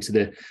that out into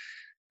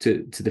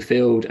the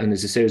field, and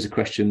there's a series of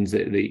questions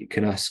that they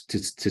can ask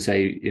to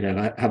say, you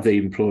know, have they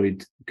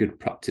employed good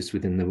practice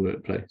within the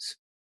workplace?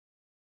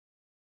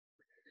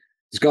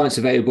 There's guidance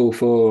available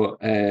for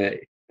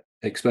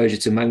exposure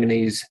to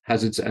manganese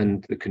hazards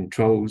and the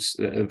controls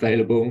that are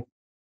available,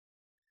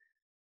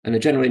 and a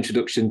general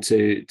introduction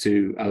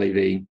to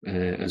LEV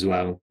as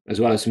well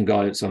as some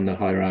guidance on the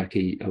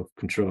hierarchy of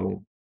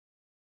control.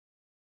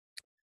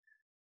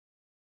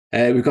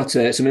 We've got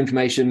some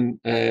information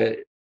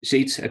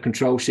sheet, a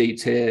control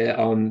sheet here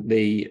on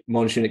the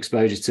monitoring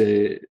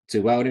exposure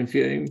to welding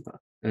fume,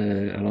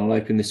 and I'll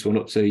open this one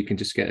up so you can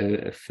just get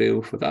a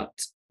feel for that.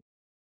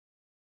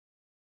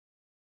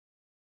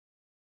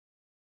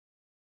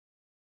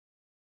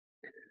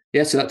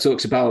 Yeah, so that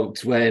talks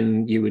about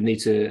when you would need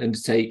to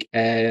undertake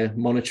air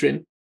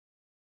monitoring,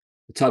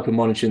 the type of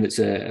monitoring that's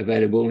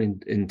available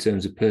in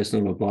terms of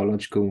personal or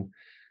biological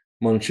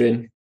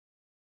monitoring.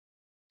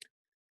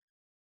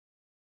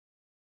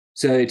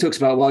 So it talks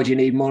about why do you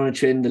need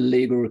monitoring, the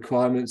legal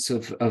requirements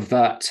of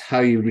that, how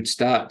you would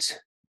start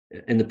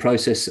in the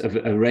process of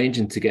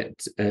arranging to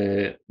get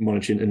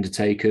monitoring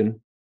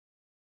undertaken.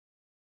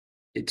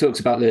 It talks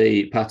about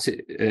the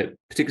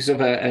particulars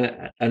of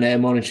an air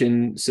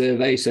monitoring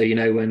survey. So, you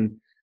know, when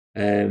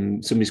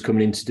somebody's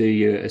coming in to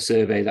do a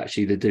survey, that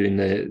actually they're doing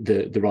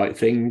the right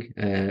thing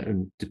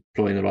and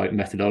deploying the right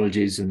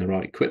methodologies and the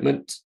right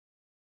equipment.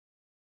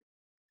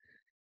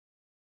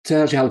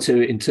 Tells you how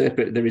to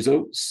interpret the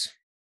results.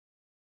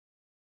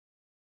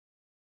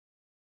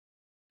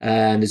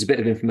 And there's a bit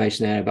of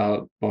information there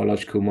about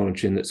biological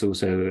monitoring that's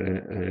also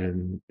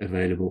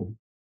available.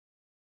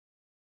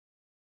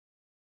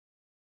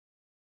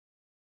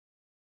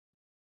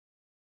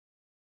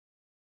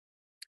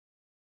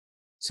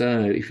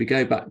 So if we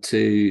go back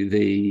to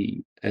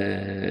the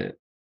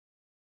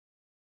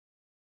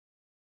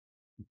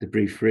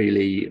Breathe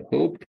Freely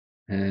hub,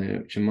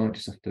 which I might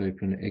just have to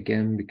open it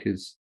again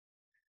because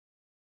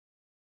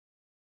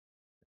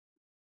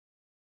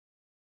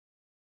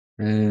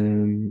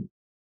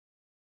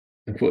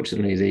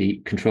unfortunately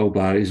the control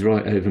bar is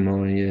right over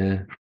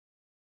my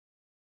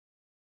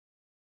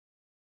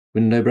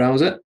window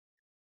browser.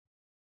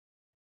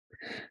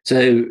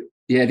 So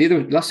yeah,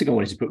 the last thing I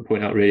wanted to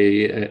point out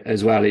really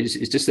as well is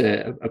just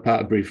a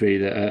part of Breathe Freely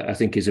that I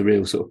think is a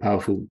real sort of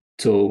powerful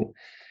tool.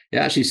 It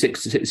actually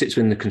sits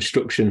within the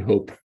construction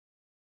hub.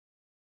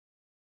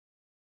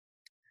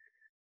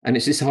 And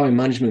it's this high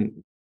management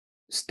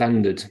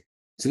standard.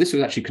 So this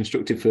was actually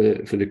constructed for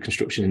the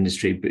construction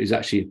industry, but is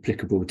actually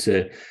applicable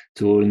to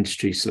all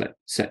industry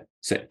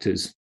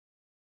sectors.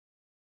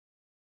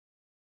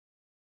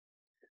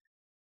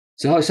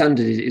 So high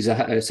standard is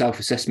a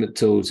self-assessment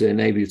tool to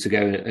enable you to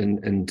go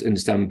and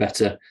understand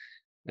better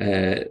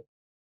to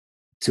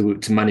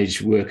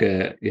manage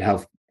worker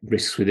health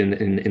risks within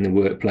in the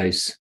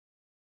workplace.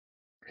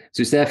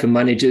 So it's there for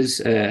managers,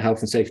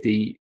 health and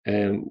safety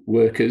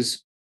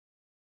workers,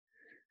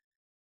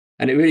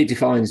 and it really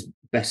defines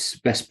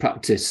best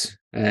practice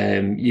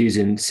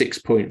using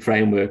 6-point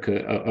framework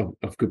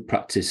of good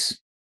practice.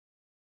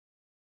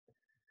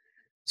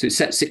 So it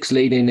sets 6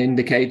 leading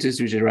indicators,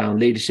 which are around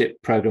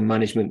leadership, program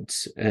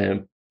management,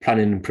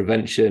 planning and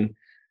prevention,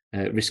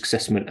 risk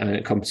assessment,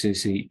 and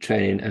competency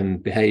training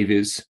and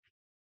behaviours.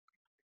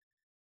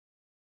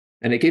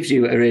 And it gives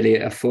you really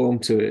a form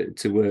to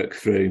work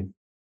through.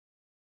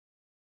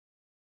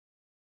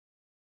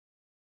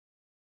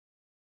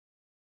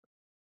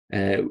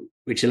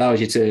 Which allows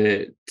you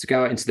to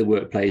go out into the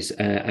workplace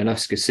and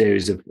ask a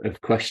series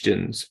of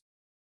questions.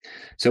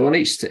 So on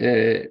each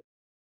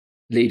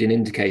leading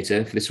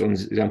indicator, for this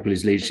one's example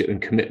is leadership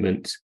and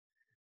commitment.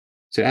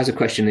 So it has a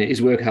question: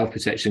 is worker health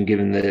protection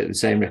given the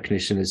same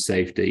recognition as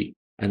safety?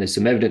 And there's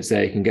some evidence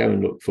there you can go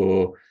and look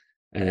for,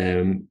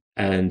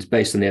 and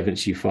based on the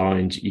evidence you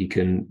find, you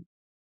can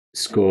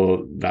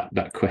score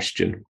that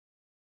question.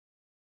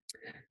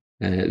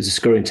 There's a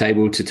scoring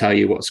table to tell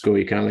you what score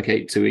you can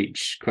allocate to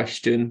each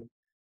question.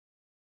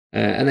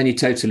 And then you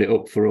total it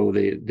up for all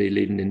the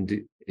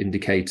leading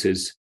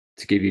indicators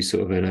to give you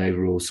sort of an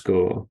overall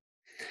score.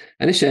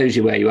 And this shows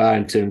you where you are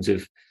in terms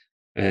of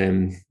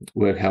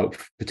work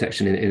health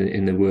protection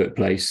in the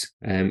workplace.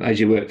 As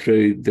you work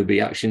through, there'll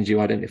be actions you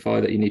identify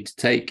that you need to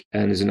take,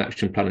 and there's an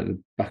action plan at the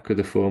back of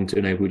the form to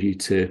enable you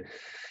to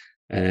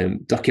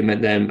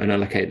document them and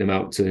allocate them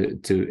out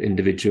to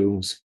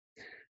individuals.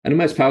 And the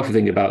most powerful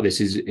thing about this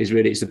is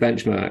really it's a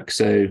benchmark.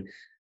 So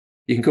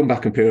you can come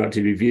back and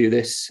periodically review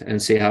this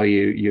and see how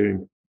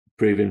you're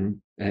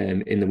improving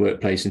in the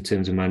workplace in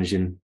terms of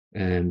managing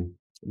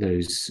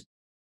those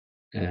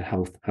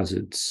health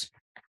hazards.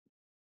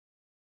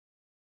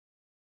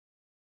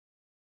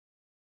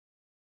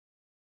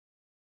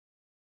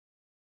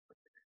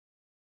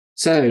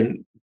 So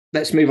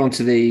let's move on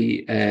to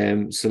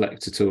the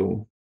Selector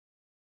tool.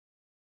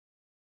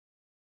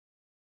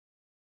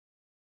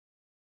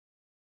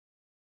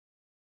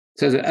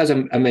 So as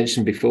I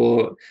mentioned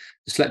before,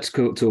 the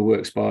Selector tool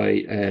works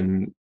by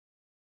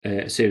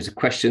a series of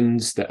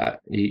questions that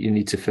you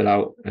need to fill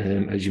out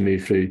as you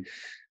move through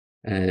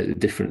the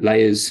different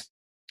layers.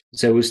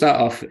 So we'll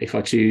start off, if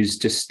I choose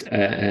just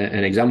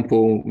an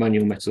example,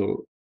 manual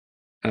metal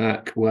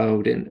arc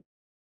welding.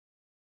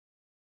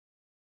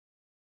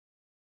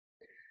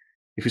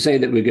 If we say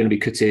that we're going to be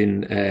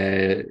cutting,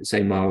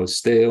 say, mild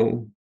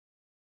steel.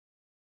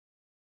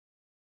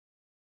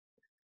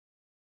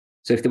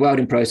 So if the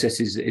welding process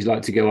is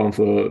like to go on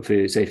for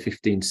say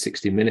 15 to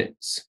 60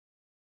 minutes,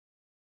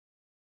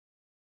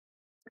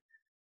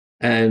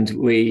 and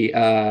we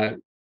are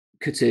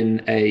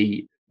cutting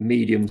a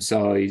medium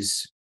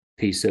size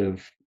piece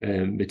of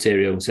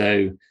material,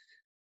 so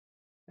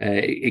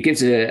it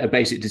gives a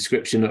basic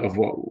description of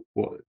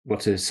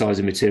what a size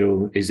of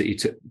material is that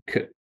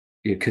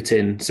you cut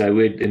in. So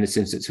we're, in this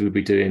instance, we'll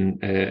be doing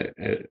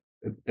a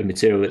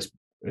material that's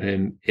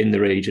in the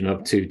region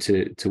of 2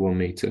 to 1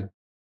 meter.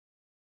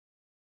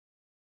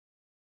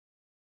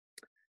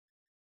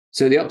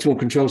 So the optimal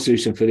control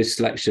solution for this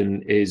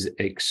selection is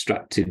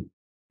extracted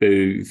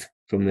booth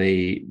from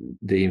the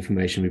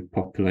information we've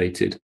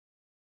populated.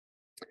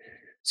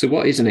 So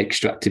what is an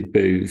extracted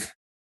booth?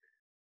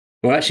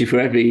 Well, actually, for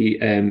every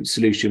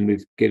solution,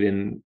 we've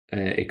given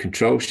a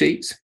control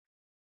sheet.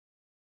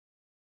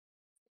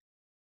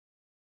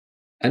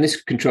 And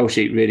this control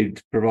sheet really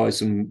provides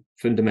some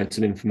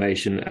fundamental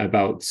information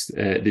about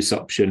this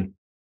option.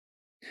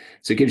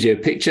 So it gives you a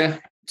picture,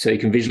 so you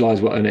can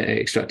visualize what an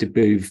extracted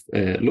booth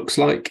looks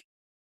like.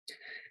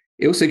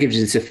 It also gives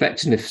you this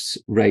effectiveness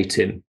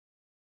rating.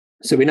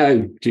 So we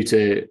know, due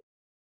to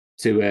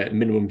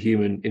minimum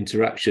human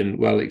interaction,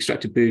 well,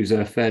 extracted booths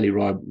are a fairly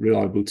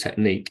reliable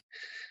technique.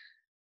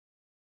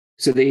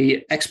 So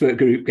the expert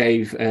group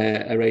gave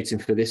a rating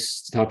for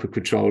this type of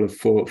control of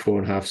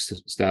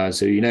 4.5 stars.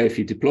 So if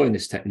you're deploying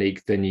this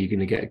technique, then you're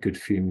going to get a good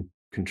fume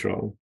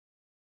control.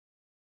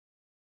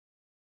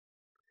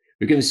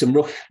 We're giving some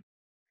rough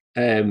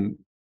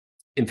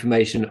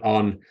information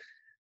on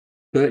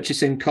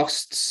purchasing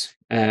costs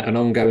and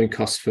ongoing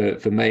costs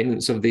for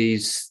maintenance of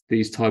these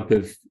type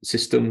of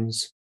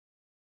systems.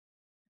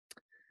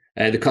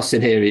 The cost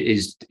in here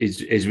is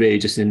really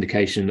just an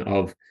indication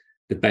of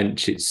the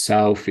bench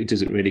itself. It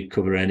doesn't really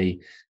cover any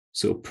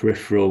sort of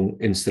peripheral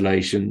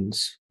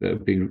installations that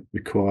would be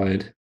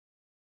required.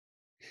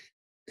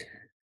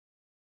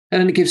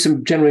 And it gives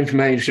some general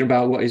information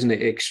about what is an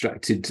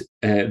extracted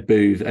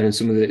booth and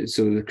some of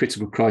the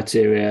critical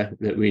criteria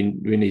that we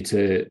need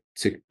to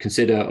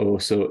consider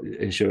or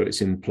ensure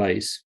it's in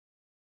place.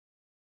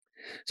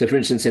 So, for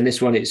instance, in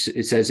this one, it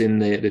says in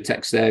the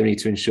text there, we need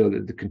to ensure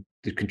that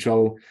the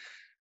control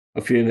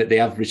of fume, that the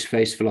average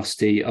face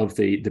velocity of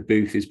the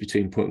booth is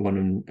between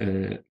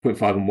 0.5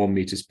 and 1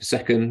 meters per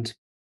second.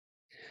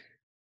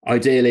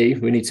 Ideally,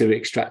 we need to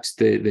extract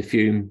the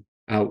fume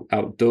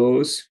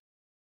outdoors.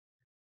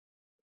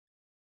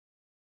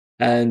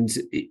 And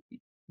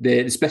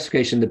the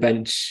specification of the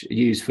bench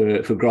used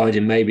for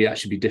grinding maybe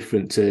actually be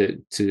different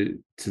to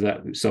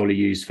that solely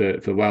used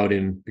for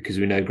welding, because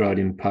we know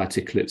grinding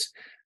particulates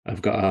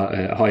have got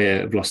a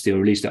higher velocity or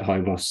released at high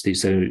velocity,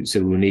 so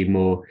we'll need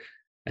more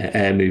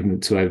air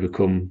movement to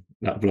overcome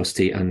that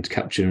velocity and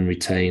capture and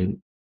retain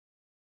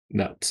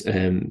that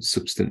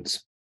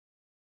substance.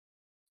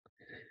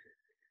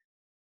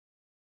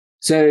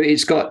 So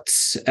it's got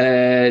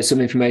some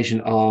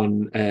information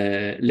on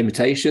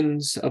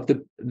limitations of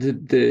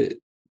the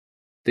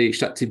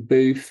extracted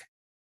booth.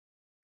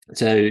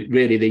 So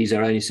really, these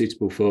are only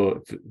suitable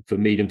for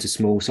medium to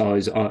small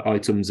size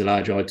items. The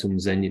large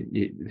items, then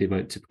they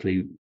won't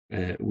typically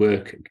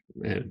work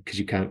because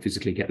you can't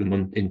physically get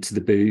them into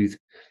the booth.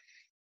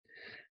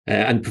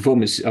 And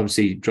performance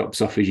obviously drops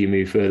off as you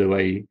move further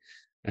away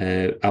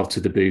out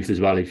of the booth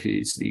as well. If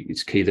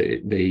it's key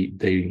that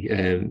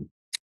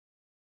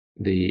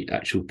the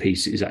actual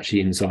piece is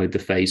actually inside the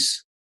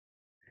face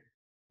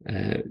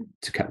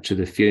to capture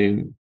the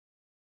fume.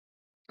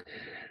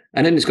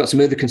 And then it's got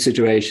some other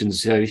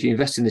considerations. So if you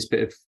invest in this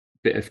bit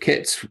of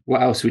kit,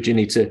 what else would you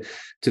need to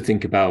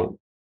think about?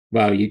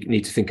 Well, you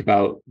need to think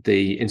about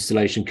the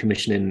installation,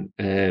 commissioning,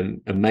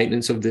 and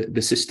maintenance of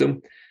the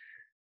system.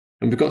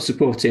 And we've got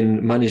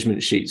supporting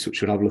management sheets,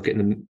 which we'll have a look at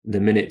in the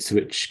minutes,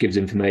 which gives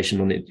information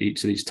on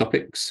each of these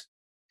topics.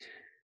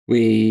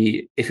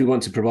 If we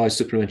want to provide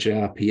supplementary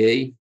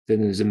RPE,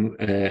 then there's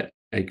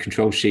a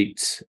control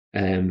sheet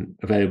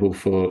available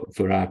for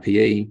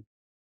RPE.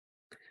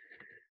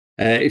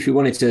 If you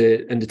wanted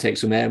to undertake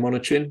some air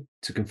monitoring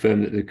to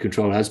confirm that the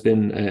control has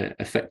been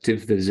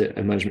effective, there's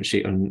a management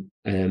sheet on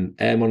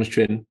air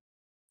monitoring.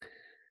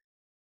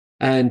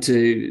 And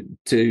to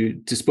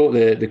support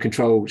the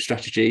control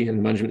strategy and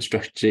the management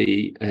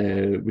strategy,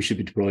 we should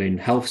be deploying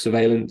health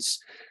surveillance.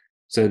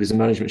 So there's a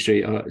management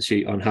sheet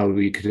on how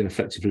we could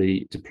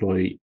effectively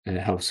deploy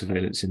health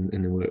surveillance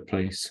in the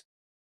workplace.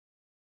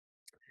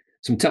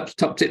 Some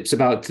top tips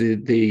about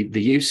the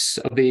use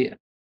of the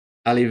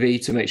LEV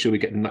to make sure we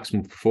get the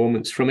maximum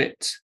performance from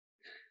it.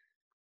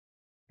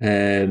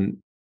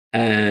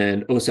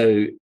 And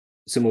also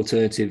some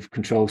alternative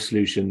control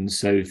solutions.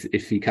 So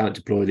if you can't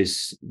deploy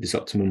this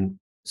optimum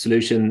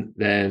solution,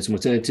 then some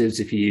alternatives,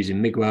 if you're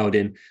using MIG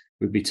welding,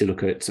 would be to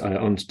look at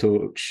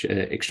on-torch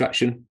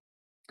extraction.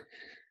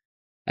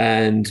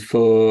 And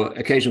for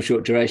occasional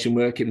short duration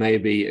work, it may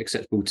be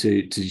acceptable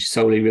to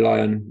solely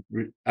rely on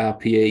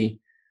RPE.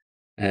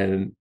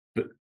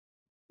 But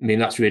I mean,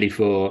 that's really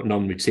for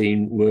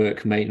non-routine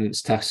work,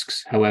 maintenance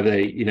tasks. However,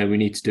 we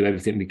need to do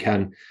everything we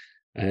can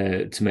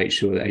to make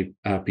sure that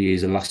RPE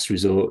is a last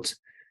resort,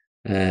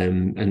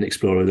 and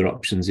explore other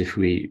options if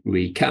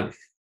we can.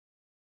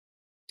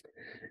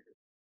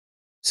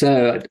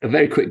 So a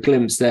very quick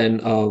glimpse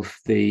then of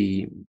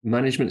the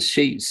management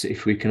sheets.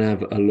 If we can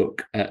have a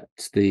look at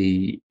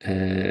the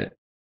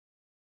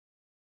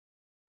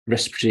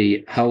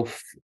respiratory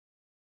health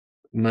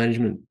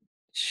management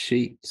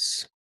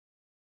sheets.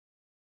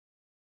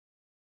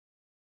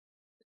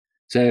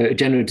 So a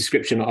general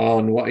description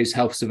on what is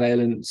health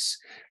surveillance,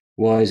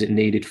 why is it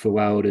needed for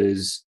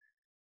welders,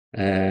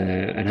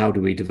 and how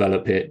do we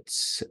develop it,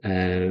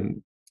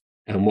 and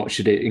what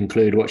should it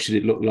include, what should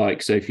it look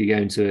like. So if you go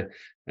into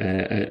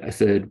a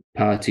third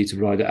party to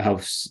provide that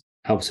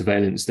health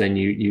surveillance, then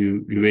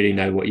you really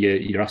know what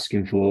you're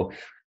asking for,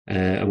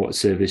 and what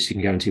service you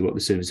can guarantee what the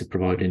service they're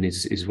providing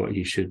is what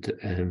you should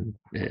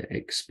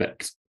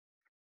expect.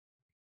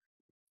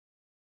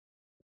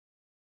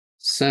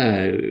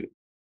 So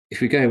if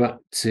we go back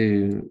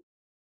to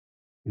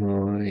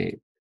my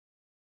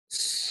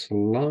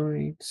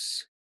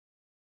slides.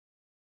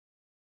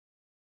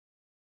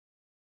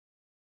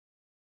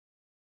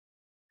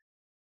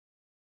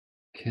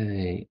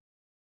 Okay.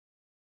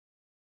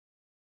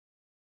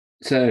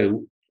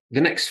 So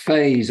the next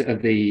phase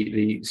of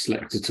the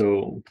Selector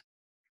tool.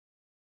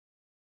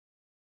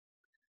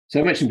 So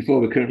I mentioned before,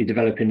 we're currently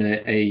developing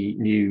a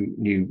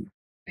new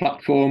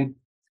platform.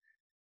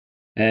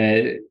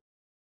 So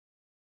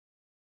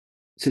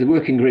the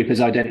working group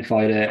has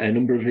identified a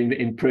number of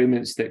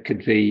improvements that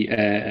could be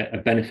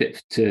a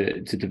benefit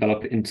to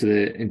develop into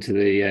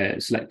the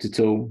Selector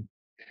tool.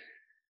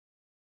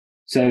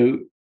 So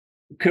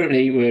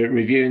currently we're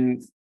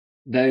reviewing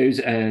those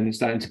and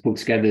starting to pull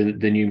together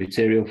the new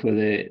material for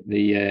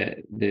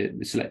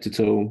the Selector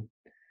tool.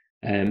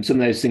 Some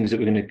of those things that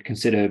we're going to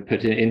consider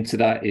putting into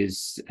that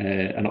is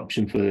an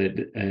option for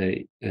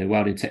the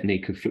welding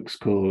technique of flux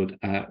core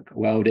arc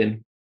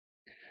welding,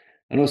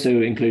 and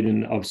also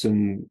including of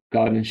some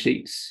guidance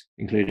sheets,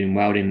 including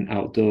welding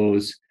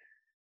outdoors,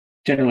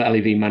 general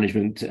LEV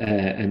management,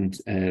 and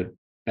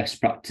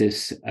best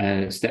practice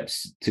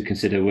steps to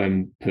consider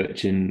when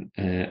purchasing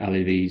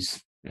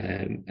LEVs,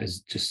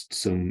 as just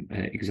some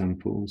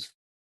examples.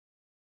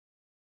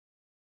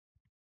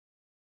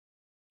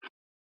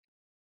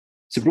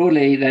 So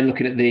broadly, then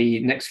looking at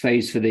the next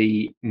phase for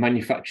the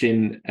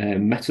manufacturing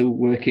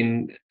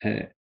metalworking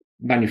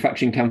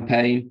manufacturing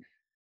campaign.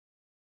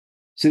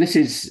 So this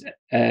is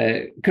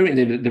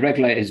currently the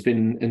regulator has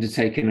been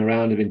undertaking a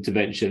round of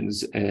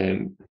interventions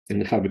in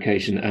the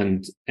fabrication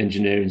and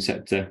engineering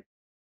sector.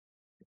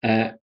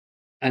 And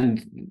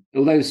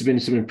although there's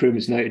been some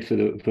improvements noted for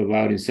the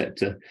welding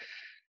sector,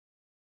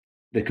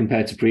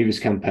 compared to previous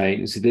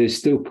campaigns, there's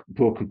still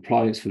poor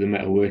compliance for the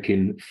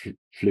metalworking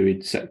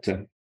fluid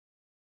sector.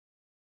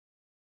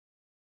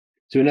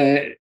 So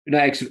we're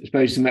not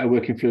exposed to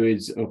metalworking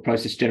fluids or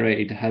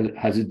process-generated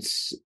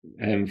hazards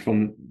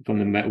from the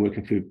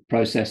metalworking fluid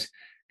process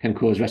can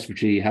cause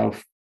respiratory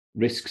health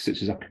risks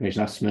such as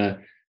occupational asthma,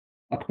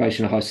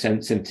 occupational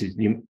hypersensitive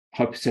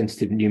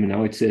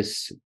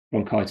pneumonitis,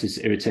 bronchitis,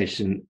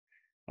 irritation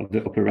of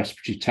the upper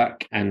respiratory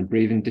tract, and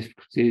breathing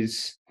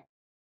difficulties.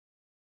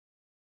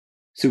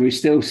 So we're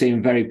still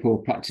seeing very poor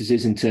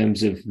practices in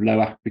terms of low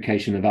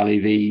application of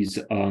LEVs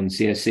on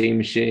CNC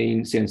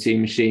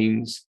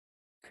machines,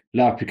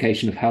 low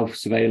application of health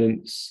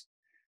surveillance,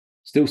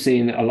 still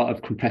seeing a lot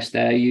of compressed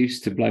air use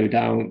to blow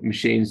down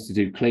machines to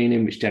do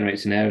cleaning, which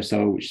generates an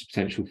aerosol, which is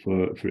potential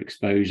for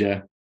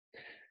exposure.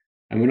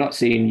 And we're not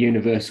seeing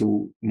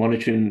universal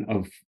monitoring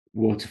of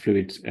water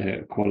fluid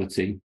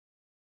quality.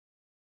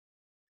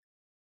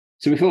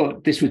 So we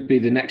thought this would be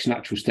the next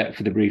natural step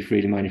for the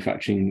breathe-freely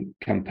manufacturing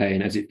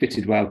campaign, as it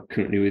fitted well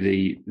currently with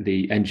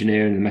the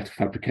engineering and the metal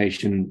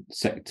fabrication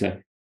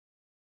sector.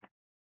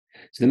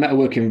 So the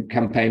metalworking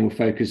campaign will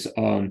focus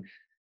on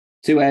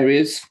two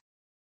areas.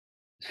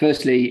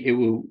 Firstly, it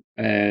will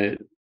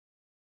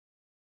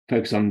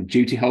focus on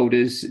duty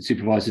holders,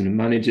 supervisors and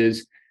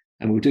managers,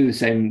 and we'll do the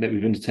same that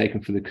we've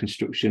undertaken for the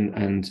construction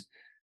and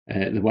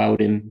the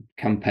welding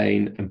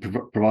campaign, and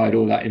provide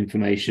all that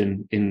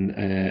information in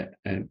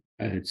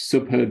a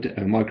sub-HUD,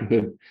 a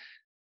micro-HUD,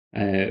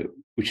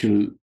 which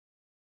will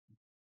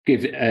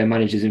give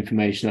managers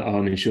information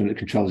on ensuring that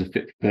controls are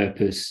fit for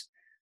purpose,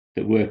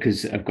 that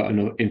workers have got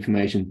enough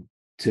information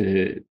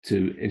to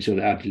ensure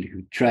they're adequately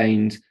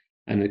trained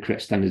and the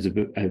correct standards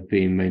are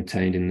being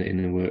maintained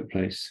in the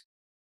workplace.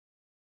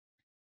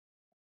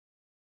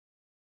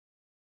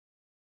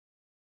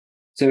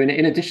 So in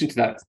addition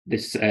to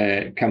this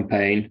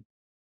campaign,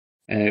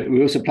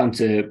 we also plan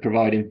to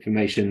provide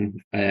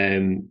information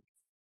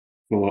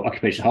for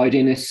occupational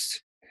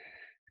hygienists,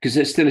 because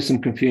there still is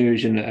some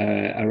confusion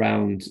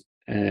around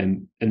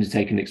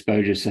undertaking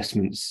exposure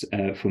assessments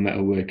for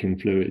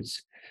metalworking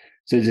fluids.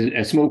 So there's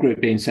a small group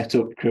being set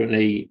up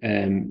currently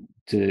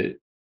to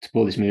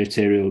pull this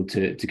material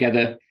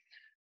together.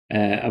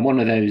 And one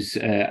of those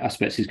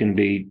aspects is going to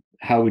be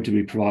how do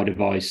we provide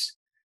advice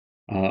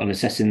on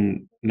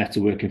assessing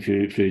metalworking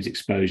fluids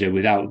exposure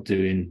without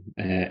doing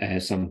air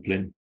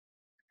sampling.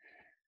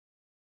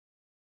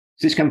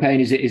 So this campaign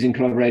is in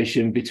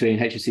collaboration between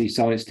HSE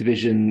Science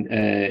Division,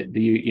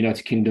 the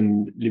United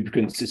Kingdom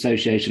Lubricants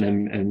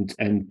Association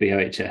and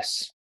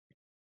BOHS.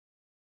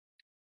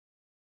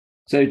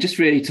 So just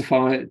really to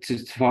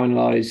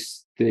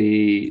finalise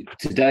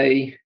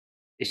today,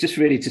 it's just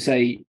really to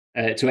say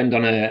to end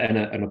on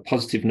a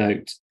positive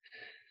note.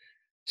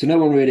 So no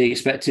one really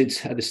expected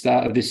at the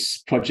start of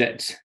this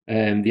project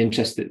the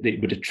interest that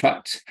it would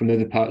attract from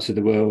other parts of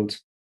the world.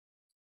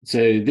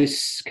 So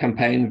this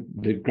campaign,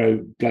 the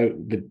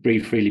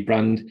Breathe Freely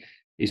brand,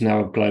 is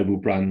now a global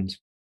brand.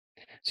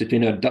 So it's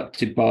been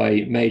adopted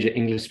by major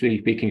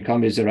English-speaking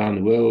economies around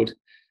the world.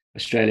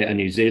 Australia and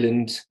New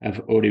Zealand have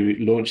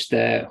already launched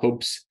their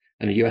hubs,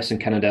 and the US and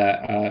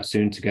Canada are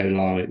soon to go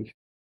live.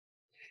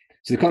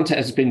 So the content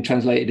has been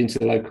translated into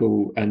the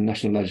local and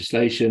national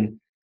legislation,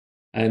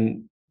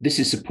 and this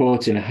is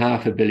supporting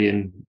 500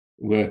 million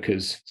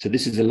workers. So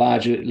this is the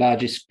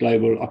largest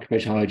global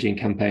occupational hygiene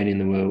campaign in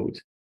the world.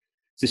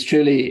 So this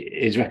truly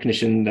is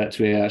recognition that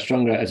we are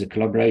stronger as a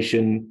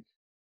collaboration,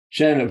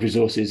 sharing of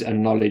resources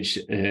and knowledge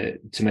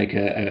to make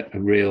a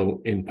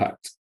real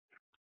impact.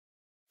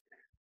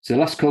 So the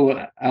last call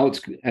out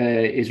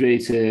is really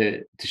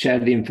to share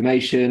the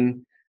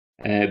information,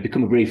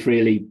 become a Breathe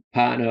Freely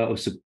partner or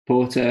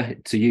supporter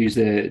to use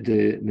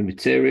the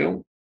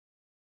material.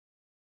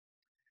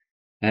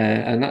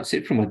 And that's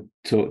it from my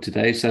talk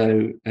today.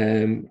 So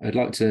I'd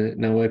like to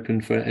now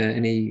open for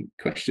any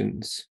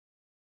questions.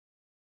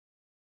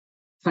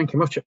 Thank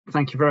you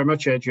very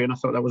much, Adrian. I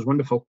thought that was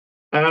wonderful.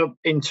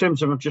 In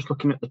terms of just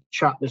looking at the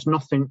chat, there's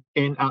nothing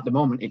in at the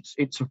moment.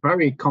 It's a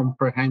very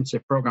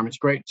comprehensive program. It's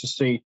great to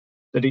see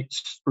that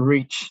it's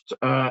reached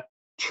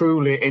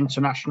truly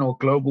international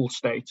global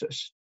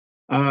status.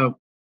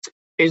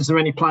 Is there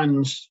any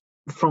plans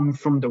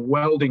from the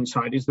welding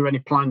side? Is there any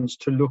plans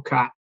to look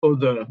at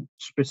other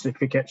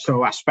specific,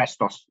 so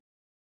asbestos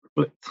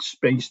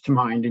springs to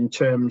mind in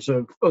terms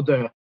of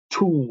other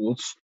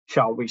tools,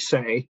 shall we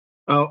say,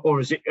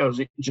 or is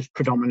it just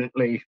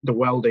predominantly the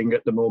welding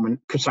at the moment?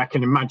 Because I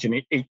can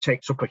imagine it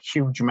takes up a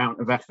huge amount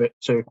of effort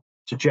to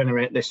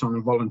generate this on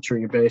a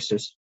voluntary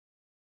basis.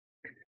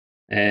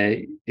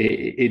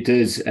 It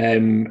does.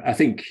 I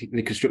think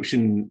the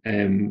construction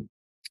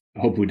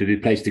hub would be a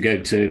place to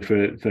go to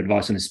for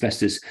advice on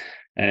asbestos.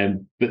 But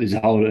there's a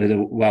whole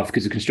other wealth,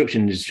 because the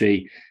construction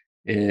industry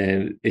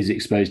is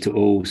exposed to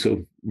all sort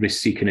of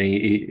risks you can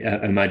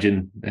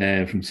imagine,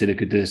 from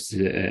silica dust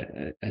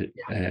to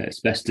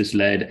asbestos,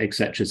 lead,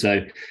 etc.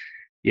 So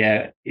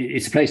yeah,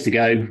 it's a place to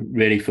go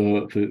really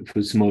for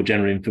some more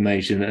general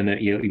information,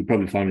 and you'll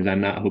probably find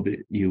within that hub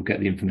you'll get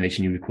the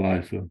information you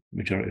require for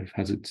majority of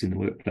hazards in the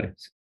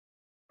workplace.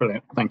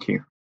 Brilliant, thank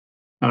you.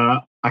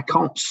 I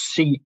can't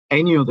see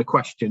any other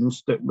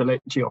questions that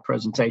relate to your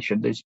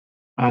presentation.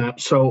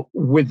 So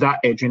with that,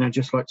 Adrian, I'd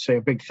just like to say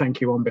a big thank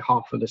you on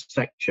behalf of the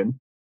section.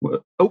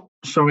 Oh,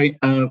 sorry.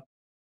 Oh,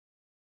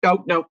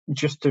 no,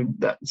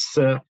 that's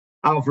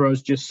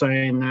Alvaro's just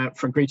saying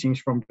for greetings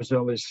from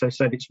Brazil. As I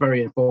said, it's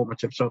very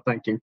informative, so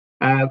thank you.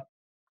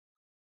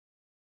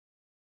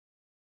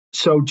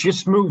 So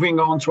just moving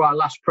on to our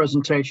last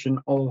presentation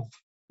of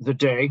the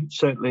day,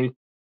 certainly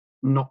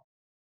not,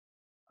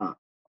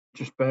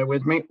 just bear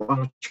with me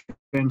while I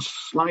change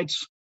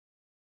slides.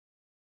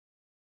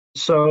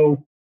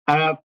 So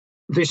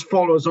this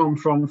follows on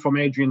from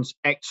Adrian's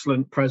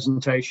excellent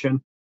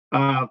presentation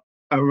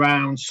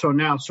around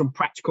now some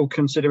practical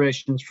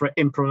considerations for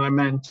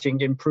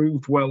implementing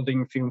improved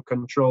welding fume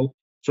control.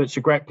 So it's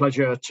a great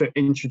pleasure to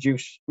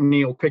introduce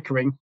Neil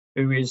Pickering,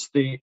 who is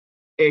the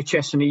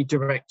HS&E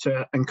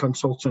Director and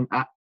Consultant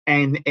at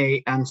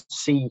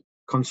NA&C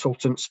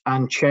Consultants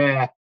and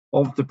Chair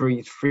of the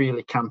Breathe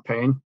Freely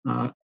campaign.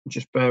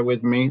 Just bear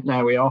with me,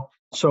 there we are.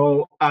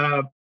 So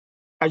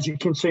as you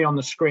can see on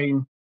the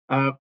screen,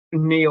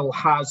 Neil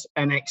has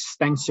an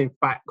extensive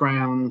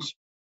background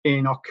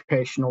in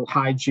occupational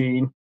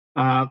hygiene,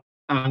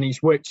 and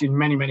he's worked in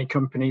many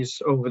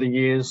companies over the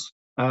years,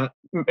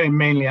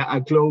 mainly at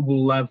a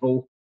global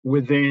level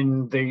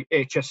within the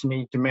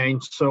HS&E domain.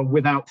 So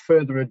without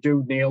further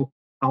ado, Neil,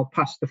 I'll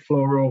pass the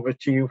floor over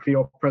to you for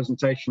your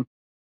presentation.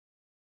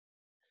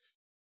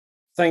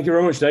 Thank you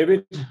very much,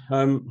 David.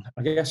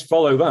 I guess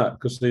follow that,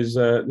 because there's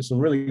some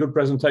really good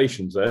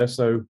presentations there.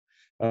 So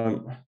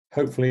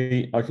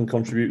hopefully I can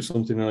contribute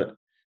something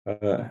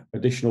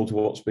additional to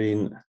what's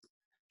been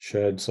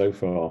shared so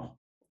far.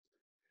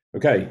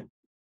 Okay, is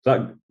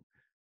that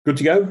good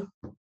to go?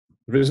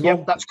 Visible?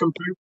 Yep, that's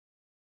complete.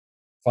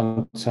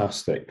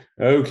 Fantastic.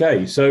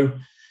 Okay, so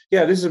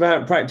yeah, this is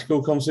about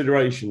practical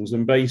considerations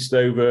and based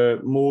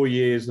over more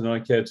years than I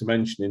care to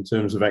mention in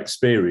terms of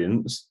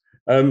experience.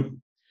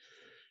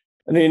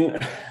 And in,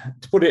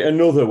 to put it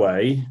another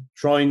way,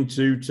 trying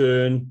to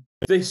turn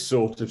this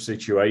sort of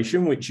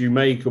situation, which you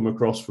may come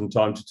across from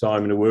time to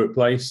time in a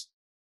workplace,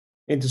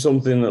 into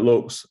something that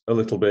looks a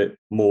little bit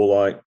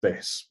more like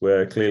this,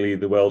 where clearly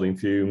the welding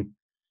fume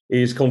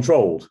is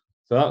controlled.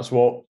 So that's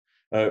what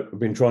we've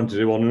been trying to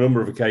do on a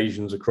number of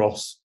occasions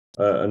across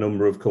a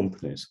number of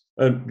companies.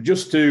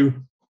 Just to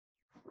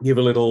give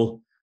a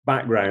little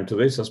background to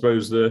this, I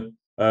suppose the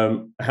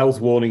health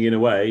warning in a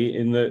way,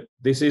 in that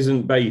this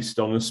isn't based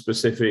on a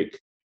specific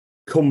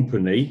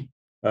company.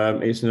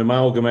 It's an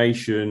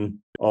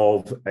amalgamation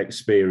of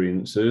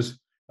experiences.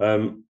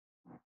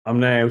 I'm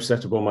now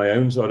set up on my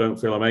own, so I don't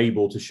feel I'm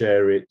able to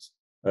share it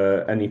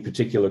any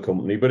particular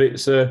company, but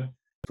it's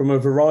from a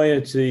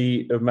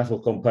variety of metal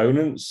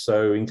components,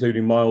 so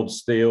including mild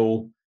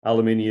steel,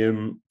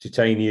 aluminium,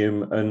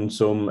 titanium, and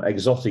some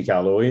exotic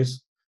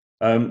alloys.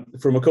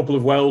 From a couple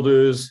of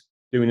welders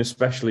doing a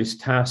specialist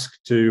task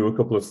to a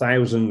couple of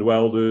thousand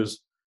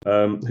welders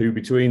who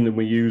between them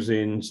were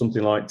using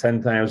something like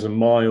 10,000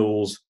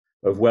 miles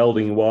of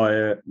welding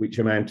wire, which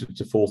amounted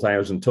to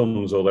 4,000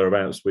 tons or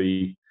thereabouts.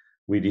 We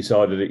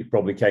decided it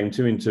probably came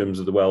to in terms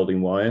of the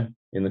welding wire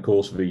in the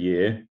course of a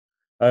year.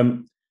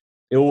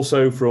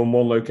 Also from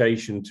one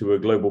location to a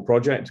global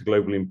project, a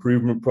global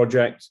improvement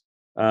project,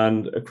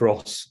 and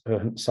across,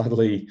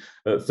 sadly,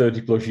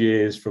 30 plus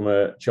years from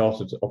a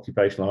chartered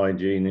occupational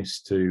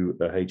hygienist to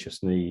a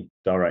HS&E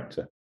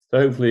director. So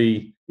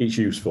hopefully it's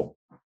useful.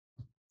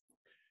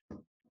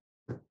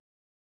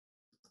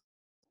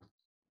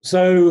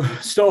 So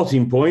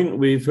starting point,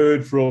 we've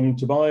heard from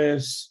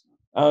Tobias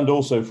and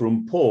also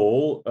from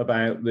Paul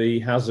about the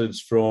hazards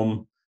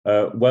from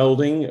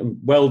welding, and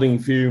welding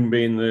fume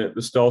being the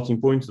starting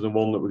point, and the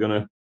one that we're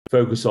going to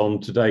focus on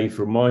today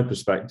from my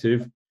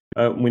perspective,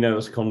 we know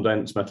that's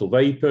condensed metal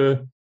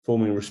vapor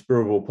forming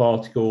respirable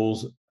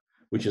particles,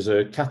 which is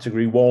a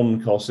category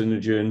 1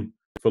 carcinogen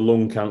for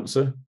lung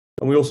cancer.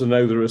 And we also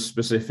know there are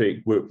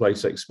specific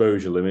workplace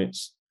exposure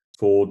limits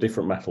for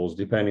different metals,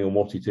 depending on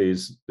what it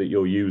is that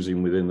you're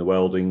using within the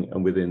welding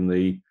and within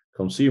the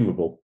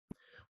consumable.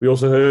 We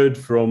also heard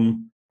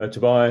from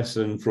Tobias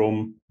and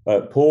from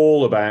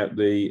Paul about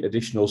the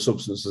additional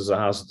substances that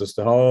are hazardous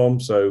to harm,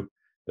 so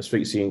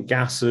asphyxiant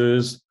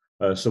gases,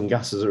 some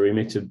gases are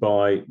emitted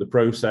by the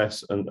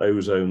process, and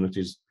ozone that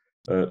is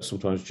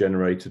sometimes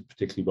generated,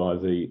 particularly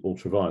by the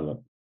ultraviolet.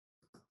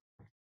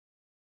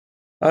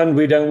 And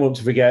we don't want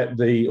to forget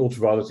the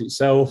ultraviolet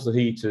itself, the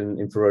heat and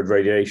infrared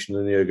radiation,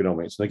 and the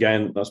ergonomics. And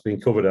again, that's been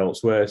covered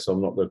elsewhere, so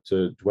I'm not going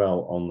to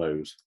dwell on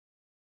those.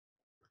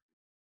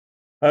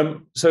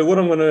 So what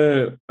I'm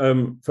going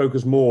to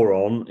focus more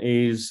on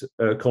is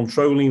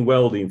controlling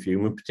welding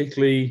fume, and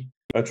particularly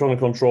trying to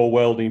control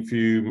welding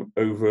fume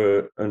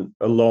over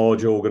a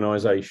large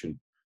organisation.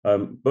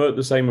 But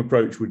the same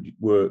approach would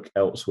work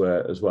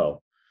elsewhere as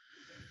well.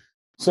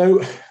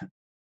 So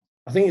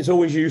I think it's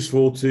always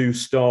useful to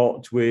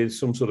start with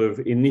some sort of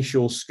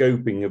initial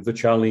scoping of the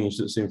challenge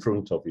that's in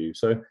front of you.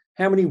 So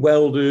how many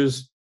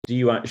welders do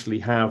you actually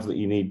have that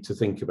you need to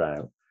think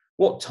about?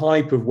 What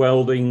type of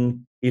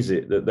welding is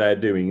it that they're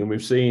doing? And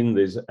we've seen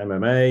there's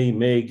MMA,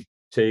 MIG,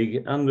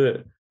 TIG,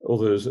 and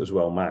others as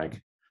well,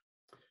 MAG.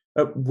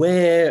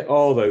 Where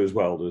are those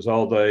welders?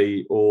 Are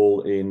they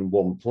all in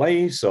one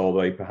place? Are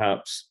they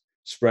perhaps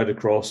spread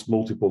across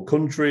multiple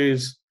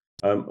countries?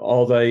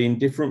 Are they in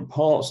different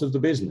parts of the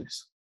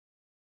business?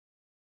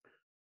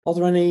 Are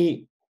there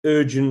any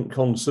urgent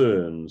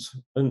concerns?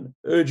 And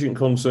urgent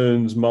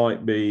concerns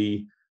might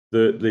be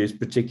that there's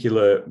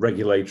particular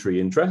regulatory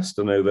interest.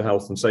 I know the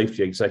Health and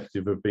Safety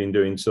Executive have been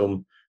doing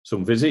some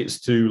visits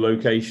to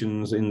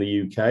locations in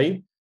the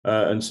UK,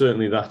 and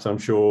certainly that, I'm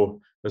sure,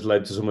 has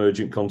led to some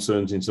urgent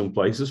concerns in some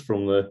places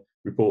from the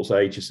reports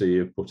that HSE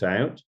have put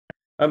out.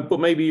 But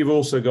maybe you've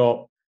also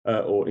got,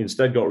 or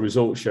instead got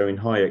results showing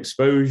high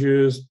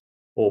exposures,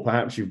 or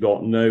perhaps you've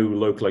got no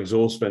local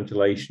exhaust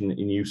ventilation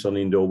in use on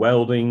indoor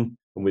welding,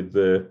 and with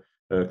the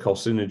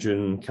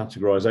carcinogen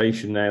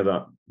categorization now,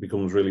 that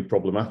becomes really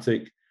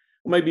problematic.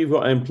 Or maybe you've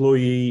got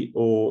employee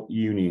or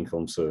union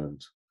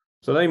concerns.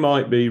 So they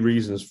might be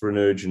reasons for an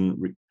urgent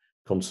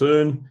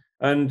concern.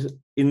 And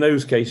in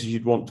those cases,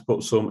 you'd want to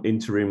put some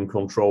interim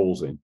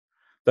controls in.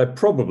 They're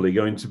probably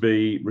going to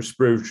be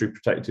respiratory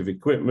protective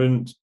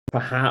equipment,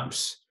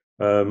 perhaps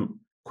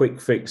quick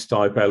fix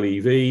type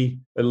LEV,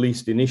 at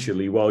least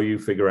initially, while you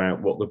figure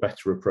out what the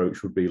better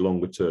approach would be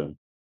longer term.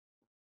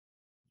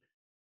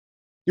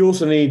 You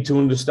also need to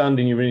understand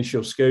in your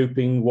initial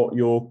scoping what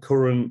your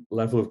current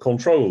level of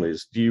control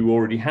is. Do you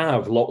already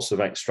have lots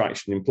of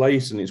extraction in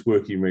place and it's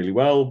working really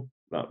well?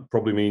 That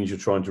probably means you're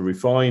trying to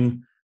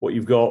refine what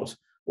you've got.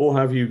 Or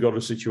have you got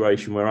a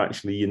situation where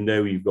actually you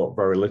know you've got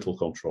very little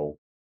control?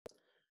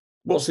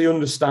 What's the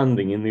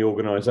understanding in the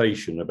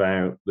organisation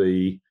about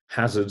the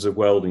hazards of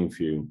welding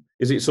fume?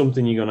 Is it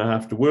something you're going to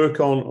have to work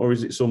on, or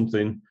is it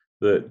something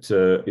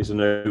that is an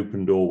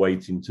open door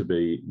waiting to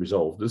be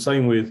resolved? The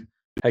same with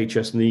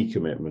HS&E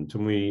commitment.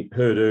 And we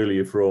heard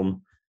earlier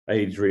from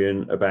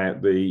Adrian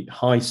about the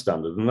high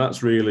standard, and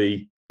that's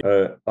really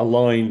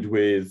aligned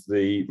with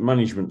the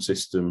management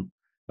system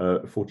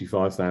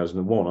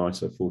 45001,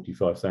 ISO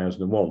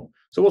 45001.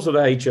 So what sort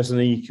of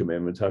HS&E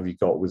commitment have you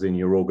got within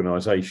your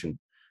organisation?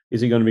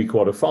 Is it going to be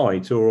quite a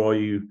fight, or are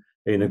you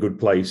in a good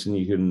place and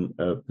you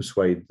can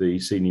persuade the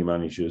senior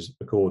managers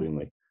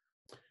accordingly?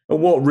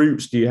 And what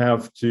routes do you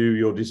have to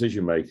your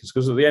decision makers?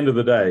 Because at the end of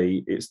the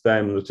day, it's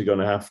them that are going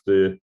to have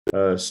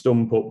to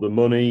stump up the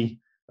money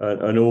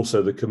and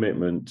also the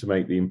commitment to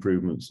make the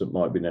improvements that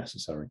might be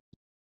necessary.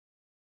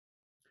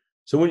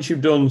 So once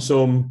you've done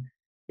some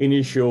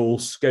initial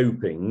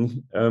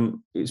scoping,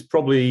 it's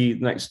probably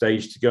the next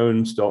stage to go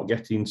and start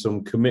getting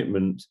some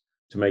commitment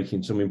to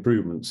making some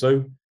improvements.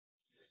 So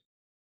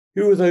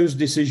who are those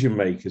decision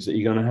makers that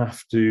you're going to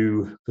have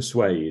to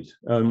persuade?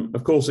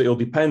 Of course, it'll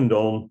depend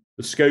on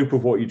the scope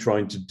of what you're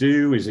trying to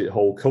do. Is it a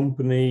whole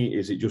company?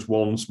 Is it just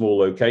one small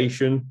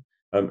location?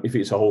 If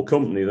it's a whole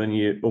company, then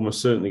you're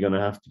almost certainly going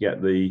to have to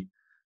get the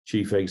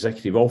chief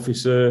executive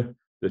officer,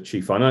 the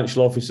chief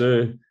financial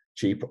officer,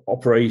 chief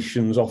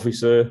operations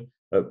officer,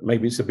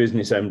 maybe it's a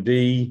business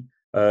MD,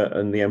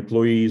 and the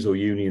employees or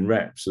union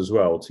reps as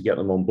well to get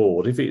them on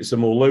board. If it's a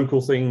more local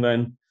thing,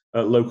 then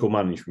local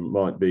management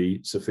might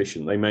be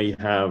sufficient. They may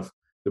have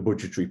the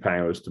budgetary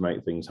powers to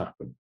make things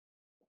happen.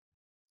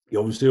 You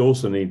obviously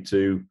also need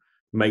to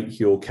make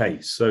your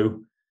case.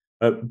 So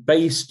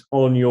based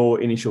on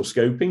your initial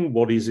scoping,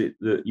 what is it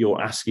that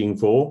you're asking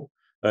for?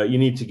 You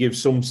need to give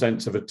some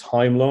sense of a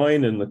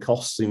timeline and the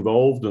costs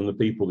involved and the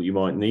people that you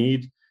might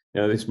need.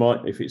 You know, this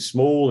might, if it's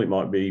small, it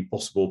might be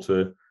possible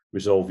to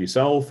resolve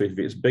yourself. If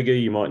it's bigger,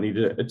 you might need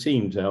a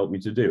team to help you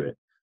to do it.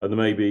 And there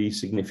may be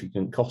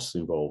significant costs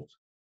involved.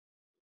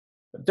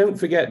 Don't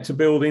forget to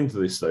build into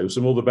this, though,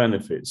 some other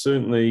benefits.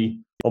 Certainly,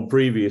 on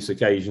previous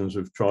occasions,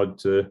 we've tried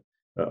to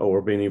or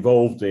have been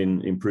involved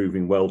in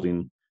improving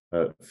welding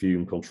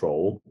fume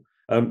control,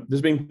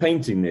 there's been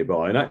painting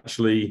nearby. And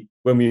actually,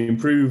 when we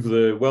improved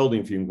the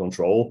welding fume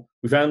control,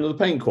 we found that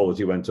the paint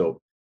quality went up.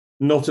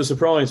 Not a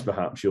surprise,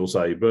 perhaps you'll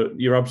say, but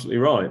you're absolutely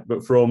right.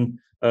 But from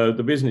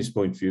the business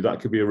point of view, that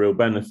could be a real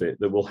benefit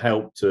that will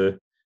help to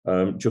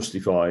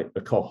justify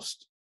a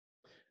cost.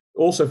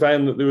 Also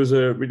found that there was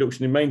a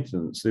reduction in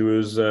maintenance. There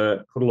was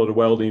quite a lot of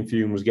welding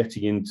fume was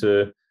getting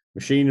into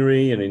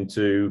machinery and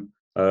into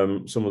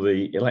some of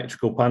the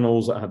electrical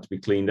panels that had to be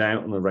cleaned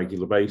out on a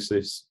regular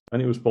basis,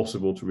 and it was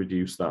possible to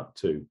reduce that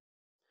too.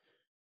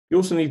 You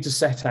also need to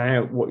set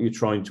out what you're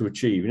trying to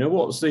achieve. You know,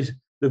 what's the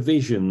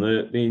vision,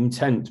 the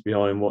intent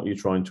behind what you're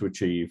trying to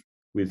achieve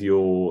with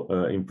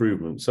your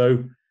improvement.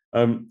 So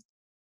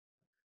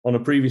on a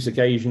previous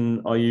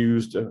occasion, I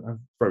used a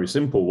very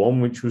simple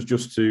one, which was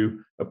just to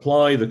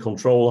apply the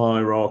control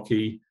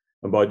hierarchy,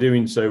 and by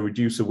doing so,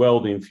 reduce the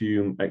welding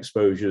fume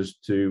exposures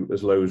to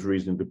as low as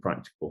reasonably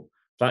practical.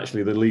 It's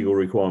actually the legal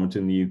requirement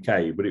in the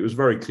UK, but it was a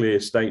very clear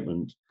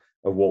statement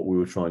of what we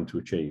were trying to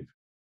achieve.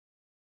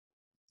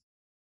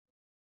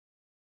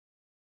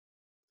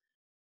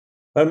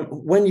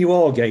 When you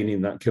are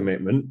gaining that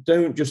commitment,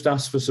 don't just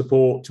ask for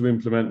support to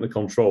implement the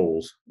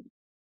controls.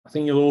 I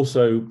think you'll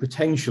also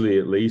potentially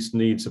at least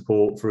need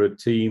support for a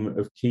team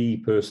of key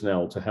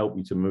personnel to help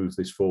you to move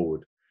this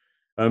forward.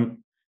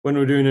 When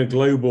we're doing a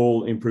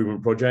global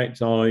improvement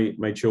project, I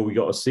made sure we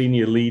got a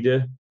senior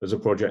leader as a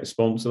project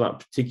sponsor. That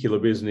particular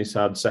business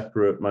had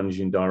separate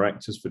managing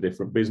directors for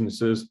different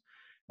businesses.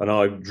 And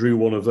I drew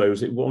one of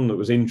those, one that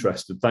was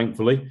interested,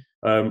 thankfully,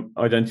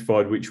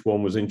 identified which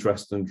one was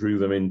interested and drew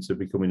them into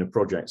becoming a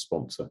project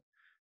sponsor.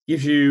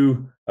 Gives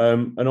you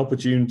an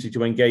opportunity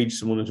to engage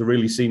someone at a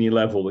really senior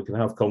level that can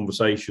have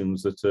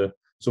conversations that are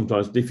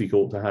sometimes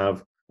difficult to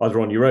have either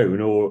on your own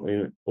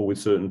or with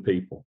certain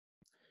people.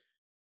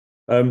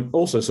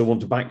 Also, someone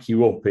to back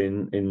you up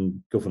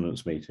in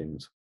governance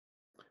meetings.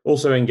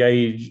 Also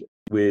engage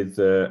with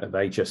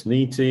the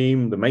HS&E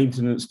team, the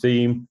maintenance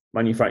team,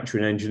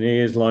 manufacturing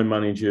engineers, line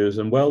managers,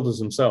 and welders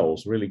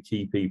themselves, really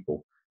key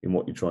people in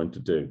what you're trying to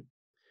do.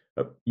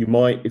 You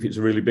might, if it's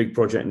a really big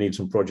project, need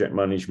some project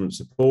management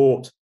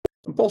support,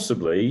 and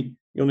possibly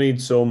you'll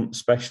need some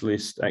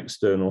specialist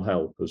external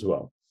help as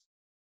well.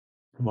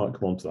 I might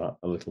come on to that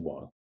a little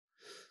while.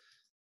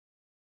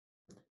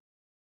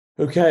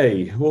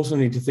 Okay, we also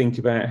need to think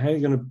about how you're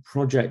going to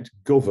project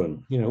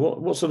govern. You know,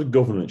 what sort of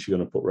governance you're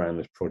going to put around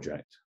this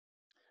project.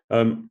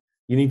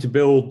 You need to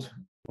build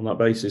on that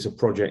basis a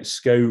project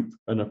scope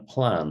and a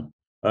plan.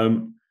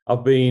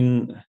 I've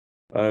been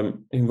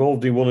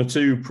involved in one or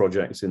two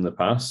projects in the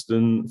past,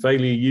 and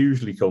failure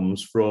usually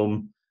comes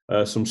from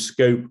some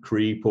scope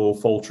creep or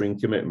faltering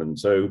commitment.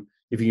 So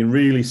if you can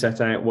really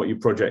set out what your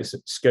project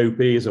scope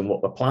is and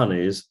what the plan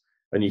is,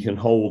 and you can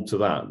hold to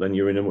that, then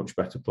you're in a much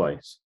better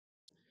place.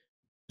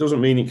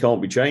 Doesn't mean it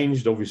can't be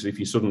changed. Obviously, if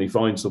you suddenly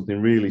find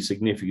something really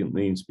significant that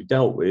needs to be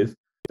dealt with,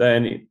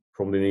 then it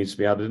probably needs to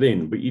be added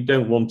in. But you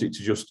don't want it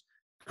to just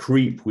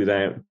creep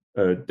without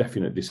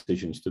definite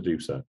decisions to do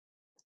so.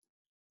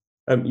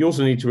 You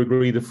also need to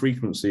agree the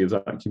frequency of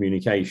that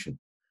communication.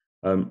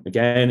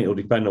 Again, it'll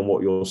depend on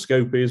what your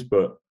scope is,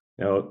 but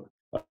you know,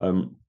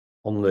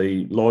 on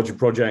the larger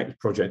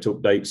project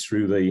updates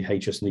through the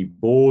HS&E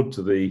board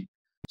to the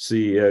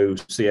CEO,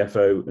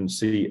 CFO, and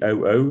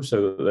COO,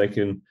 so that they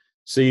can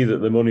see that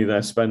the money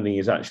they're spending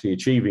is actually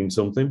achieving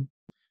something,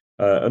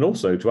 and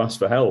also to ask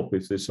for help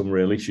if there's some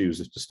real issues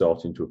that are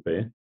starting to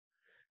appear.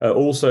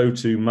 Also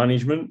to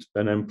management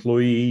and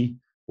employee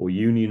or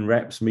union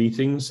reps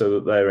meetings so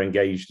that they're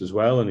engaged as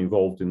well and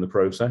involved in the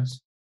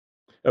process.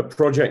 At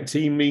project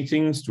team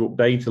meetings to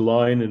update,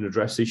 align, and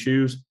address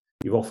issues.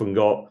 You've often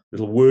got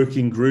little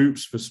working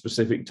groups for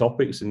specific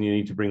topics, and you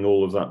need to bring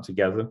all of that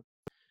together.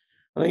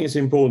 I think it's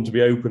important to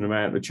be open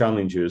about the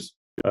challenges.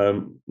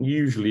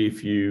 Usually,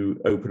 if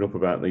you open up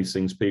about these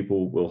things,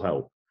 people will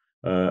help.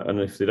 And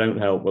if they don't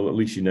help, well, at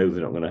least you know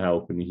they're not going to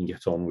help, and you can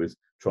get on with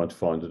trying to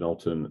find an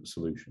alternate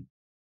solution.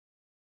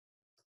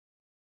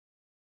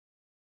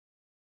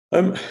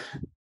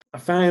 I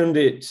found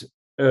it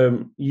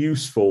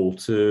useful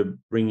to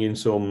bring in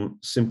some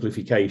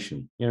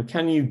simplification. You know,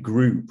 can you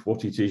group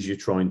what it is you're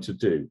trying to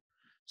do?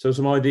 So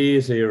some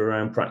ideas here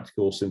around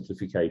practical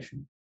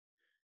simplification.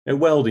 A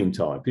welding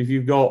type. If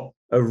you've got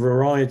a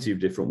variety of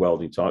different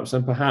welding types,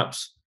 then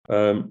perhaps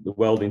the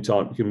welding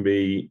type can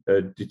be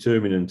a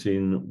determinant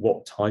in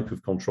what type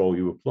of control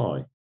you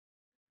apply.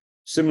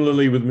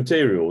 Similarly with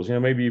materials, you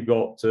know, maybe you've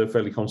got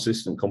fairly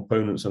consistent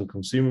components and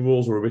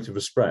consumables or a bit of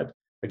a spread.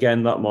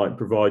 Again, that might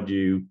provide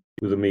you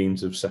with a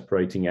means of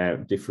separating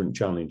out different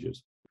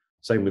challenges.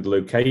 Same with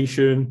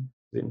location.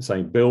 Is it in the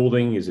same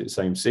building? Is it the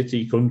same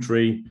city,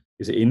 country?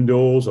 Is it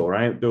indoors or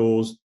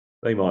outdoors?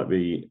 They might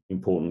be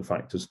important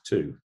factors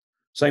too.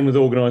 Same with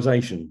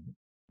organization.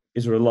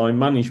 Is there a line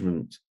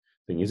management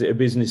thing? Is it a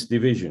business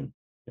division?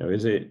 You know,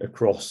 is it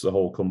across the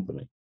whole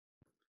company?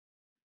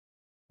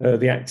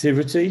 The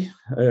activity,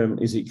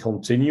 is it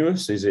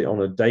continuous? Is it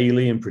on a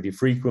daily and pretty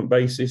frequent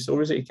basis,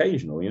 or is it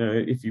occasional? You know,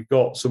 if you've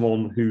got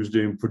someone who's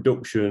doing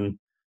production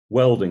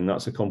welding,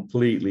 that's a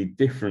completely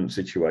different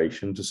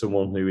situation to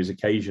someone who is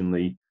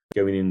occasionally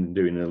going in and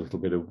doing a little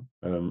bit of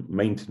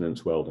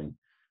maintenance welding,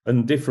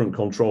 and different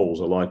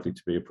controls are likely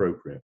to be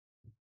appropriate.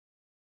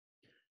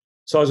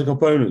 Size of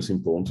components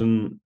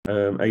important.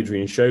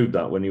 Adrian showed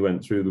that when he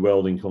went through the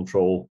welding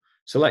control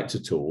selector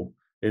tool,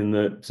 in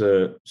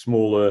that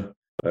smaller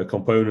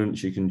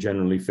components, you can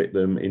generally fit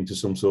them into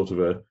some sort of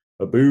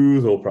a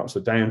booth or perhaps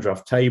a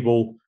downdraft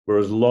table,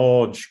 whereas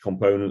large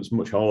components,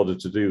 much harder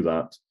to do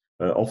that,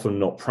 often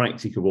not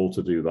practicable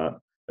to do that,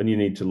 and you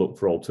need to look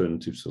for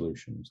alternative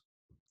solutions.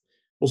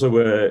 Also,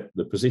 where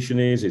the position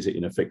is it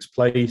in a fixed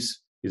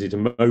place? Is it a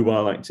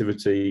mobile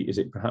activity? Is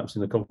it perhaps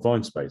in a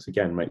confined space?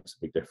 Again, makes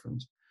a big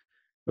difference.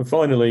 And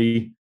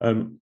finally,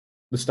 the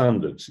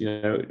standards.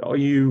 Are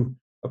you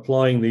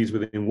applying these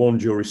within one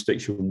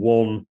jurisdiction,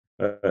 one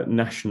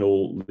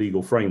national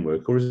legal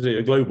framework, or is it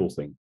a global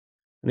thing?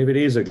 And if it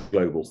is a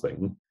global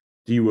thing,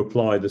 do you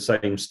apply the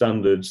same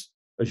standards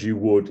as you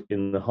would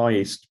in the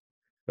highest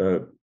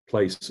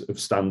place of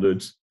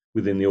standards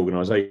within the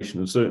organisation?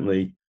 And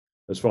certainly,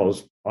 as far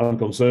as I'm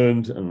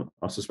concerned, and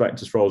I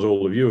suspect as far as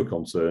all of you are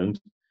concerned,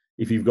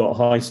 if you've got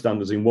high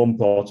standards in one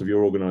part of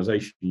your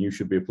organisation, you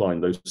should be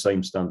applying those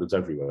same standards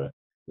everywhere.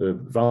 The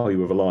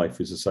value of a life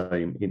is the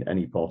same in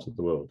any part of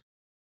the world.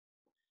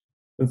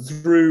 And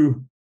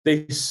through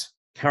this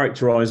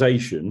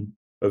characterisation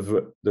of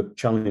the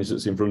challenge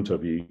that's in front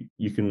of you,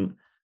 you can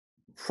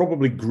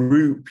probably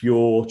group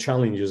your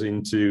challenges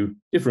into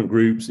different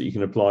groups that you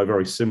can apply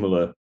very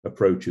similar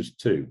approaches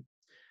to.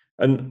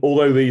 And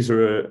although these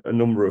are a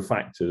number of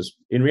factors,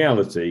 in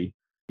reality,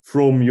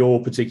 from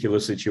your particular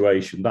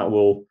situation, that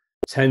will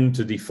tend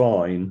to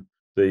define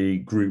the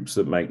groups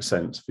that make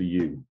sense for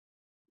you.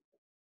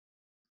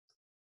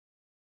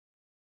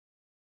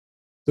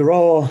 There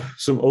are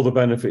some other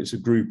benefits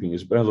of grouping,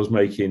 as well as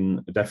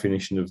making a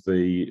definition of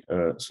the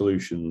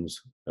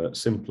solutions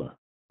simpler.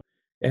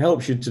 It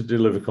helps you to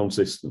deliver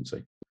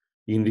consistency.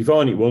 You can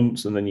define it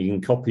once and then you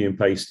can copy and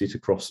paste it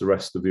across the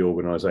rest of the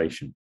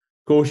organisation.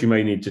 Of course, you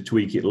may need to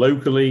tweak it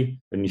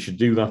locally, and you should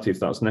do that if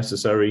that's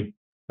necessary.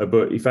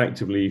 But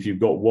effectively, if you've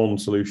got one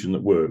solution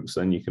that works,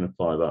 then you can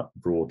apply that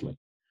broadly.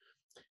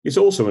 It's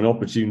also an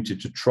opportunity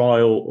to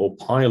trial or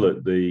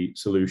pilot the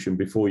solution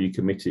before you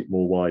commit it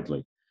more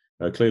widely.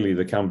 Clearly,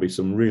 there can be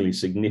some really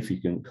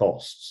significant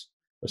costs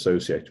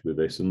associated with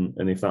this.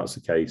 And if that's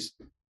the case,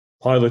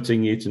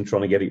 piloting it and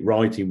trying to get it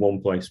right in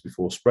one place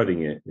before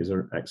spreading it is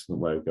an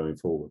excellent way of going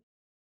forward.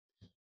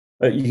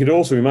 You could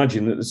also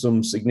imagine that there's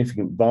some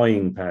significant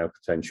buying power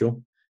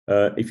potential.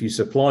 If your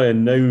supplier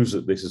knows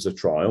that this is a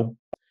trial,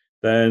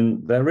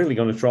 then they're really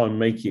going to try and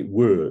make it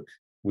work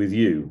with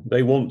you.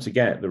 They want to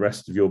get the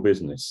rest of your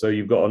business. So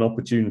you've got an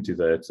opportunity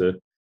there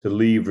to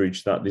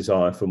leverage that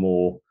desire for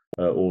more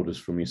orders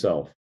from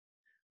yourself.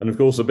 And of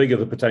course, the bigger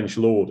the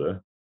potential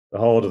order, the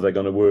harder they're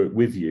going to work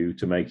with you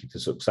to make it a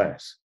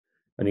success.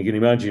 And you can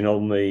imagine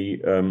on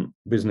the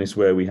business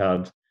where we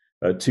had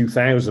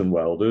 2,000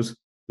 welders,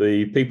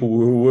 the people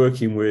we were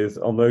working with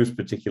on those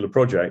particular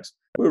projects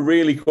were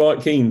really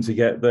quite keen to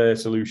get their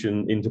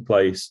solution into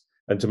place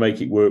and to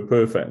make it work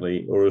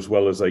perfectly or as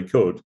well as they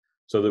could,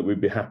 so that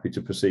we'd be happy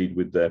to proceed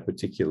with their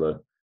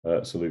particular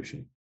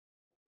solution.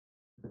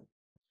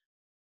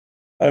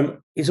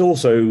 It's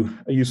also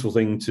a useful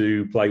thing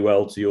to play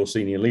well to your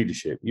senior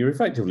leadership. You're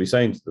effectively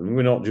saying to them,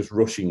 we're not just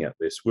rushing at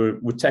this, we're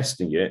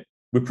testing it,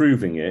 we're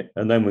proving it,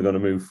 and then we're going to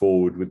move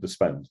forward with the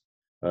spend.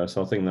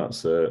 So I think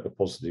that's a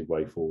positive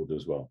way forward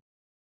as well.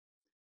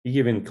 You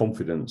give in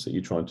confidence that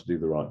you're trying to do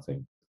the right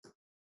thing.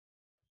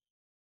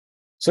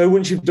 So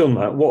once you've done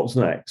that, what's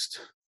next?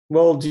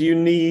 Well, do you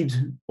need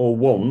or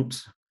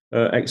want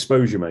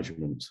exposure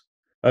measurements?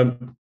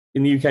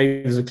 In the UK,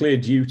 there's a clear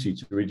duty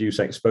to reduce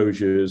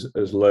exposures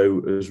as low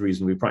as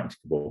reasonably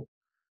practicable.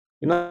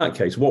 In that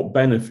case, what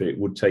benefit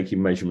would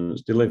taking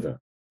measurements deliver?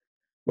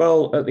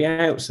 Well, at the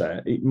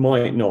outset, it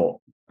might not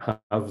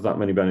have that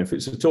many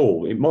benefits at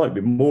all. It might be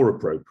more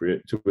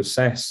appropriate to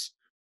assess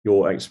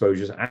your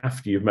exposures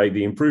after you've made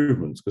the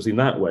improvements, because in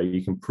that way,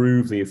 you can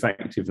prove the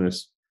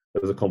effectiveness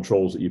of the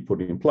controls that you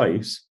put in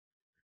place.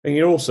 And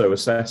you also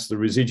assess the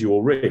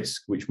residual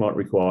risk, which might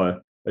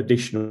require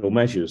additional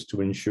measures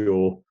to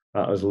ensure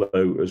that as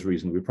low as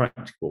reasonably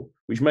practical,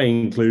 which may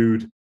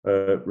include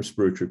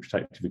respiratory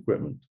protective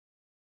equipment.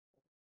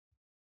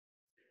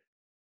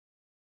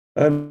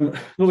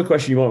 Another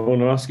question you might want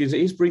to ask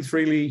is breathe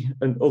freely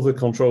and other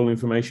control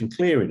information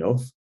clear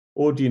enough,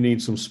 or do you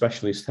need some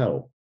specialist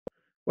help?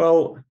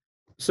 Well,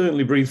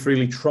 certainly breathe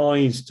freely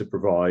tries to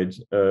provide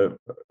a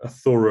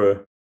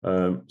thorough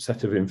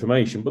set of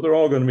information, but there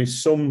are going to be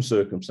some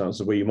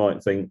circumstances where you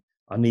might think,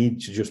 I need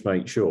to just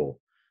make sure.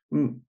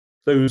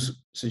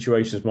 Those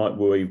situations might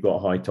be where you've got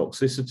high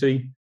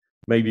toxicity.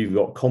 Maybe you've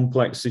got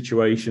complex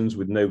situations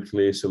with no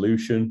clear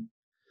solution.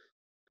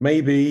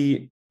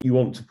 Maybe you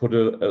want to put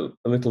a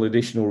little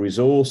additional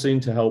resource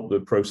in to help the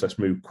process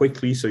move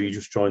quickly. So you're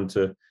just trying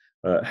to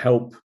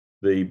help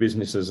the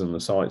businesses and the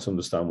sites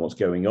understand what's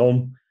going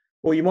on.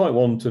 Or you might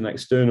want an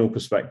external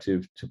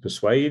perspective to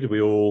persuade.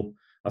 We all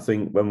I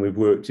think when we've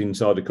worked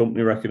inside a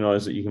company,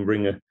 recognise that you can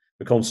bring a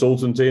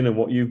consultant in, and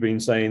what you've been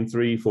saying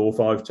 3, 4,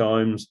 5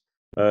 times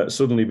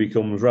suddenly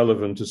becomes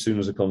relevant as soon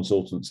as a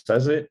consultant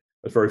says it.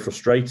 It's very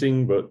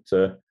frustrating, but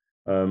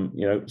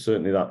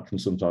certainly that can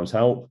sometimes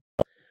help.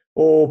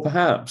 Or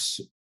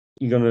perhaps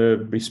you're going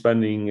to be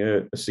spending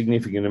a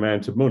significant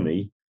amount of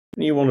money,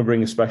 and you want to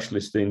bring a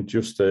specialist in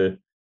just to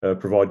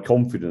provide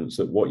confidence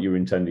that what you're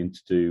intending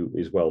to do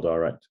is well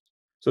directed.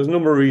 So there's a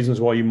number of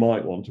reasons why you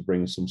might want to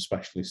bring some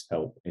specialist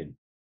help in.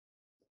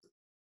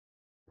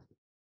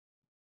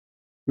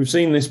 We've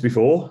seen this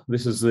before.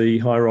 This is the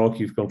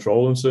hierarchy of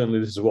control, and certainly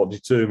this is what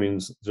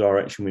determines the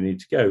direction we need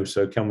to go.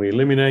 So can we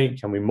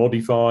eliminate? Can we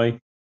modify?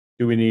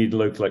 Do we need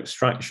local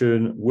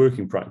extraction,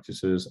 working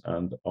practices,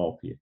 and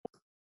RPE?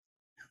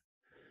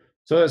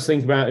 So let's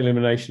think about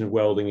elimination of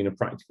welding in a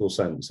practical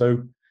sense.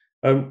 So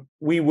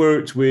we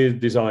worked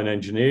with design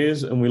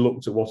engineers and we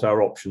looked at what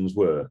our options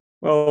were.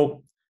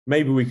 Well,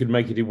 maybe we could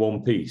make it in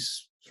one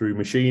piece through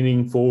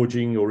machining,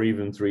 forging, or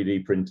even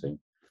 3D printing.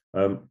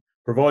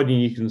 Providing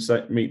you can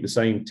meet the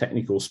same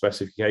technical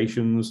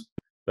specifications,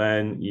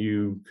 then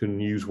you can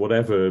use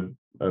whatever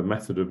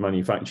method of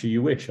manufacture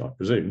you wish, I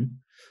presume.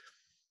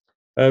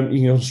 You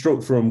can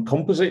construct from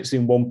composites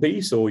in one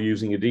piece or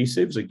using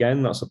adhesives.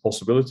 Again, that's a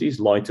possibility. It's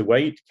lighter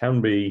weight,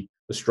 can be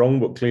strong,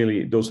 but clearly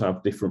it does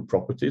have different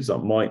properties that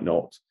might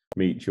not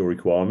meet your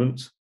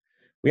requirements.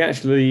 We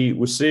actually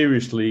were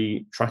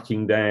seriously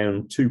tracking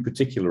down 2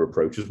 particular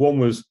approaches. One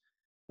was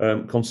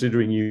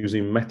considering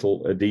using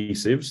metal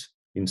adhesives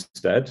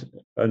instead.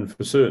 And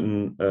for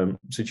certain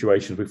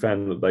situations, we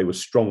found that they were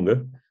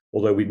stronger,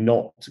 although we'd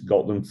not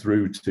got them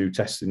through to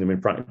testing them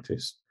in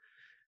practice.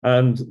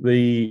 And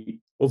the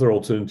other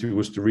alternative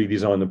was to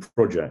redesign the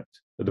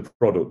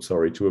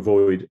product, to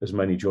avoid as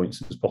many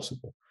joints as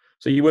possible.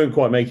 So you weren't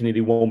quite making it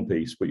in one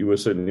piece, but you were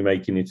certainly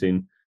making it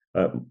in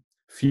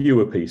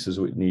fewer pieces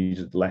which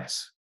needed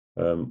less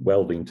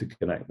welding to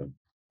connect them.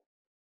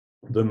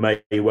 There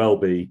may well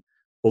be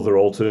other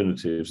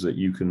alternatives that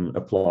you can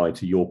apply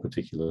to your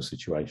particular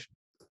situation.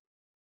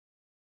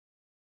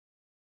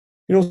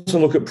 You can also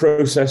look at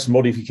process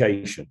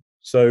modification.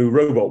 So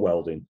robot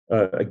welding,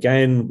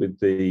 again, with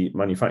the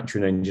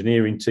manufacturing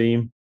engineering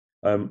team,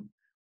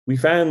 we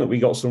found that we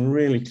got some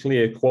really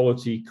clear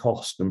quality,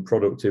 cost, and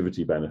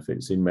productivity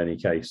benefits in many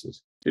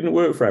cases. Didn't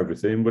work for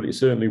everything, but it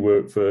certainly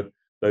worked for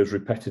those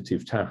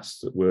repetitive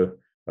tasks that were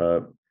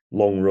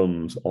long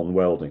runs on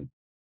welding.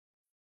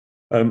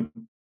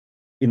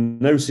 In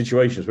those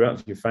situations, we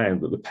actually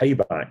found that the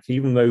payback,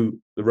 even though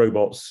the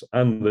robots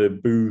and the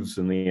booths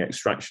and the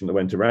extraction that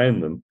went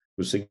around them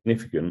was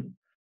significant,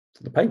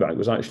 the payback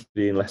was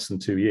actually in less than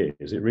 2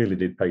 years. It really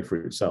did pay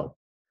for itself.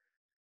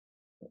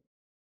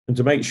 And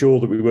to make sure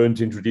that we weren't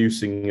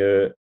introducing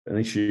an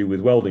issue with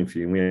welding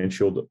fume, we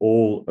ensured that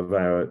all of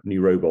our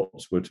new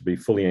robots were to be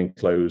fully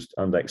enclosed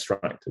and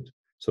extracted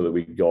so that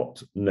we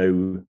got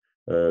no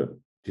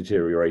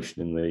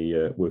deterioration in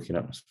the working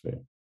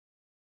atmosphere.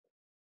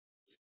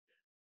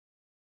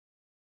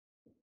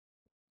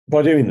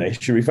 By doing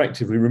this, you're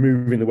effectively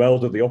removing the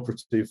welder, the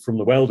operative, from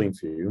the welding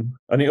fume,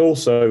 and it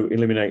also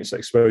eliminates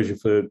exposure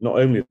for not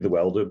only the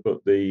welder,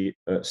 but the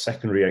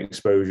secondary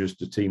exposures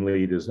to team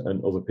leaders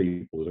and other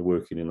people that are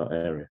working in that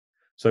area.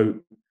 So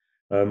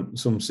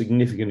some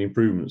significant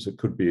improvements that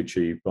could be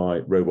achieved by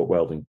robot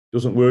welding.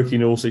 Doesn't work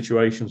in all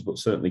situations, but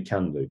certainly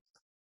can do.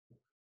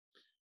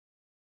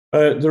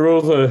 There are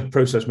other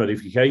process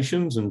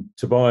modifications, and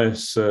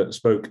Tobias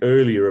spoke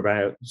earlier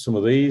about some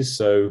of these.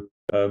 So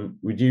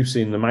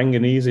reducing the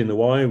manganese in the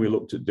wire, we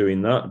looked at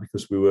doing that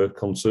because we were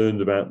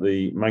concerned about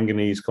the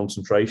manganese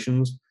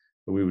concentrations.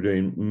 We were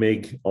doing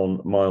MIG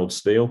on mild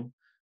steel.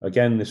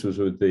 Again, this was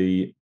with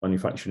the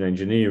manufacturing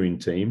engineering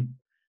team.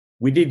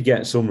 We did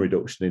get some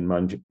reduction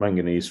in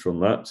manganese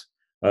from that.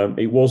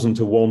 It wasn't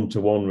a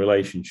one-to-one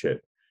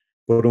relationship,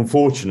 but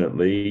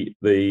unfortunately,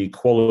 the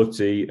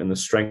quality and the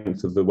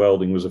strength of the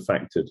welding was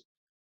affected,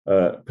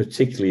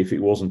 particularly if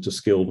it wasn't a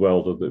skilled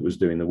welder that was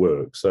doing the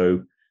work.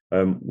 So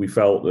we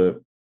felt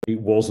that it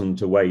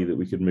wasn't a way that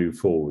we could move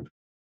forward.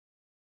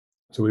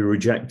 So we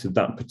rejected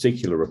that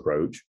particular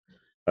approach.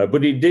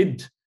 But it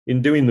did,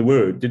 in doing the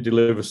work, did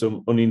deliver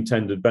some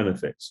unintended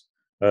benefits.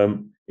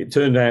 It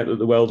turned out that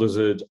the welders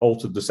had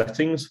altered the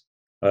settings.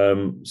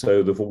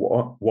 So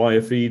the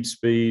wire feed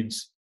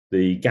speeds,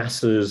 the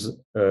gases,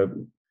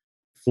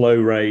 flow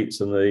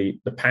rates, and the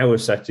power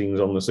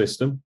settings on the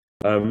system.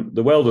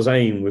 The welder's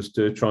aim was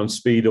to try and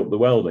speed up the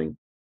welding.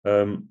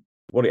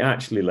 What it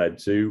actually led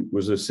to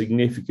was a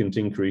significant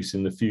increase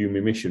in the fume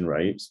emission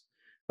rates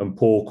and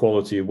poor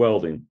quality of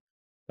welding.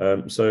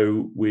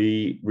 So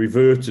we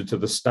reverted to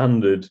the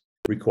standard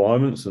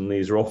requirements, and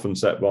these are often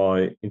set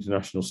by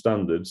international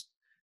standards,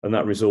 and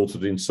that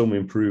resulted in some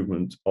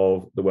improvement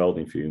of the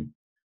welding fume,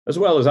 as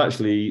well as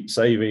actually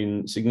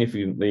saving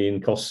significantly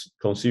in cost,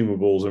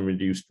 consumables, and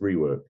reduced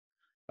rework.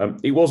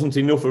 It wasn't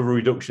enough of a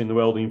reduction in the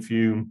welding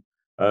fume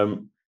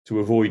to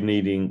avoid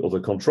needing other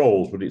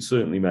controls, but it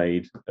certainly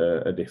made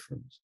a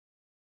difference.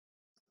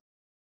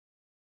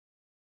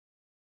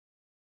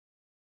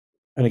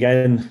 And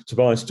again,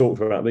 Tobias talked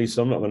about these,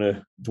 so I'm not going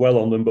to dwell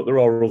on them, but there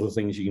are other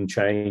things you can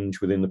change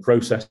within the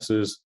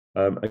processes.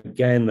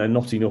 Again, they're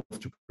not enough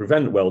to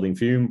prevent welding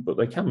fume, but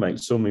they can make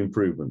some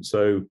improvements.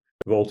 So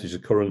the voltage, the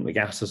current, the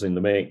gases in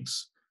the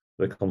mix,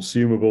 the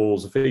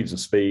consumables, the feeds and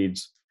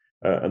speeds,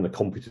 and the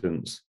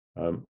competence,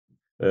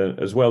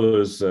 as well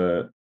as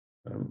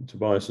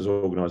Tobias's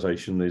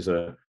organisation. There's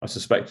I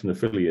suspect, an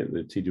affiliate,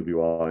 the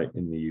TWI,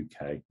 in the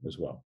UK as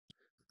well.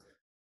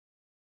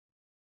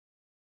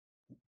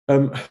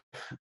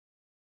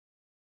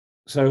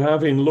 So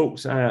having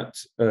looked at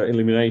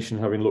elimination,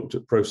 having looked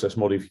at process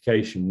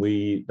modification,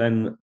 we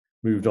then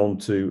moved on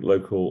to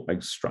local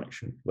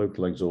extraction,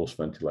 local exhaust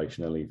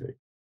ventilation, LEV.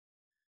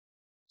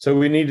 So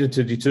we needed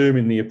to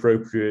determine the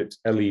appropriate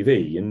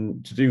LEV,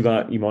 and to do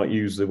that, you might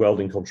use the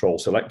welding control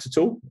selector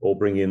tool or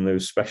bring in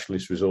those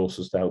specialist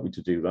resources to help you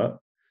to do that.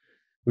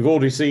 We've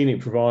already seen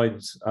it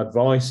provides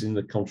advice in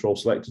the control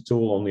selector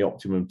tool on the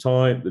optimum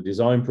type, the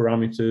design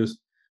parameters,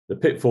 the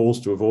pitfalls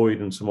to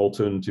avoid, and some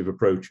alternative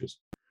approaches.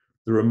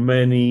 There are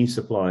many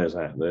suppliers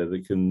out there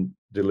that can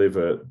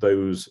deliver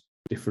those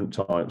different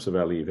types of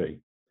LEV.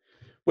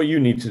 What you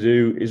need to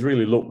do is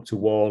really look to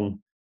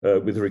one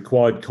with the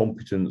required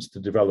competence to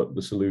develop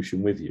the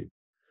solution with you.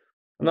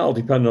 And that'll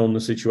depend on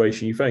the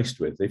situation you're faced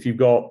with. If you've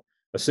got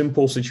a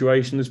simple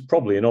situation, there's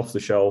probably an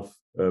off-the-shelf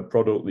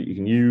product that you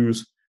can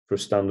use for a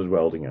standard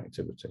welding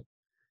activity.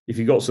 If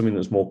you've got something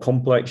that's more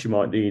complex, you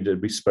might need a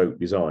bespoke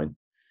design.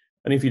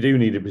 And if you do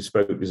need a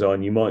bespoke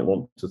design, you might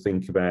want to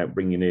think about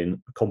bringing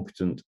in a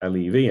competent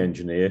LEV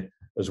engineer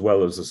as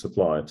well as a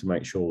supplier to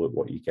make sure that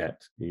what you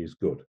get is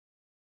good.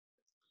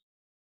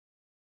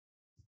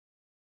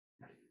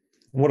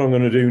 What I'm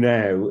going to do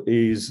now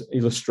is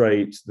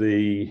illustrate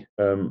the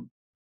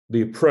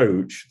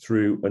approach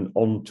through an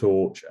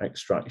on-torch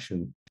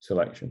extraction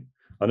selection.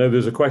 I know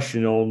there's a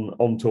question on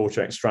on-torch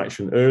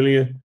extraction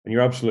earlier, and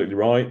you're absolutely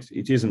right.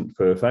 It isn't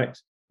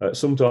perfect.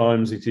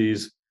 Sometimes it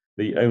is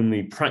the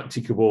only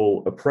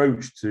practicable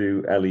approach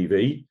to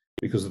LEV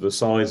because of the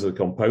size of the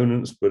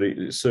components, but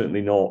it's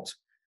certainly not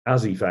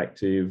as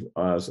effective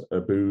as a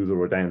booth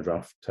or a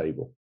downdraft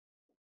table.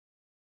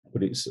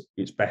 But it's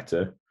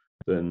better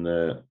than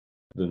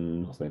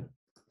nothing.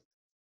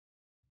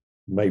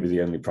 Maybe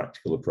the only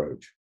practical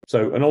approach.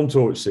 So an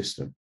on-torch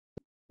system.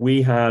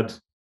 We had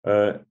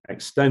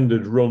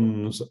extended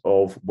runs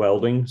of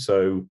welding,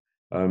 so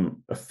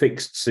a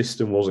fixed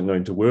system wasn't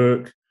going to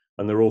work.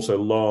 And they're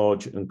also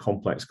large and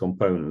complex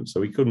components. So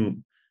we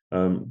couldn't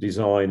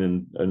design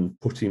and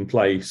put in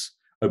place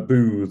a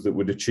booth that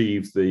would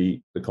achieve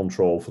the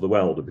control for the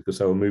welder, because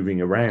they were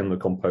moving around the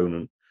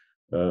component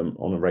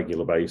on a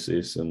regular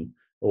basis, and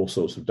all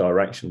sorts of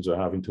directions are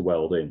having to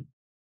weld in.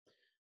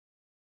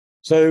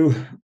 So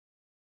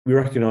we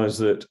recognized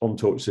that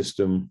on-torch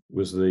system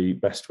was the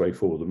best way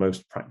forward, the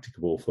most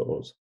practicable for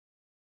us.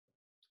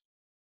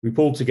 We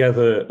pulled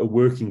together a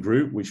working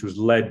group, which was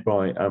led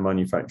by our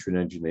manufacturing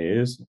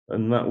engineers,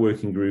 and that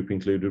working group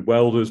included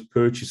welders,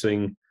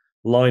 purchasing,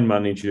 line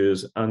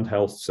managers, and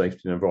health,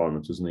 safety, and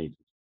environment as needed.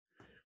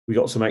 We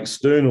got some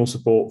external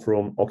support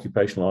from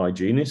occupational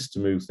hygienists to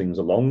move things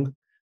along,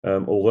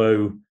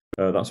 although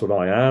that's what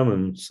I am,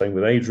 and same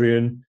with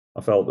Adrian.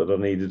 I felt that I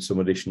needed some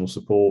additional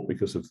support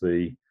because of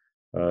the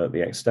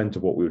extent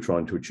of what we were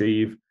trying to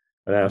achieve.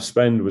 And our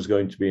spend was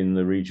going to be in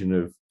the region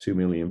of £2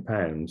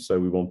 million. So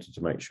we wanted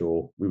to make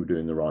sure we were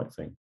doing the right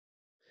thing.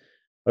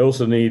 I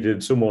also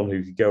needed someone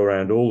who could go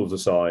around all of the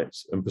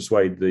sites and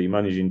persuade the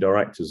managing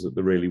directors that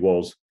there really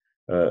was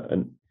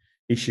an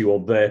issue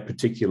on their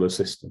particular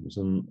systems.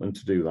 And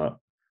to do that,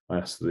 I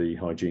asked the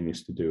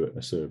hygienist to do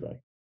a survey.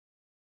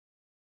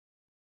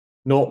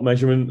 Not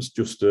measurements,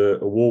 just a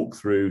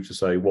walkthrough to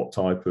say what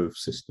type of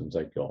systems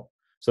they'd got.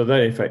 So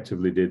they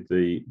effectively did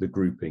the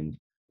grouping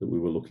that we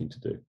were looking to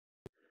do.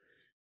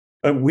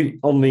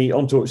 On the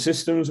on-torch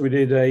systems, we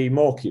did a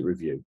market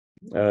review.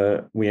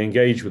 We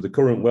engaged with the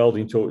current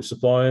welding torch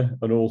supplier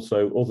and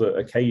also other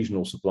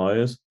occasional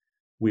suppliers.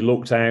 We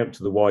looked out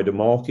to the wider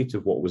market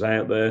of what was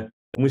out there,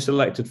 and we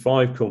selected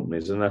 5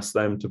 companies and asked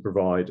them to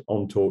provide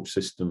on-torch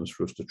systems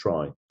for us to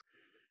try.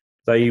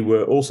 They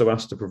were also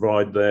asked to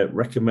provide their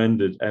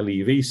recommended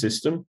LEV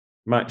system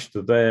matched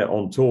to their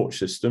on-torch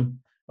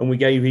system, and we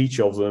gave each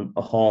of them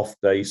a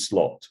half-day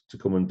slot to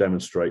come and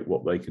demonstrate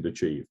what they could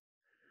achieve.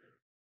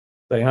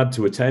 They had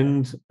to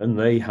attend and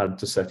they had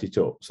to set it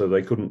up, so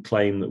they couldn't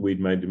claim that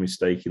we'd made a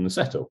mistake in the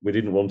setup. We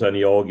didn't want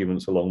any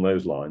arguments along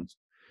those lines.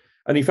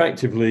 And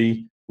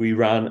effectively, we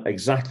ran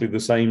exactly the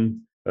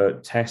same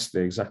test,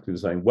 exactly the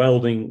same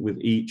welding with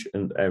each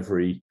and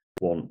every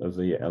one of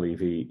the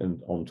LEV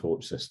and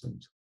on-torch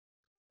systems.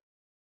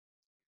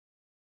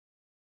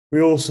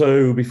 We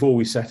also, before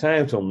we set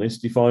out on this,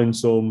 defined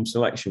some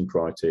selection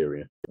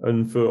criteria.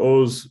 And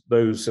for us,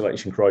 those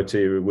selection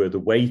criteria were the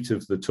weight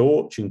of the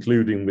torch,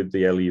 including with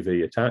the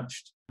LEV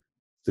attached,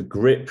 the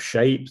grip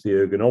shape, the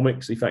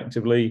ergonomics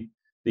effectively,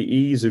 the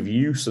ease of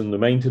use and the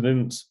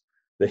maintenance,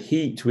 the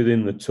heat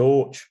within the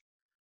torch,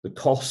 the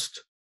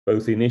cost,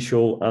 both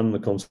initial and the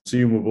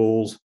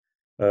consumables,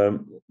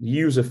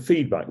 user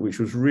feedback, which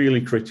was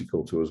really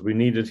critical to us. We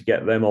needed to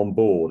get them on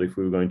board if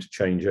we were going to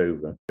change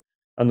over.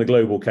 And the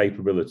global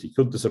capability.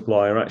 Could the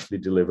supplier actually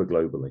deliver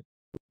globally?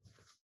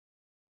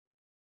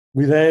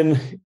 We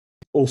then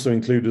also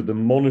included the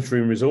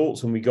monitoring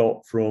results, and we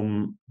got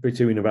from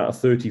between about a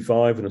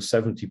 35 and a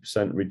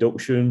 70%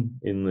 reduction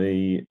in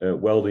the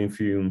welding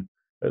fume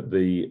at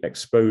the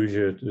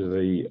exposure to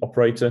the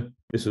operator.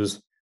 This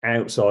was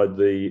outside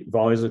the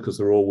visor because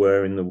they're all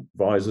wearing the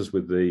visors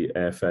with the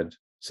air-fed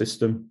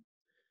system.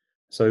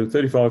 So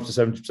 35 to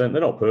 70%,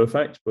 they're not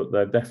perfect, but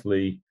they're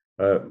definitely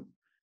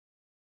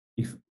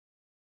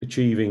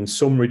achieving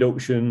some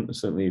reduction,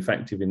 certainly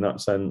effective in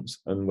that sense.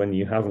 And when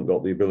you haven't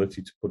got the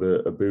ability to put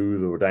a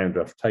booth or a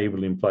downdraft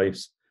table in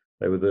place,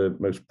 they were the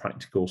most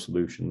practical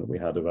solution that we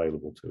had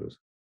available to us.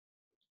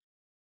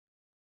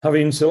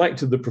 Having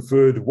selected the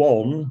preferred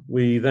one,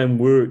 we then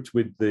worked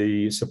with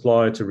the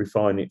supplier to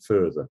refine it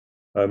further.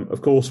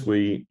 Of course,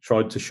 we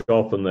tried to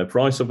sharpen their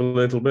price up a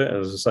little bit.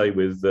 As I say,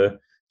 with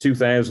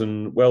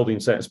 2,000 welding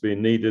sets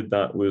being needed,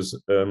 that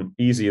was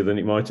easier than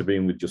it might have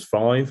been with just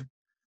 5.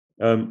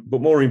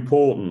 But more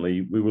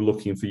importantly, we were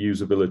looking for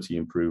usability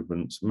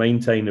improvements,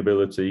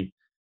 maintainability,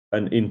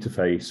 and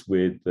interface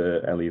with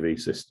the LEV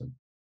system.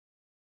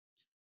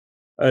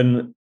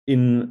 And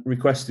in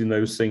requesting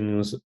those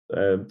things,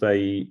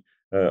 they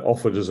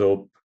offered us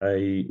up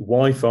a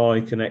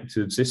Wi-Fi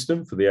connected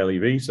system for the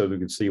LEV, so they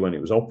could see when it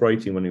was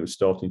operating, when it was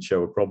starting to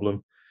show a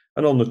problem.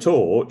 And on the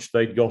torch,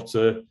 they'd got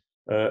a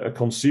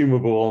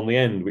consumable on the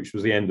end, which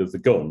was the end of the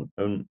gun.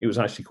 And it was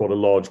actually quite a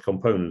large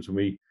component. And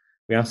we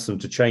asked them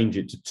to change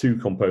it to 2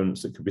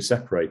 components that could be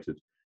separated,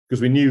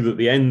 because we knew that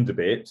the end of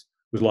it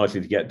was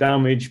likely to get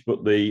damaged,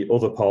 but the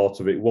other part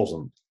of it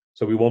wasn't.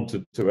 So we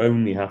wanted to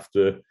only have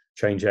to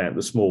change out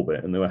the small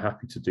bit, and they were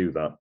happy to do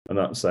that. And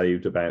that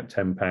saved about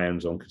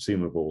 £10 on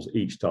consumables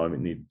each time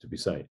it needed to be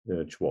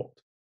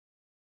swapped.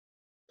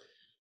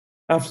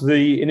 After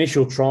the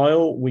initial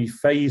trial, we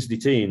phased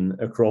it in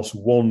across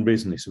one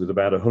business with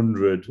about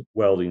 100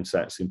 welding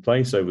sets in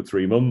place over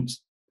 3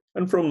 months.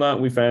 And from that,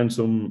 we found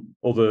some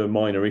other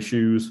minor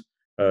issues,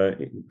 a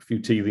few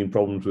teething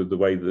problems with the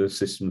way the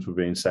systems were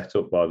being set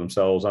up by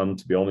themselves and,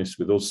 to be honest,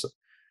 with us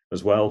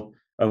as well.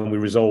 And we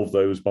resolved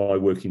those by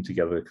working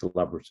together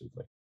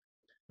collaboratively.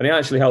 And it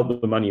actually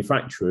helped the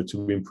manufacturer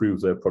to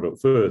improve their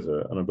product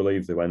further. And I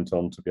believe they went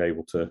on to be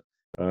able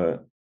to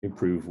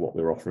improve what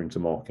they're offering to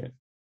market.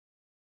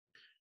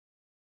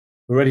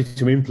 We're ready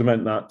to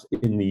implement that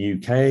in the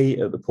UK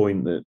at the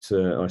point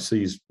that I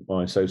ceased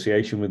my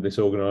association with this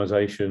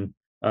organisation.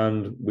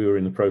 And we were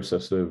in the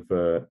process of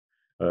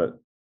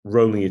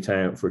rolling it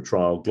out for a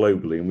trial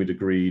globally, and we'd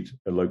agreed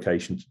a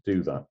location to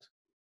do that.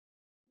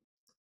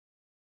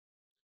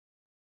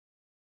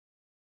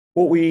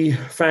 What we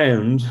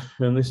found,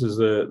 and this is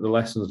the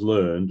lessons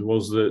learned,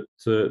 was that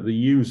the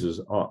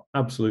users are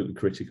absolutely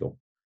critical,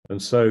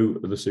 and so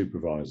are the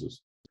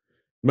supervisors.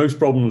 Most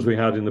problems we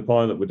had in the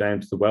pilot were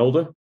down to the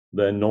welder,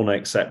 their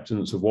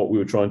non-acceptance of what we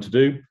were trying to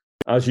do.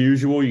 As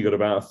usual, you got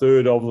about a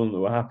third of them that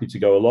were happy to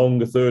go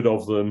along, a third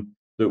of them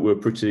that were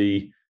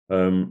pretty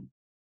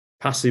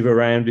passive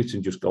around it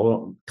and just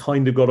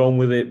kind of got on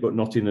with it, but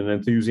not in an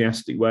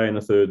enthusiastic way, and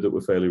a third that were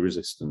fairly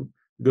resistant.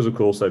 Because, of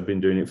course, they've been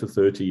doing it for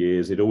 30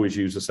 years. They'd always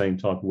used the same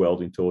type of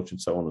welding torch and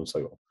so on and so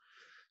on.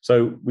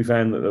 So we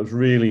found that it was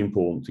really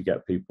important to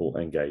get people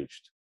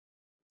engaged.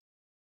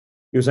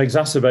 It was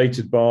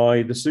exacerbated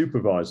by the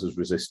supervisor's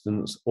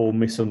resistance or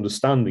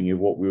misunderstanding of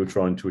what we were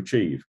trying to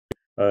achieve.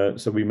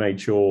 So we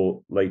made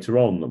sure later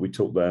on that we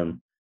took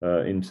them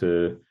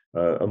into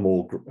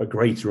a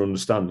greater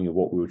understanding of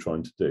what we were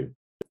trying to do.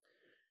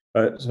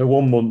 So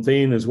 1 month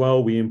in as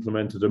well, we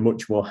implemented a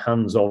much more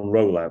hands-on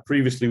rollout.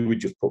 Previously, we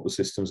just put the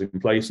systems in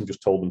place and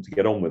just told them to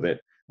get on with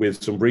it,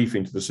 with some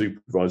briefing to the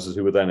supervisors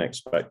who were then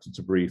expected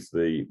to brief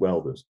the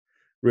welders.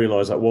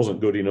 Realised that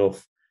wasn't good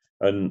enough,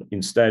 and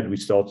instead we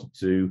started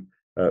to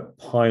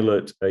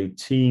pilot a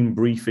team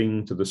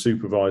briefing to the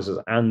supervisors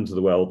and to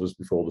the welders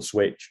before the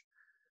switch.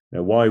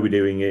 Now, why are we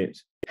doing it?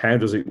 How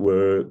does it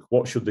work?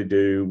 What should they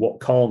do?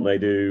 What can't they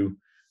do?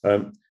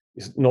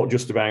 It's not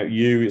just about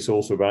you, it's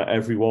also about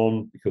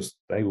everyone, because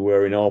they were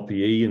wearing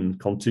RPE and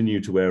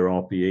continue to wear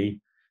RPE.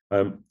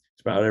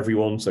 It's about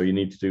everyone, so you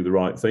need to do the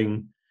right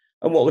thing.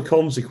 And what the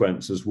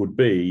consequences would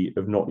be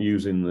of not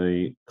using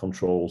the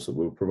controls that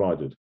were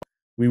provided.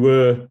 We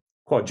were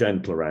quite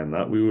gentle around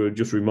that. We were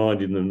just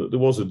reminding them that there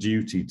was a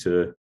duty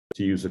to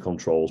use the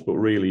controls, but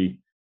really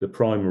the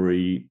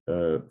primary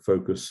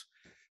focus,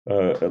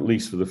 at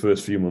least for the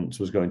first few months,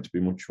 was going to be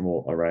much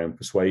more around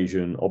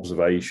persuasion,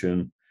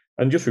 observation,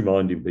 and just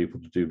reminding people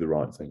to do the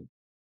right thing.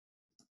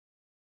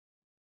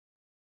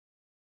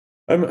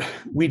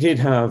 We did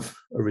have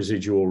a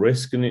residual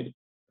risk, and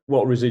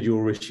what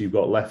residual risk you've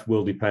got left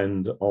will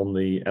depend on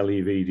the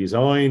LEV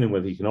design and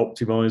whether you can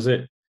optimize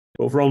it.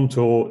 But for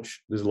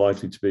on-torch, there's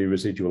likely to be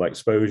residual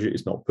exposure.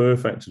 It's not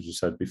perfect, as I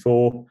said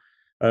before.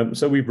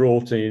 So we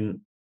brought in,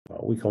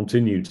 we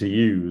continued to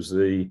use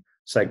the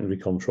secondary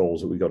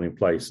controls that we got in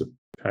place, the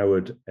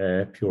powered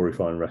air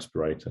purifying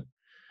respirator.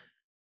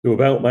 There were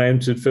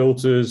belt-mounted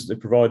filters. They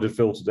provided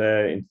filtered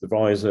air into the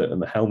visor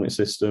and the helmet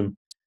system.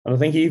 And I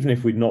think even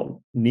if we'd not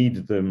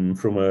needed them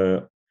from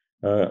a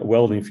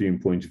welding fume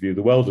point of view,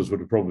 the welders would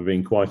have probably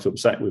been quite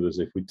upset with us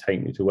if we'd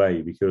taken it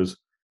away, because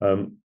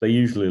they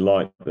usually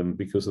like them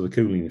because of the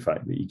cooling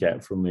effect that you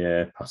get from the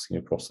air passing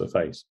across their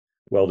face.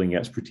 Welding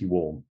gets pretty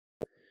warm.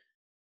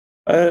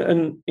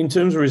 And in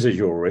terms of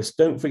residual risk,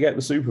 don't forget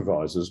the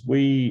supervisors.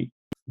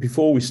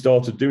 Before we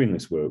started doing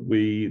this work,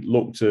 we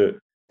looked at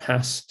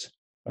past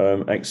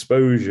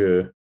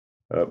exposure,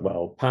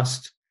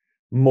 past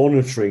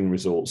monitoring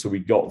results that we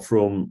got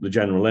from the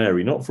general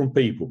area, not from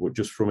people, but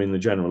just from in the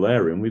general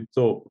area. And we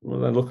thought, well,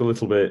 they look a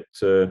little bit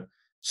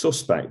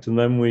suspect. And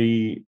then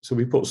we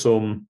put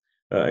some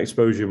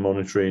exposure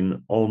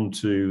monitoring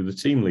onto the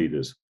team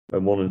leaders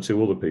and 1 and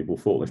 2 other people,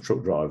 forklift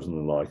truck drivers and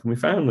the like. And we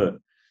found that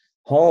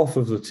half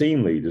of the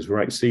team leaders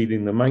were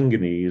exceeding the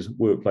manganese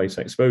workplace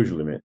exposure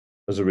limit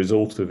as a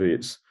result of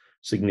its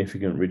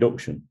significant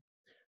reduction.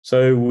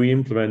 So we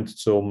implemented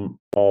some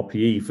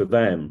RPE for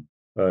them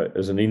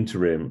as an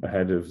interim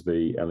ahead of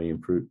the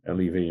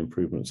LEV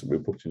improvements that we're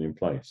putting in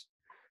place.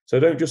 So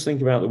don't just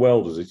think about the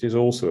welders, it is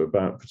also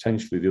about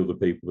potentially the other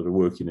people that are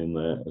working in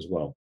there as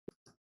well.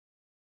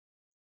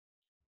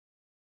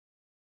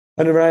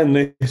 And around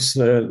this,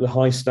 the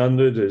high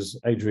standard, as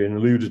Adrian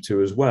alluded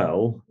to as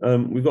well,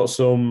 we've got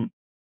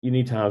you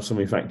need to have some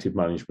effective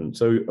management.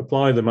 So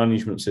apply the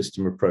management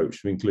system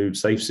approach to include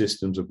safe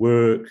systems of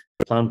work,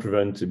 plan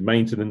preventive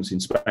maintenance,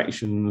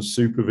 inspections,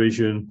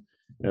 supervision,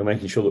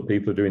 making sure that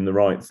people are doing the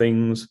right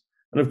things.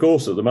 And of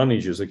course, that the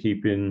managers are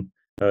keeping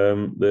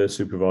the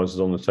supervisors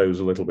on the toes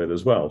a little bit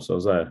as well, so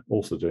they're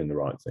also doing the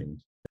right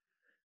things.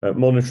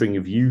 Monitoring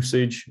of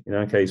usage. In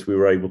our case, we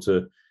were able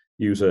to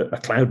use a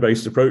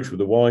cloud-based approach with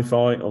the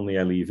Wi-Fi on the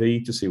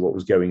LEV to see what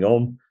was going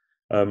on.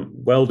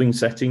 Welding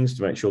settings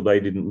to make sure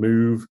they didn't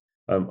move.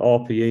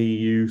 RPE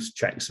use,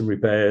 checks and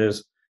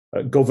repairs,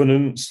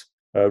 governance,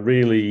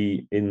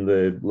 really in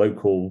the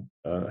local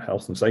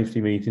health and safety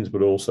meetings,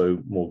 but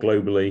also more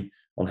globally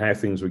on how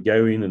things were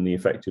going and the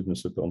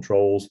effectiveness of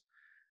controls.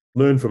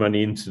 Learn from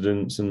any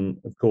incidents and,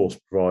 of course,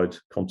 provide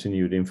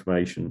continued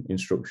information,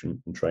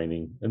 instruction and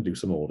training, and do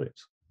some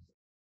audits.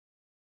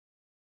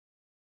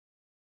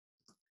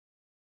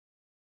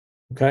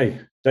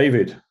 Okay,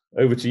 David,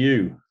 over to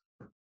you.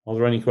 Are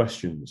there any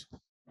questions?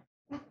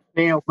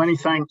 Neil, many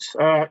thanks.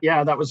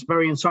 Yeah, that was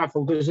very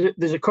insightful.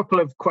 There's a couple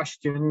of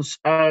questions.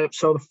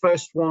 So the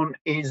first one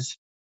is,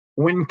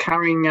 when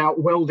carrying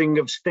out welding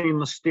of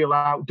stainless steel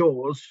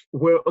outdoors,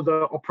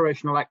 other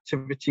operational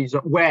activities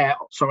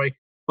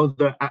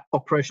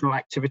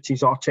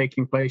are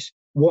taking place,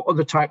 what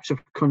other types of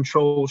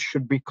controls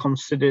should be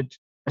considered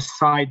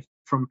aside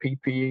from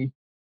PPE?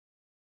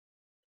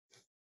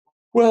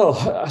 Well,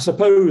 I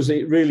suppose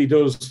it really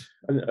does,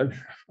 and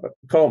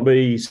can't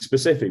be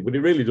specific, but it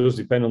really does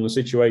depend on the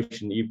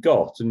situation that you've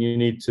got, and you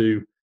need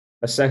to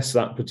assess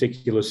that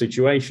particular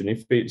situation.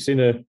 If it's in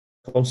a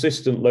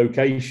consistent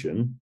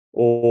location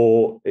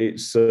or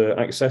it's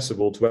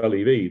accessible to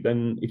LEV,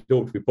 then it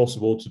ought to be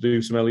possible to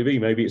do some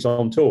LEV. Maybe it's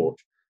on torch,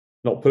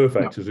 not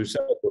perfect as we've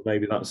said, but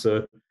maybe that's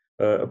a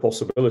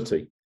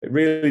possibility. It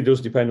really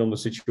does depend on the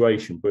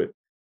situation, but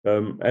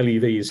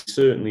LEV is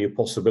certainly a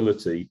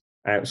possibility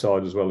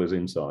outside as well as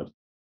inside.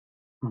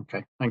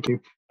 Okay, thank you.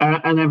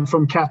 And then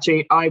from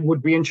Catty, I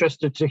would be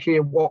interested to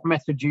hear what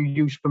method you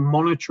use for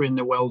monitoring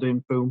the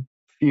welding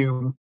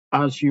fume,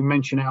 as you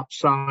mentioned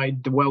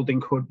outside the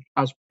welding hood,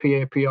 as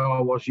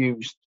PAPR was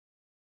used.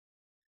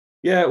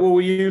 Yeah, well,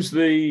 we use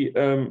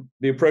the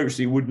approach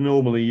that you would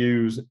normally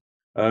use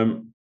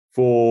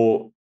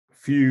for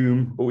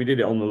fume, but we did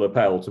it on the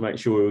lapel to make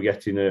sure we were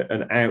getting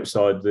an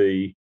outside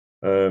the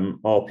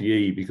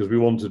RPE, because we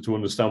wanted to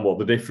understand what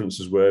the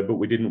differences were, but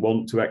we didn't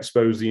want to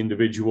expose the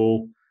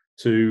individual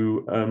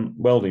to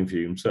welding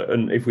fumes. So,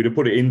 and if we'd have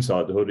put it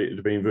inside the hood, it would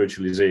have been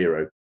virtually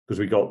zero because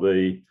we got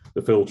the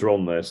filter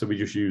on there. So we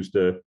just used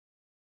the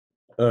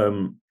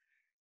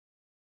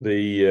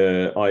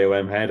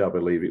IOM head, I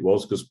believe it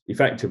was, because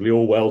effectively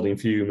all welding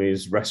fume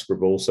is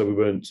respirable, so we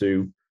weren't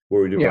too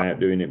worried about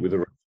doing it with a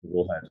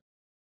respirable head.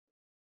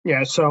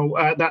 Yeah, so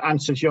that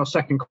answers your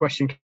second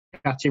question,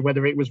 Catty,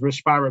 whether it was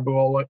respirable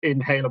or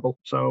inhalable.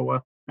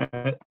 So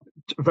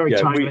very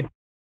timely.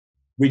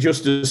 We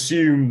just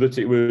assumed that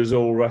it was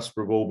all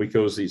respirable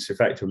because it's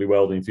effectively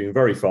welding fume,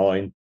 very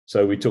fine.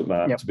 So we took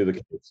that to be the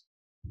case.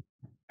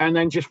 And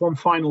then just one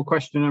final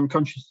question, I'm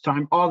conscious of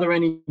time. Are there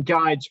any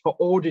guides for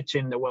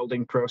auditing the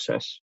welding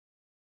process?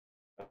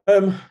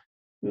 No,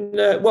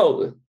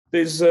 well,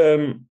 there's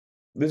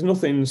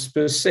nothing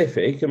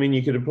specific. I mean,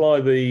 you could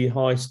apply the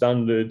high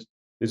standard.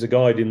 There's a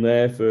guide in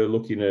there for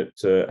looking at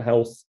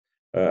health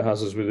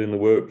hazards within the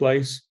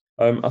workplace.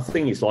 I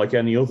think it's like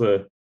any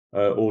other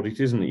audit,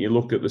 isn't it? You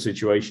look at the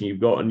situation you've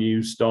got and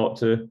you start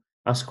to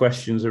ask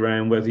questions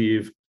around whether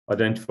you've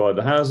identified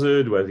the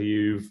hazard, whether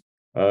you've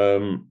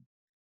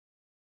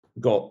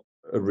got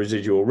a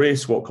residual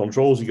risk, what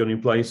controls you got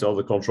in place, are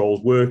the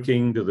controls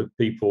working, do the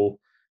people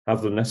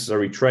have the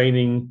necessary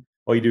training,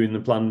 are you doing the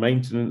planned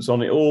maintenance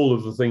on it, all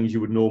of the things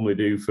you would normally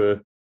do for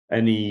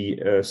any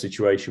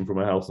situation from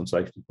a health and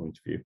safety point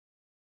of view.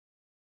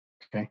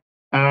 Okay.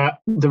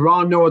 There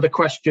are no other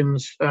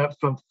questions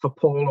for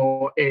Paul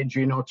or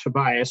Adrian or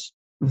Tobias.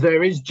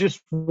 There is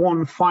just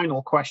one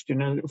final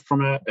question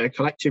from a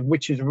collective,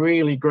 which is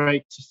really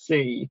great to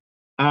see.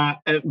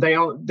 They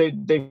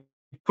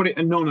put it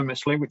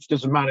anonymously, which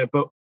doesn't matter,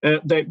 but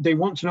they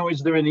want to know,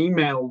 is there an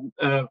email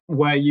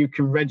where you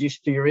can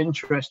register your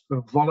interest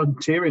for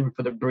volunteering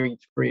for the Breathe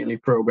Freely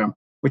program,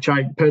 which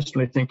I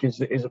personally think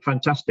is a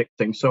fantastic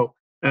thing. So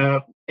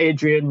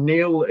Adrian,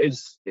 Neil,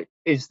 is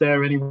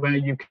there anywhere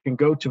you can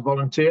go to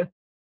volunteer?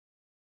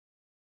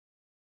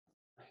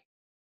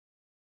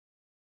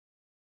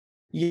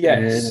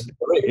 Yes,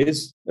 there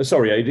is.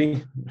 Sorry,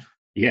 AD.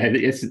 Yeah,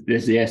 yes,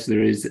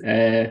 there is.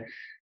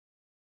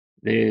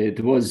 There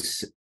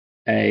was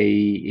a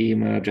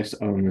email address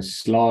on the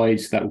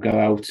slides that will go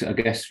out, I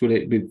guess, will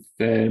it be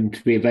to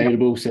be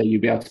available? So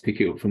you'll be able to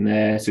pick it up from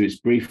there. So it's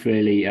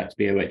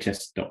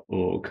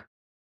breathefreely@bohs.org.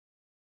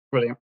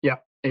 Brilliant. Yeah,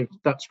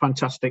 that's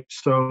fantastic.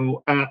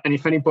 So, and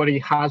if anybody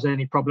has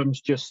any problems,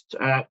 just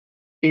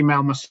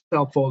email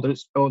myself or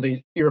the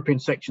European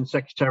Section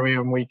Secretary,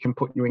 and we can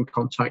put you in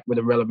contact with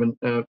the relevant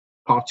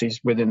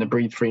parties within the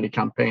Breathe Freely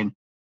campaign.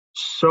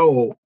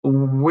 So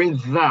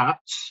with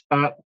that,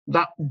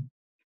 that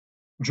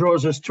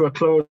draws us to a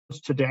close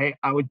today.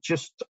 I would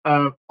just,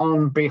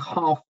 on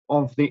behalf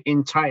of the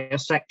entire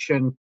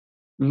section,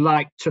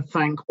 like to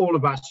thank all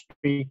of our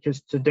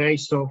speakers today.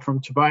 So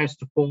from Tobias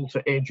to Paul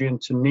to Adrian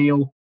to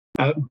Neil,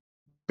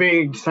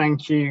 big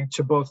thank you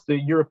to both the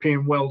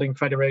European Welding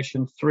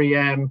Federation,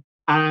 3M,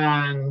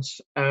 and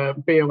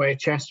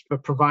BOHS for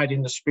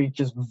providing the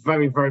speakers.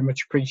 Very, very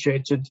much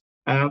appreciated.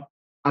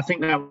 I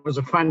think that was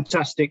a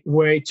fantastic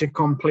way to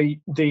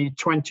complete the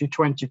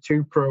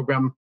 2022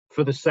 program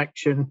for the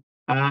section.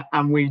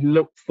 And we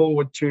look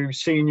forward to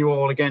seeing you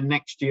all again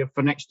next year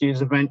for next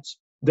year's events.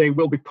 They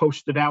will be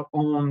posted out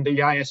on the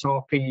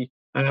ISRP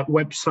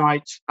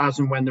website as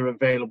and when they're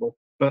available.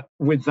 But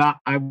with that,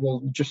 I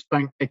will just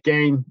thank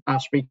again our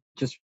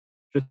speakers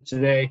for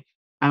today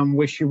and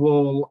wish you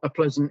all a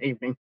pleasant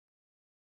evening.